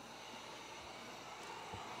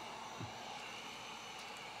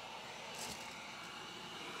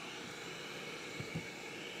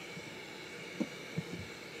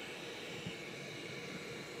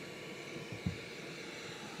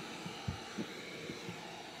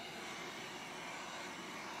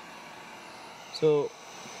 So,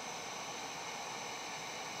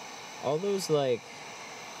 all those, like,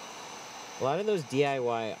 a lot of those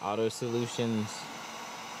DIY auto solutions,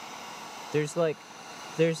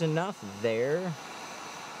 there's enough there.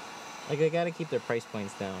 Like, they gotta keep their price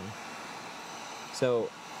points down. So,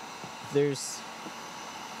 there's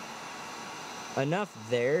enough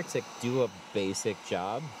there to do a basic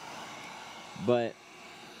job, but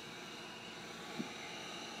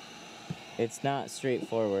it's not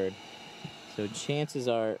straightforward. So chances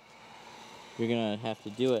are you're gonna have to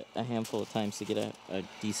do it a handful of times to get a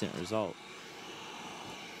decent result.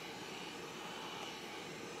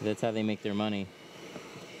 That's how they make their money.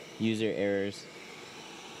 User errors.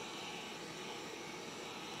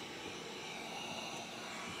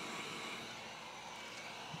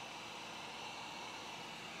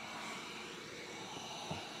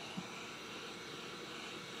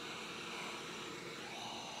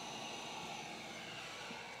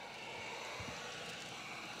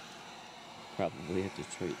 Probably a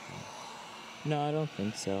Detroit thing. No, I don't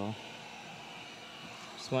think so.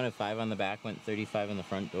 Just wanted 5 on the back, went 35 on the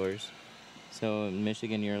front doors. So in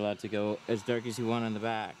Michigan, you're allowed to go as dark as you want on the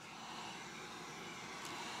back.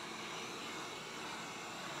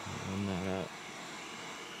 Run that up.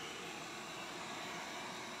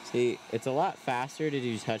 See, it's a lot faster to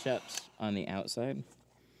do touch-ups on the outside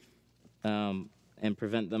and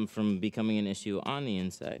prevent them from becoming an issue on the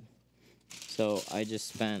inside. So I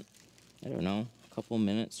just spent, I don't know, a couple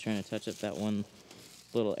minutes trying to touch up that one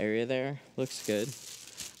little area there. Looks good,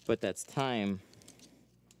 but that's time.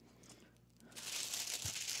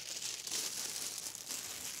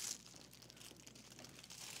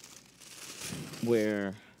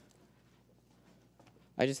 Where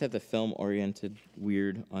I just had the film oriented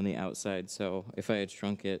weird on the outside, so if I had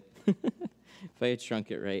shrunk it, if I had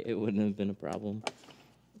shrunk it right, it wouldn't have been a problem.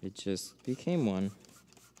 It just became one.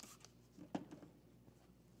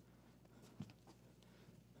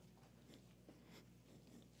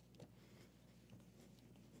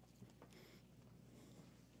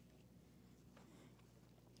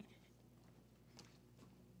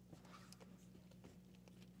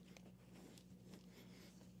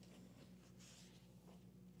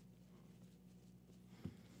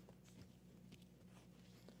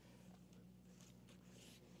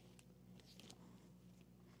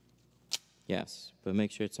 Yes, but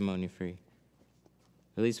make sure it's ammonia free.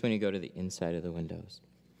 At least when you go to the inside of the windows.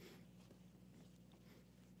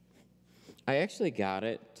 I actually got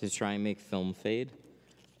it to try and make film fade,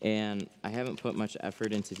 and I haven't put much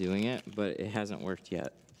effort into doing it, but it hasn't worked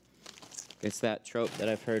yet. It's that trope that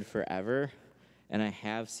I've heard forever, and I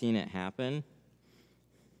have seen it happen.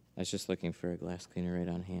 I was just looking for a glass cleaner right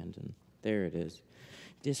on hand, and there it is.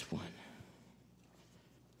 This one.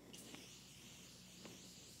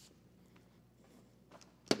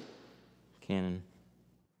 Canon.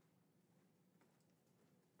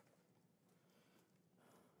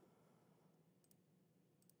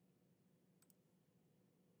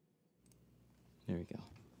 There we go.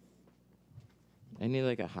 I need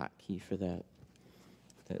like a hotkey for that.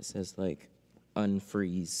 That says like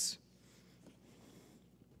unfreeze.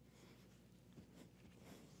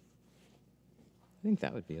 I think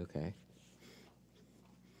that would be okay.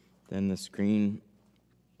 Then the screen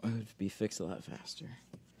would be fixed a lot faster.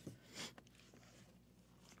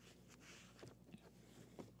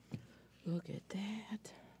 Look at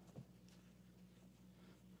that.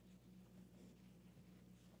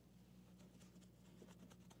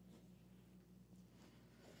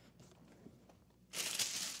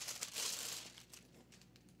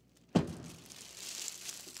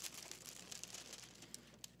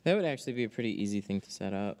 That would actually be a pretty easy thing to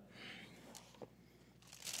set up.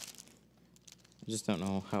 I just don't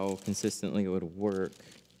know how consistently it would work.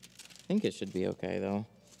 I think it should be okay though.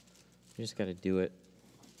 You just gotta do it.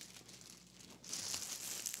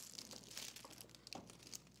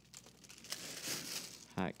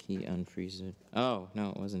 Hotkey unfreeze it. Oh, no,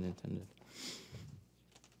 it wasn't intended.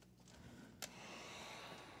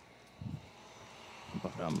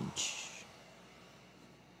 Ba-dum-tsh.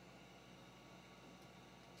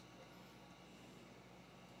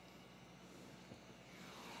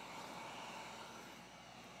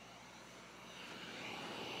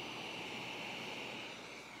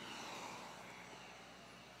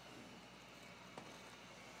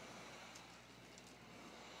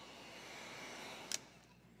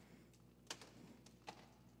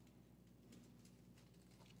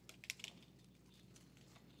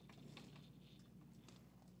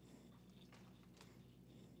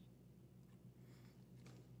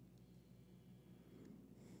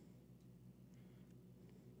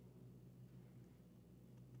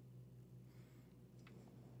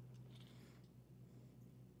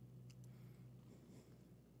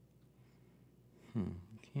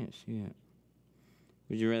 Can't see it.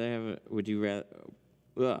 Would you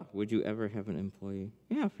ever have an employee?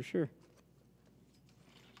 Yeah, for sure.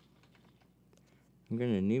 I'm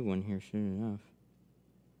gonna need one here soon enough.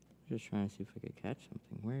 I'm just trying to see if I could catch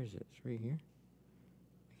something. Where is it? It's right here.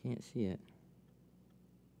 I can't see it.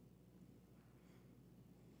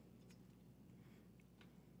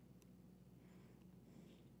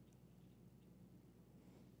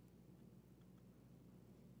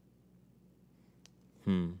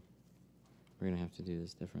 We're gonna have to do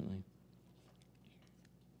this differently.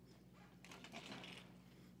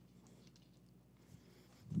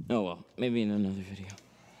 Oh well, maybe in another video.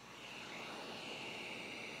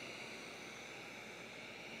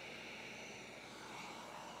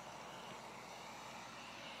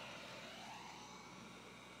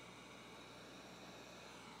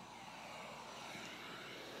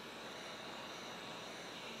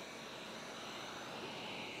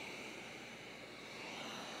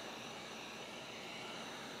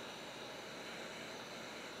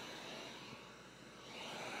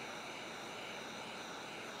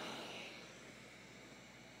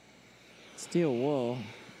 Steel wool?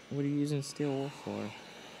 What are you using steel wool for?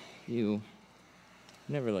 You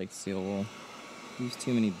never liked steel wool. Use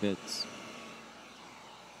too many bits.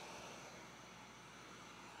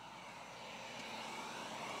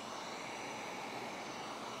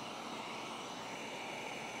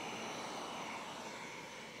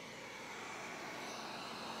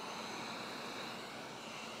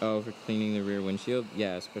 Oh, for cleaning the rear windshield?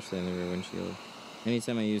 Yeah, especially in the rear windshield.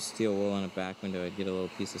 Anytime I use steel wool on a back window, I'd get a little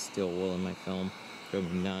piece of steel wool in my film.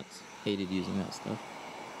 Drove me nuts. Hated using that stuff.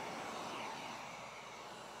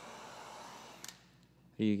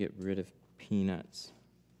 How do you get rid of peanuts?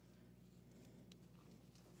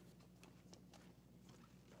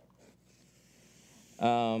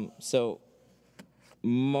 So,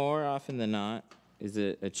 more often than not, is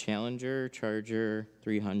it a Challenger, Charger,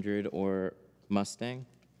 300, or Mustang?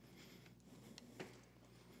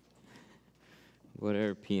 What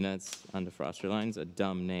are peanuts on defroster lines? A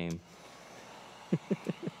dumb name.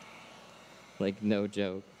 Like, no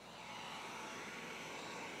joke.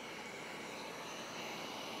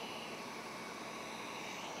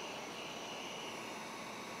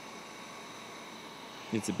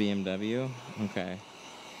 It's a BMW? Okay.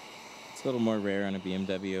 It's a little more rare on a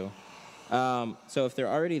BMW. So if they're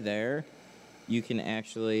already there, you can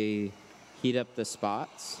actually heat up the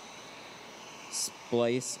spots,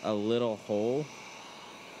 splice a little hole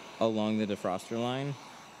along the defroster line,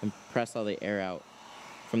 and press all the air out.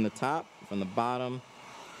 From the top, from the bottom,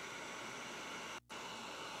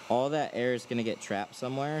 all that air is gonna get trapped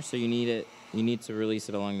somewhere, so you need to release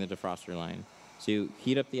it along the defroster line. So you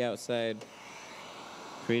heat up the outside,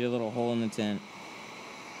 create a little hole in the tint,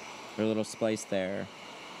 or a little splice there,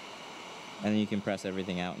 and then you can press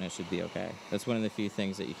everything out and it should be okay. That's one of the few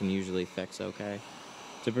things that you can usually fix okay.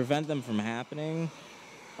 To prevent them from happening,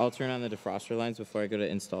 I'll turn on the defroster lines before I go to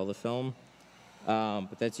install the film.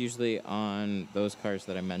 But that's usually on those cars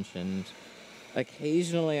that I mentioned.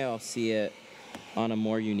 Occasionally I'll see it on a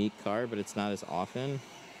more unique car, but it's not as often.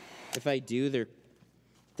 If I do,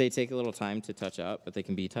 they take a little time to touch up, but they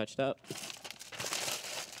can be touched up.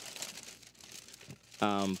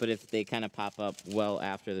 But if they kind of pop up well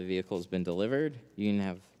after the vehicle's been delivered, you can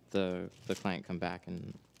have the client come back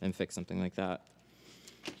and fix something like that.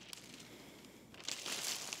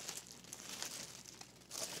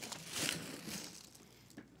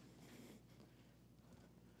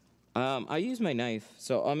 I use my knife,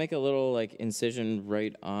 so I'll make a little like incision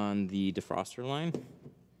right on the defroster line.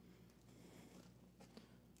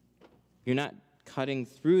 You're not cutting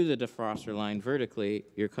through the defroster line vertically,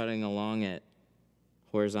 you're cutting along it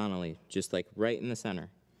horizontally, just like right in the center.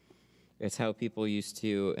 It's how people used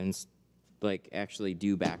to actually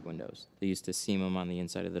do back windows. They used to seam them on the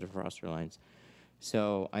inside of the defroster lines.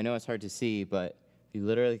 So I know it's hard to see, but you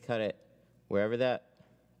literally cut it wherever that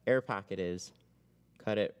air pocket is,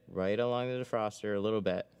 cut it right along the defroster a little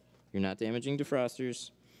bit. You're not damaging defrosters.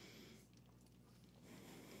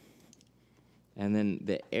 And then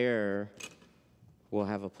the air will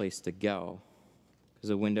have a place to go because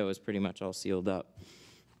the window is pretty much all sealed up.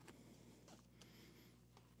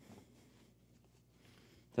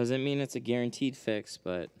 Doesn't mean it's a guaranteed fix,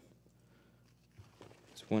 but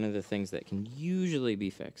it's one of the things that can usually be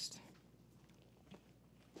fixed.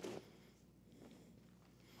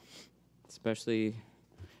 Especially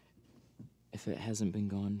if it hasn't been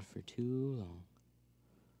gone for too long.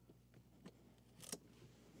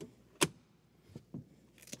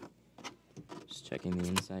 Just checking the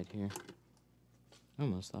inside here.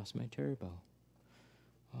 Almost lost my turbo.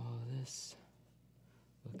 All this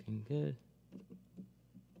looking good.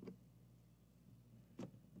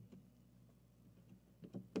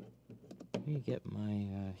 Let me get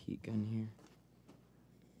my heat gun here.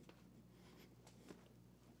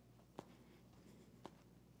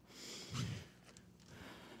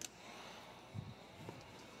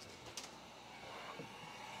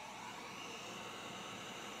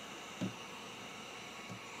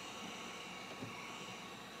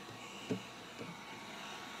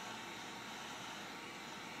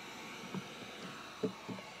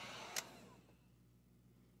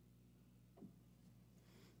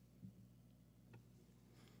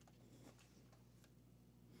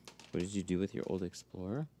 What did you do with your old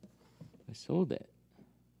Explorer? I sold it.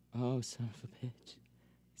 Oh, son of a bitch.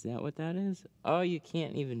 Is that what that is? Oh, you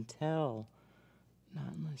can't even tell. Not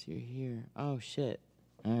unless you're here. Oh, shit.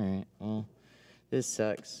 Alright, well, this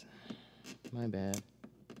sucks. My bad.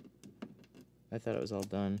 I thought it was all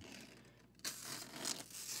done.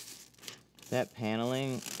 That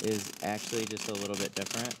paneling is actually just a little bit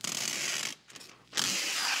different.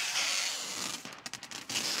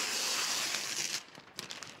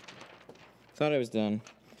 Thought I was done.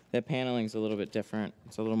 That paneling's a little bit different.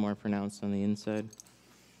 It's a little more pronounced on the inside.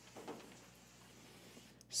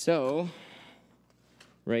 So,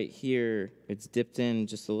 right here, it's dipped in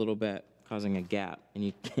just a little bit, causing a gap. And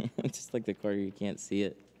you can't, just like the quarter, you can't see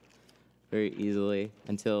it very easily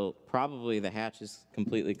until probably the hatch is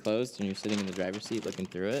completely closed and you're sitting in the driver's seat looking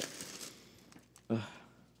through it. Ugh.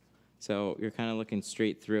 So you're kind of looking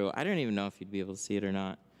straight through. I don't even know if you'd be able to see it or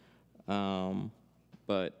not.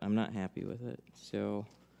 But I'm not happy with it. So,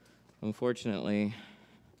 unfortunately,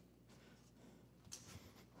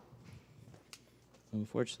 we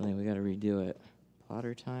got to redo it.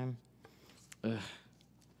 Plotter time. Ugh.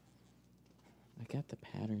 I got the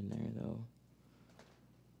pattern there, though.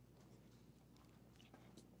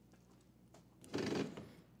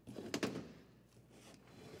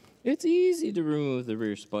 It's easy to remove the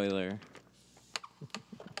rear spoiler.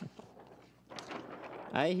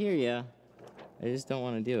 I hear ya. I just don't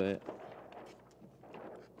want to do it.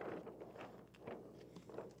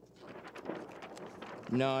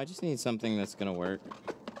 No, I just need something that's gonna work.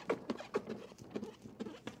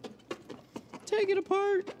 Take it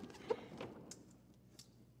apart.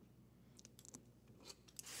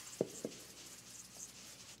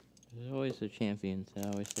 There's always the champions that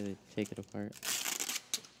always say they take it apart.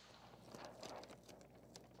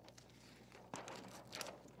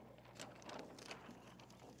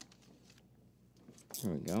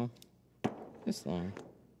 There we go. This long.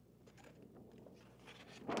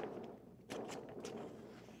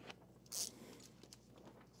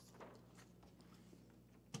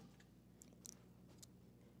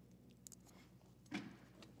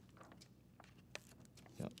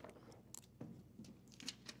 Yep.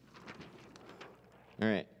 All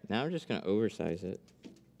right, now I'm just gonna oversize it.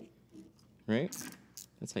 Right?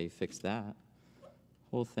 That's how you fix that.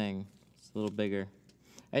 Whole thing. It's a little bigger.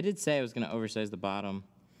 I did say I was going to oversize the bottom,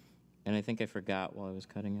 and I think I forgot while I was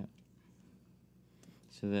cutting it.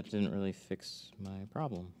 So that didn't really fix my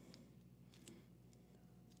problem.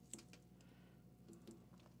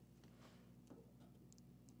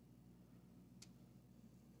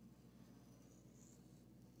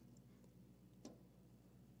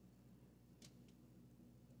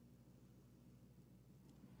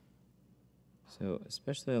 So,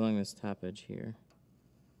 especially along this top edge here.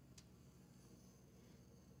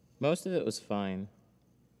 Most of it was fine.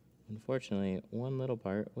 Unfortunately, one little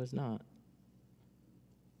part was not.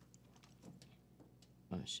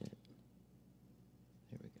 Oh, shit.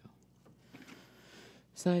 There we go.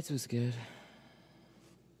 Sides was good.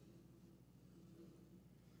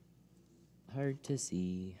 Hard to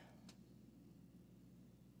see.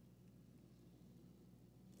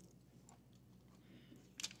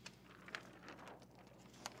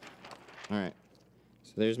 All right.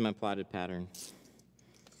 So there's my plotted pattern.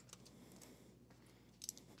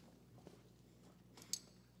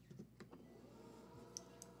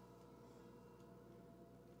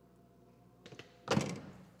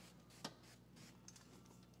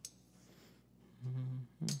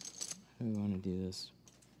 How do we want to do this?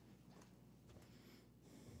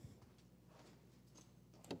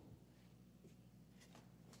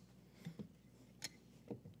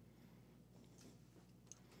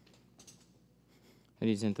 How do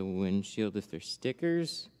you tint the windshield if they're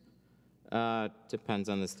stickers? Depends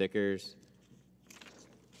on the stickers.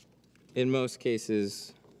 In most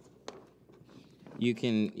cases, you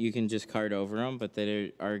can just card over them, but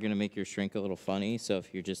they are going to make your shrink a little funny. So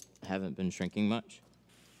if you just haven't been shrinking much,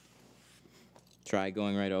 try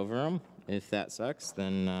going right over them. If that sucks,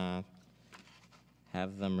 then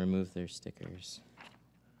have them remove their stickers.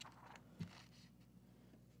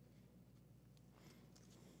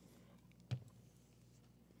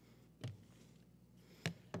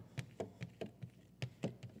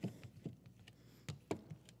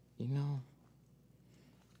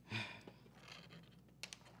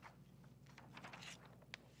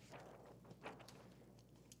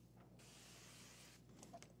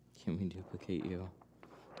 Can we duplicate you?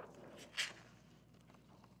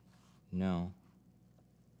 No.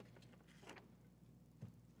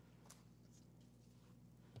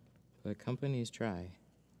 But companies try.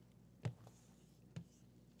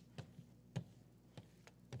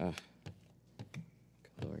 Ugh.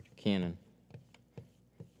 Good Lord. Canon.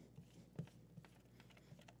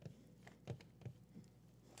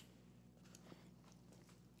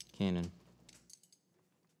 Canon.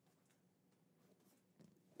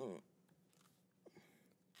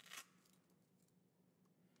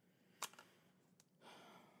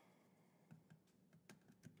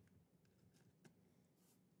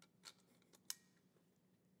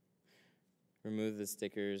 Remove the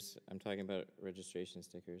stickers. I'm talking about registration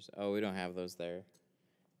stickers. Oh, we don't have those there.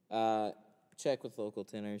 Check with local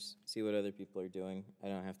tinters. See what other people are doing. I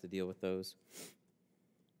don't have to deal with those.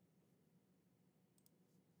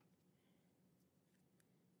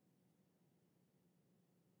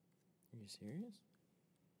 Are you serious?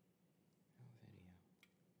 No video.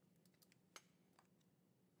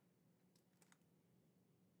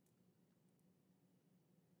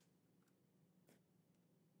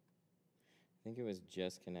 I think it was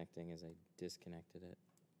just connecting as I disconnected it.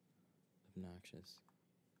 Obnoxious.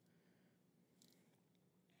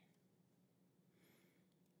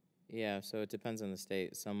 Yeah, so it depends on the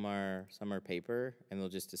state. Some are paper and they'll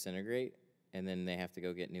just disintegrate and then they have to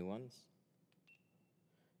go get new ones.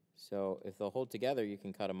 So if they'll hold together, you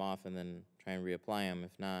can cut them off and then try and reapply them.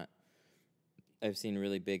 If not, I've seen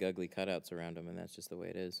really big, ugly cutouts around them, and that's just the way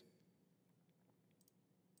it is.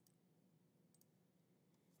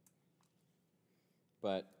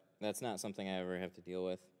 But that's not something I ever have to deal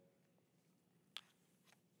with.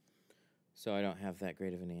 So I don't have that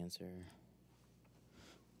great of an answer.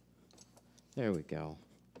 There we go.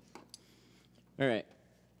 All right.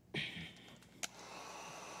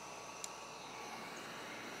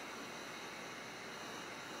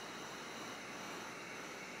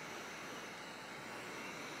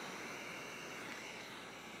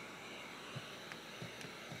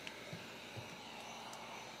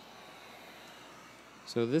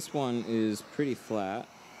 So this one is pretty flat.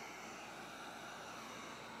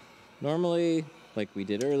 Normally, like we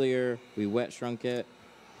did earlier, we wet shrunk it.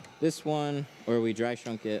 This one, or we dry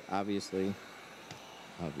shrunk it, obviously.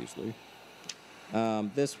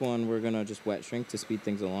 This one, we're gonna just wet shrink to speed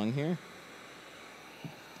things along here.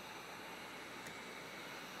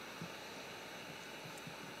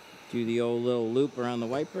 Do the old little loop around the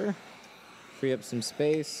wiper. Free up some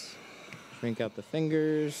space. Shrink out the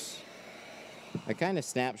fingers. I kind of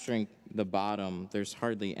snap shrink the bottom. There's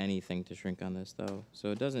hardly anything to shrink on this though,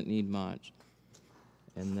 so it doesn't need much.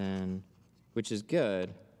 And then, which is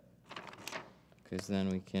good, because then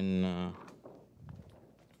we can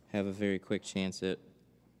have a very quick chance at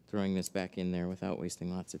throwing this back in there without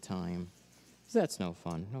wasting lots of time. Because that's no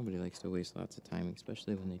fun. Nobody likes to waste lots of time,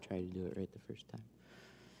 especially when they try to do it right the first time.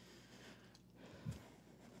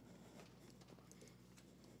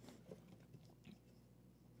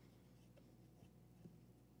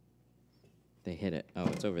 They hit it. Oh,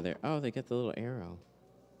 it's over there. Oh, they got the little arrow.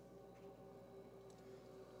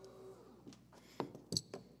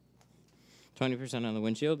 $20% on the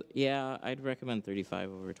windshield? Yeah, I'd recommend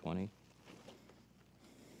 35 over 20.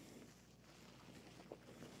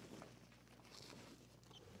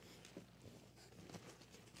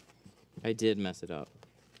 I did mess it up.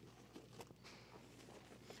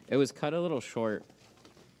 It was cut a little short,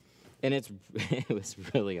 and it was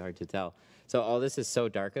really hard to tell. So all this is so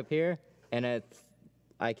dark up here, and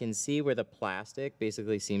I can see where the plastic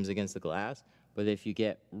basically seams against the glass, but if you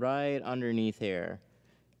get right underneath here,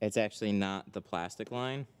 it's actually not the plastic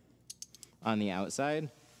line on the outside.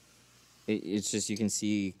 It's just you can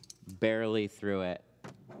see barely through it.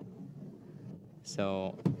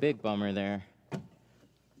 So, big bummer there.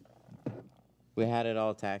 We had it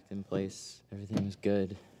all tacked in place. Everything was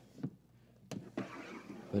good.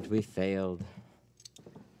 But we failed.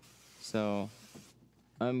 So,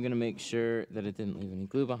 I'm gonna make sure that it didn't leave any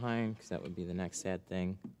glue behind, because that would be the next sad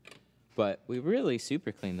thing. But we really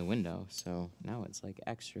super cleaned the window, so now it's like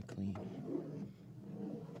extra clean.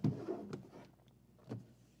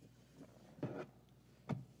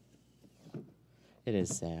 It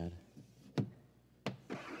is sad.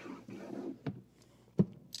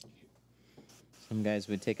 Some guys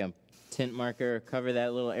would take a tint marker, cover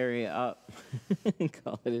that little area up, and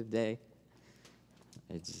call it a day.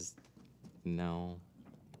 I just, no.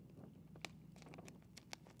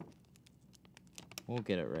 We'll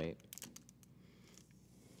get it right.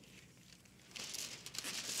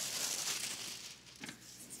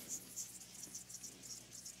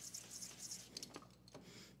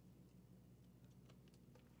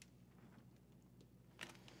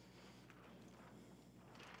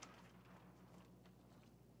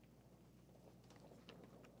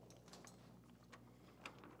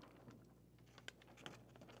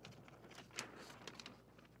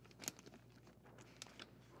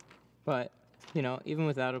 But, you know, even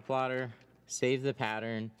without a plotter, save the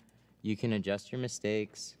pattern. You can adjust your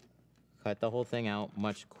mistakes, cut the whole thing out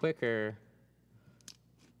much quicker,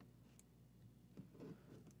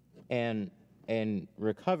 and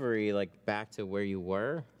recovery, like back to where you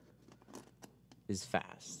were, is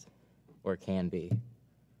fast, or can be.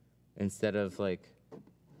 Instead of like,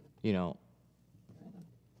 you know,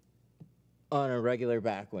 on a regular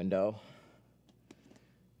back window,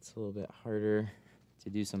 it's a little bit harder to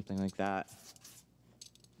do something like that.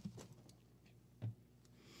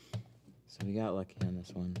 So we got lucky on this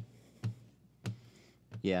one.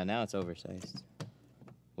 Yeah, now it's oversized.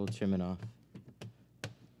 We'll trim it off.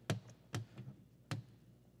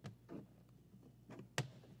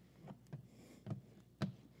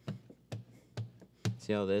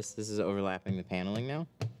 See all this? This is overlapping the paneling now.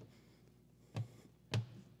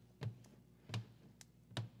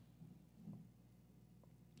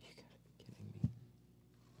 You gotta be kidding me.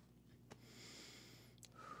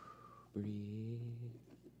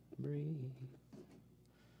 Breathe.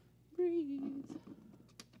 Breathe.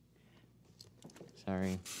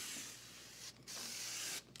 Sorry.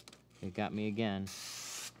 It got me again.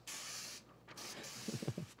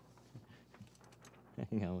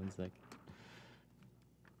 Hang on 1 second.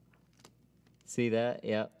 See that?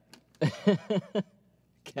 Yep.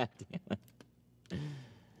 God damn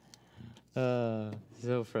it.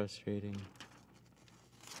 So frustrating.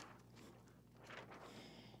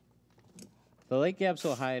 The light gaps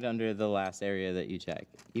will hide under the last area that you check.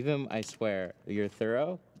 Even, I swear, you're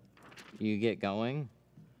thorough, you get going,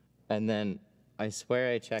 and then I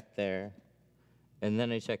swear I checked there, and then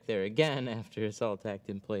I check there again after it's all tacked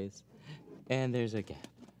in place, and there's a gap.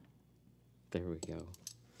 There we go.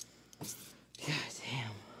 God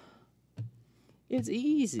damn. It's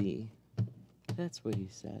easy. That's what he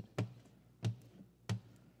said.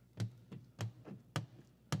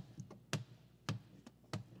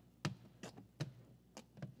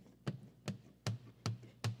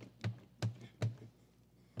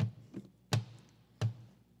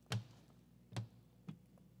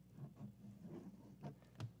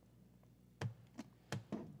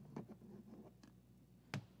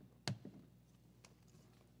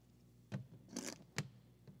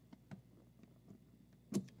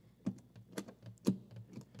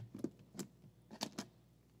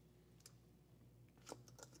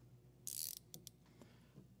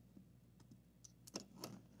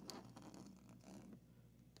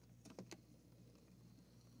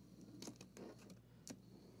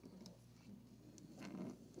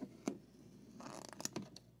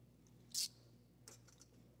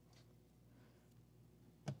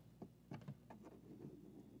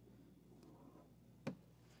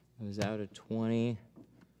 It was out of 20.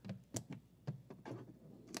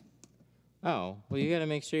 Oh, well, you gotta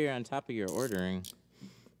make sure you're on top of your ordering.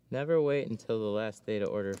 Never wait until the last day to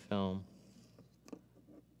order film.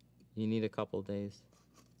 You need a couple days.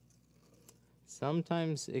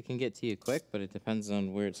 Sometimes it can get to you quick, but it depends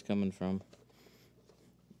on where it's coming from.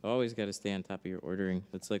 Always gotta stay on top of your ordering.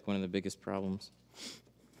 That's like one of the biggest problems.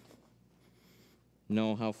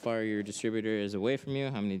 Know how far your distributor is away from you,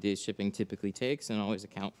 how many days shipping typically takes, and always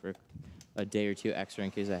account for a day or two extra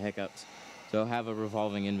in case of hiccups. So have a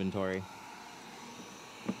revolving inventory.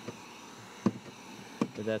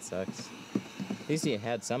 But that sucks. At least you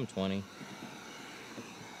had some 20.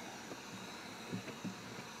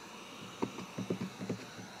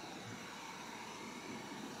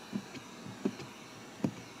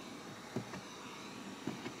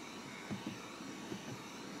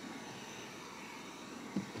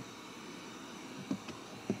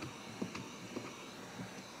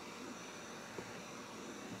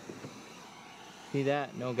 See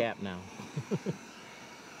that? No gap now.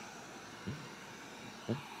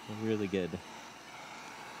 Really good.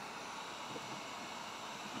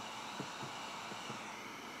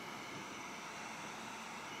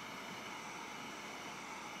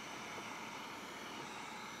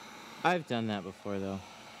 I've done that before, though.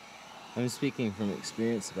 I'm speaking from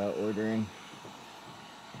experience about ordering.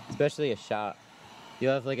 Especially a shot.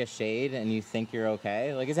 You'll have like a shade and you think you're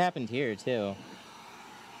okay. Like it's happened here, too.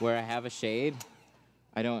 Where I have a shade,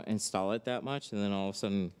 I don't install it that much, and then all of a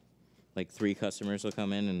sudden, like 3 customers will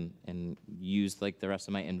come in and use like the rest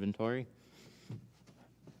of my inventory.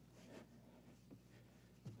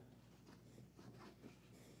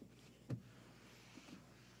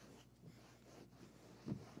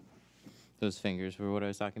 Those fingers were what I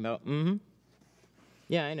was talking about. Mm-hmm.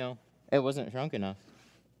 Yeah, I know. It wasn't shrunk enough.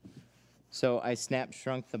 So I snap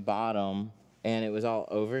shrunk the bottom, and it was all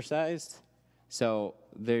oversized. So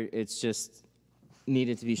it's just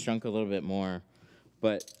needed to be shrunk a little bit more.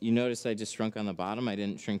 But you notice I just shrunk on the bottom. I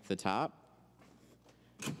didn't shrink the top.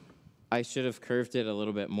 I should have curved it a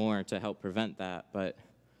little bit more to help prevent that, but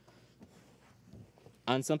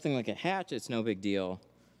on something like a hatch, it's no big deal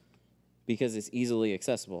because it's easily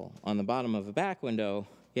accessible. On the bottom of a back window,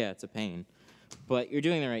 yeah, it's a pain. But you're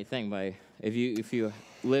doing the right thing by, if you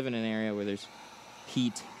live in an area where there's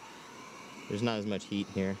heat, there's not as much heat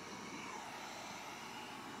here.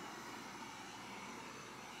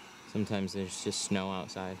 Sometimes there's just snow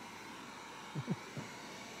outside.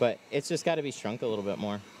 But it's just got to be shrunk a little bit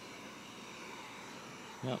more.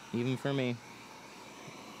 Yep, even for me.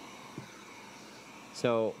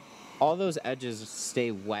 So all those edges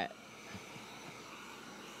stay wet.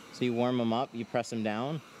 So you warm them up, you press them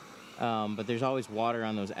down, but there's always water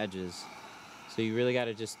on those edges. So you really got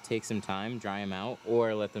to just take some time, dry them out,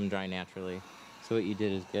 or let them dry naturally. So what you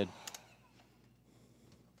did is good.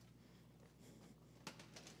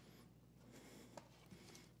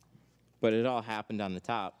 But it all happened on the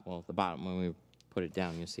top. Well, the bottom, when we put it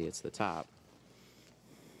down, you'll see it's the top.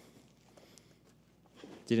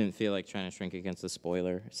 Didn't feel like trying to shrink against the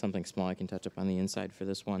spoiler. Something small I can touch up on the inside for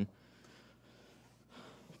this one.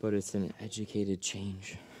 But it's an educated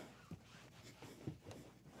change.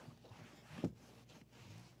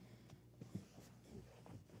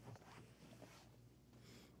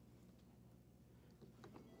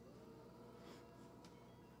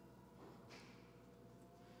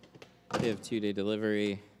 They have 2-day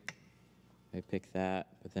delivery. I picked that,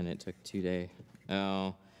 but then it took 2 days.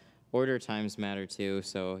 Oh. Order times matter too,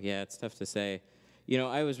 so yeah, it's tough to say. You know,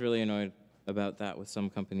 I was really annoyed about that with some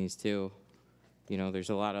companies too. You know, there's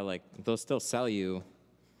a lot of like, they'll still sell you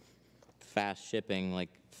fast shipping like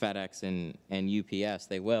FedEx and UPS,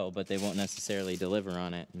 they will, but they won't necessarily deliver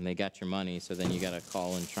on it. And they got your money, so then you gotta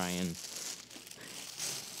call and try and,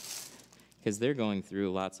 because they're going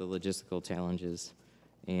through lots of logistical challenges.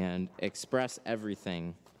 And express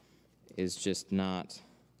everything is just not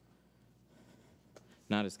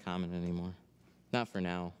as common anymore. Not for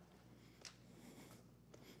now.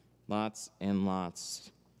 Lots and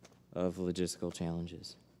lots of logistical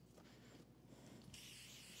challenges.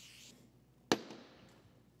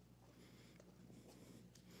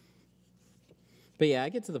 But yeah, I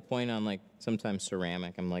get to the point on like sometimes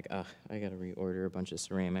ceramic. I'm like, I gotta reorder a bunch of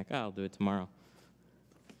ceramic. I'll do it tomorrow.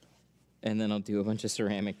 And then I'll do a bunch of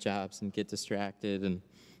ceramic jobs and get distracted,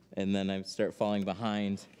 and then I start falling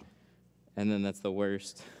behind. And then that's the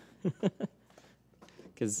worst.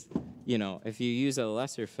 Because, you know, if you use a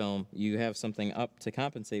lesser film, you have something up to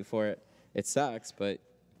compensate for it. It sucks, but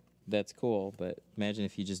that's cool. But imagine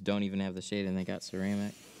if you just don't even have the shade and they got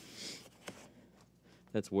ceramic.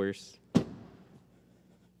 That's worse.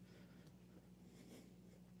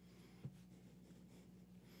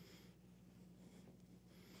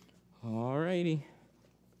 Alrighty.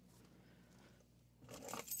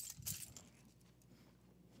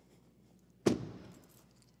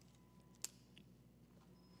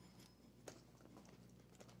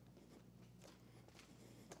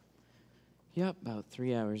 Yep, about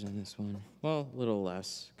 3 hours on this one. Well, a little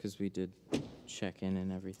less, because we did check in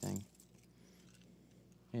and everything.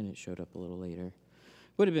 And it showed up a little later.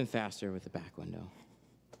 Would have been faster with the back window.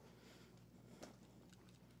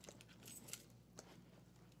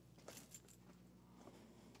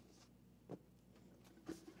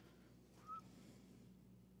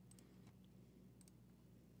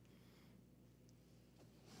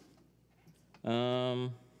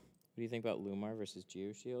 What do you think about Lumar versus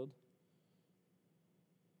GeoShield?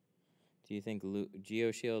 Do you think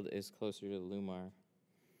GeoShield is closer to Lumar?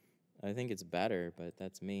 I think it's better, but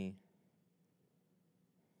that's me.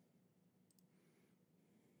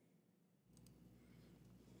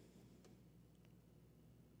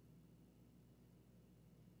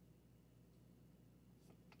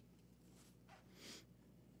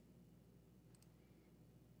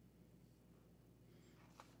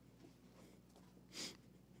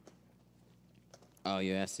 Oh,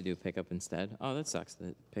 you asked to do pickup instead? Oh, that sucks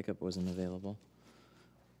that pickup wasn't available.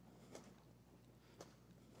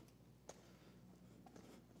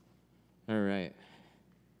 All right.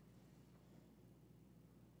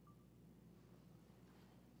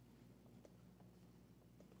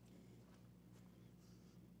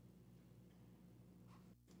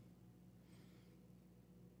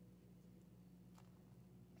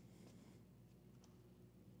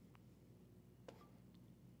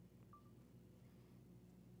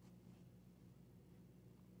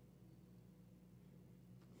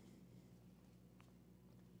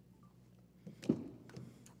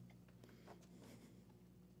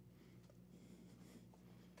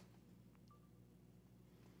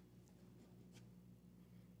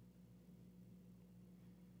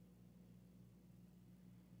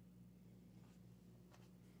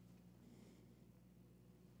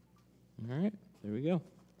 All right, there we go.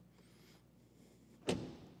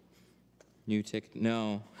 New tick?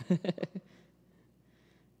 No.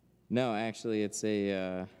 No, actually, it's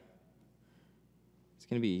a. It's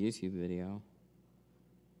gonna be a YouTube video.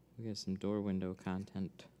 We got some door window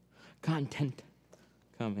content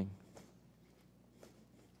coming.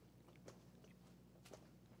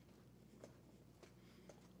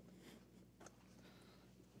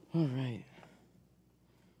 All right.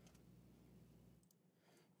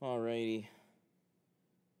 Alrighty.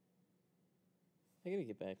 I gotta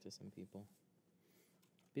get back to some people.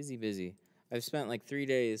 Busy. I've spent like 3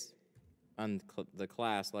 days on the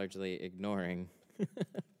class largely ignoring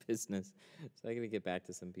business. So I gotta get back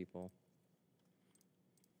to some people.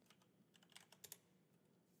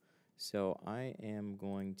 So I am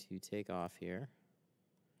going to take off here.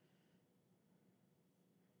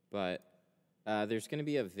 But there's gonna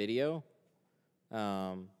be a video.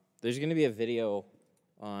 There's gonna be a video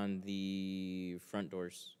on the front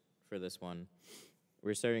doors for this one.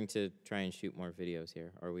 We're starting to try and shoot more videos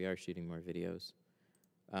here, or we are shooting more videos.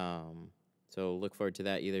 So look forward to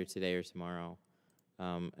that either today or tomorrow.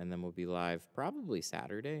 And then we'll be live probably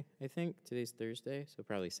Saturday, I think. Today's Thursday, so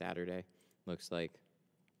probably Saturday, looks like.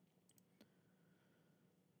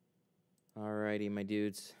 Alrighty, my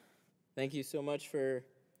dudes. Thank you so much for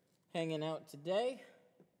hanging out today.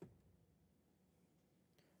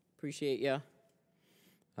 Appreciate ya.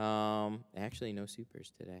 Actually, no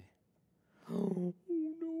supers today. Oh,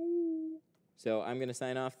 no. So I'm going to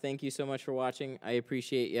sign off. Thank you so much for watching. I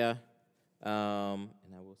appreciate ya. And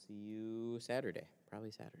I will see you Saturday. Probably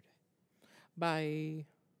Saturday. Bye.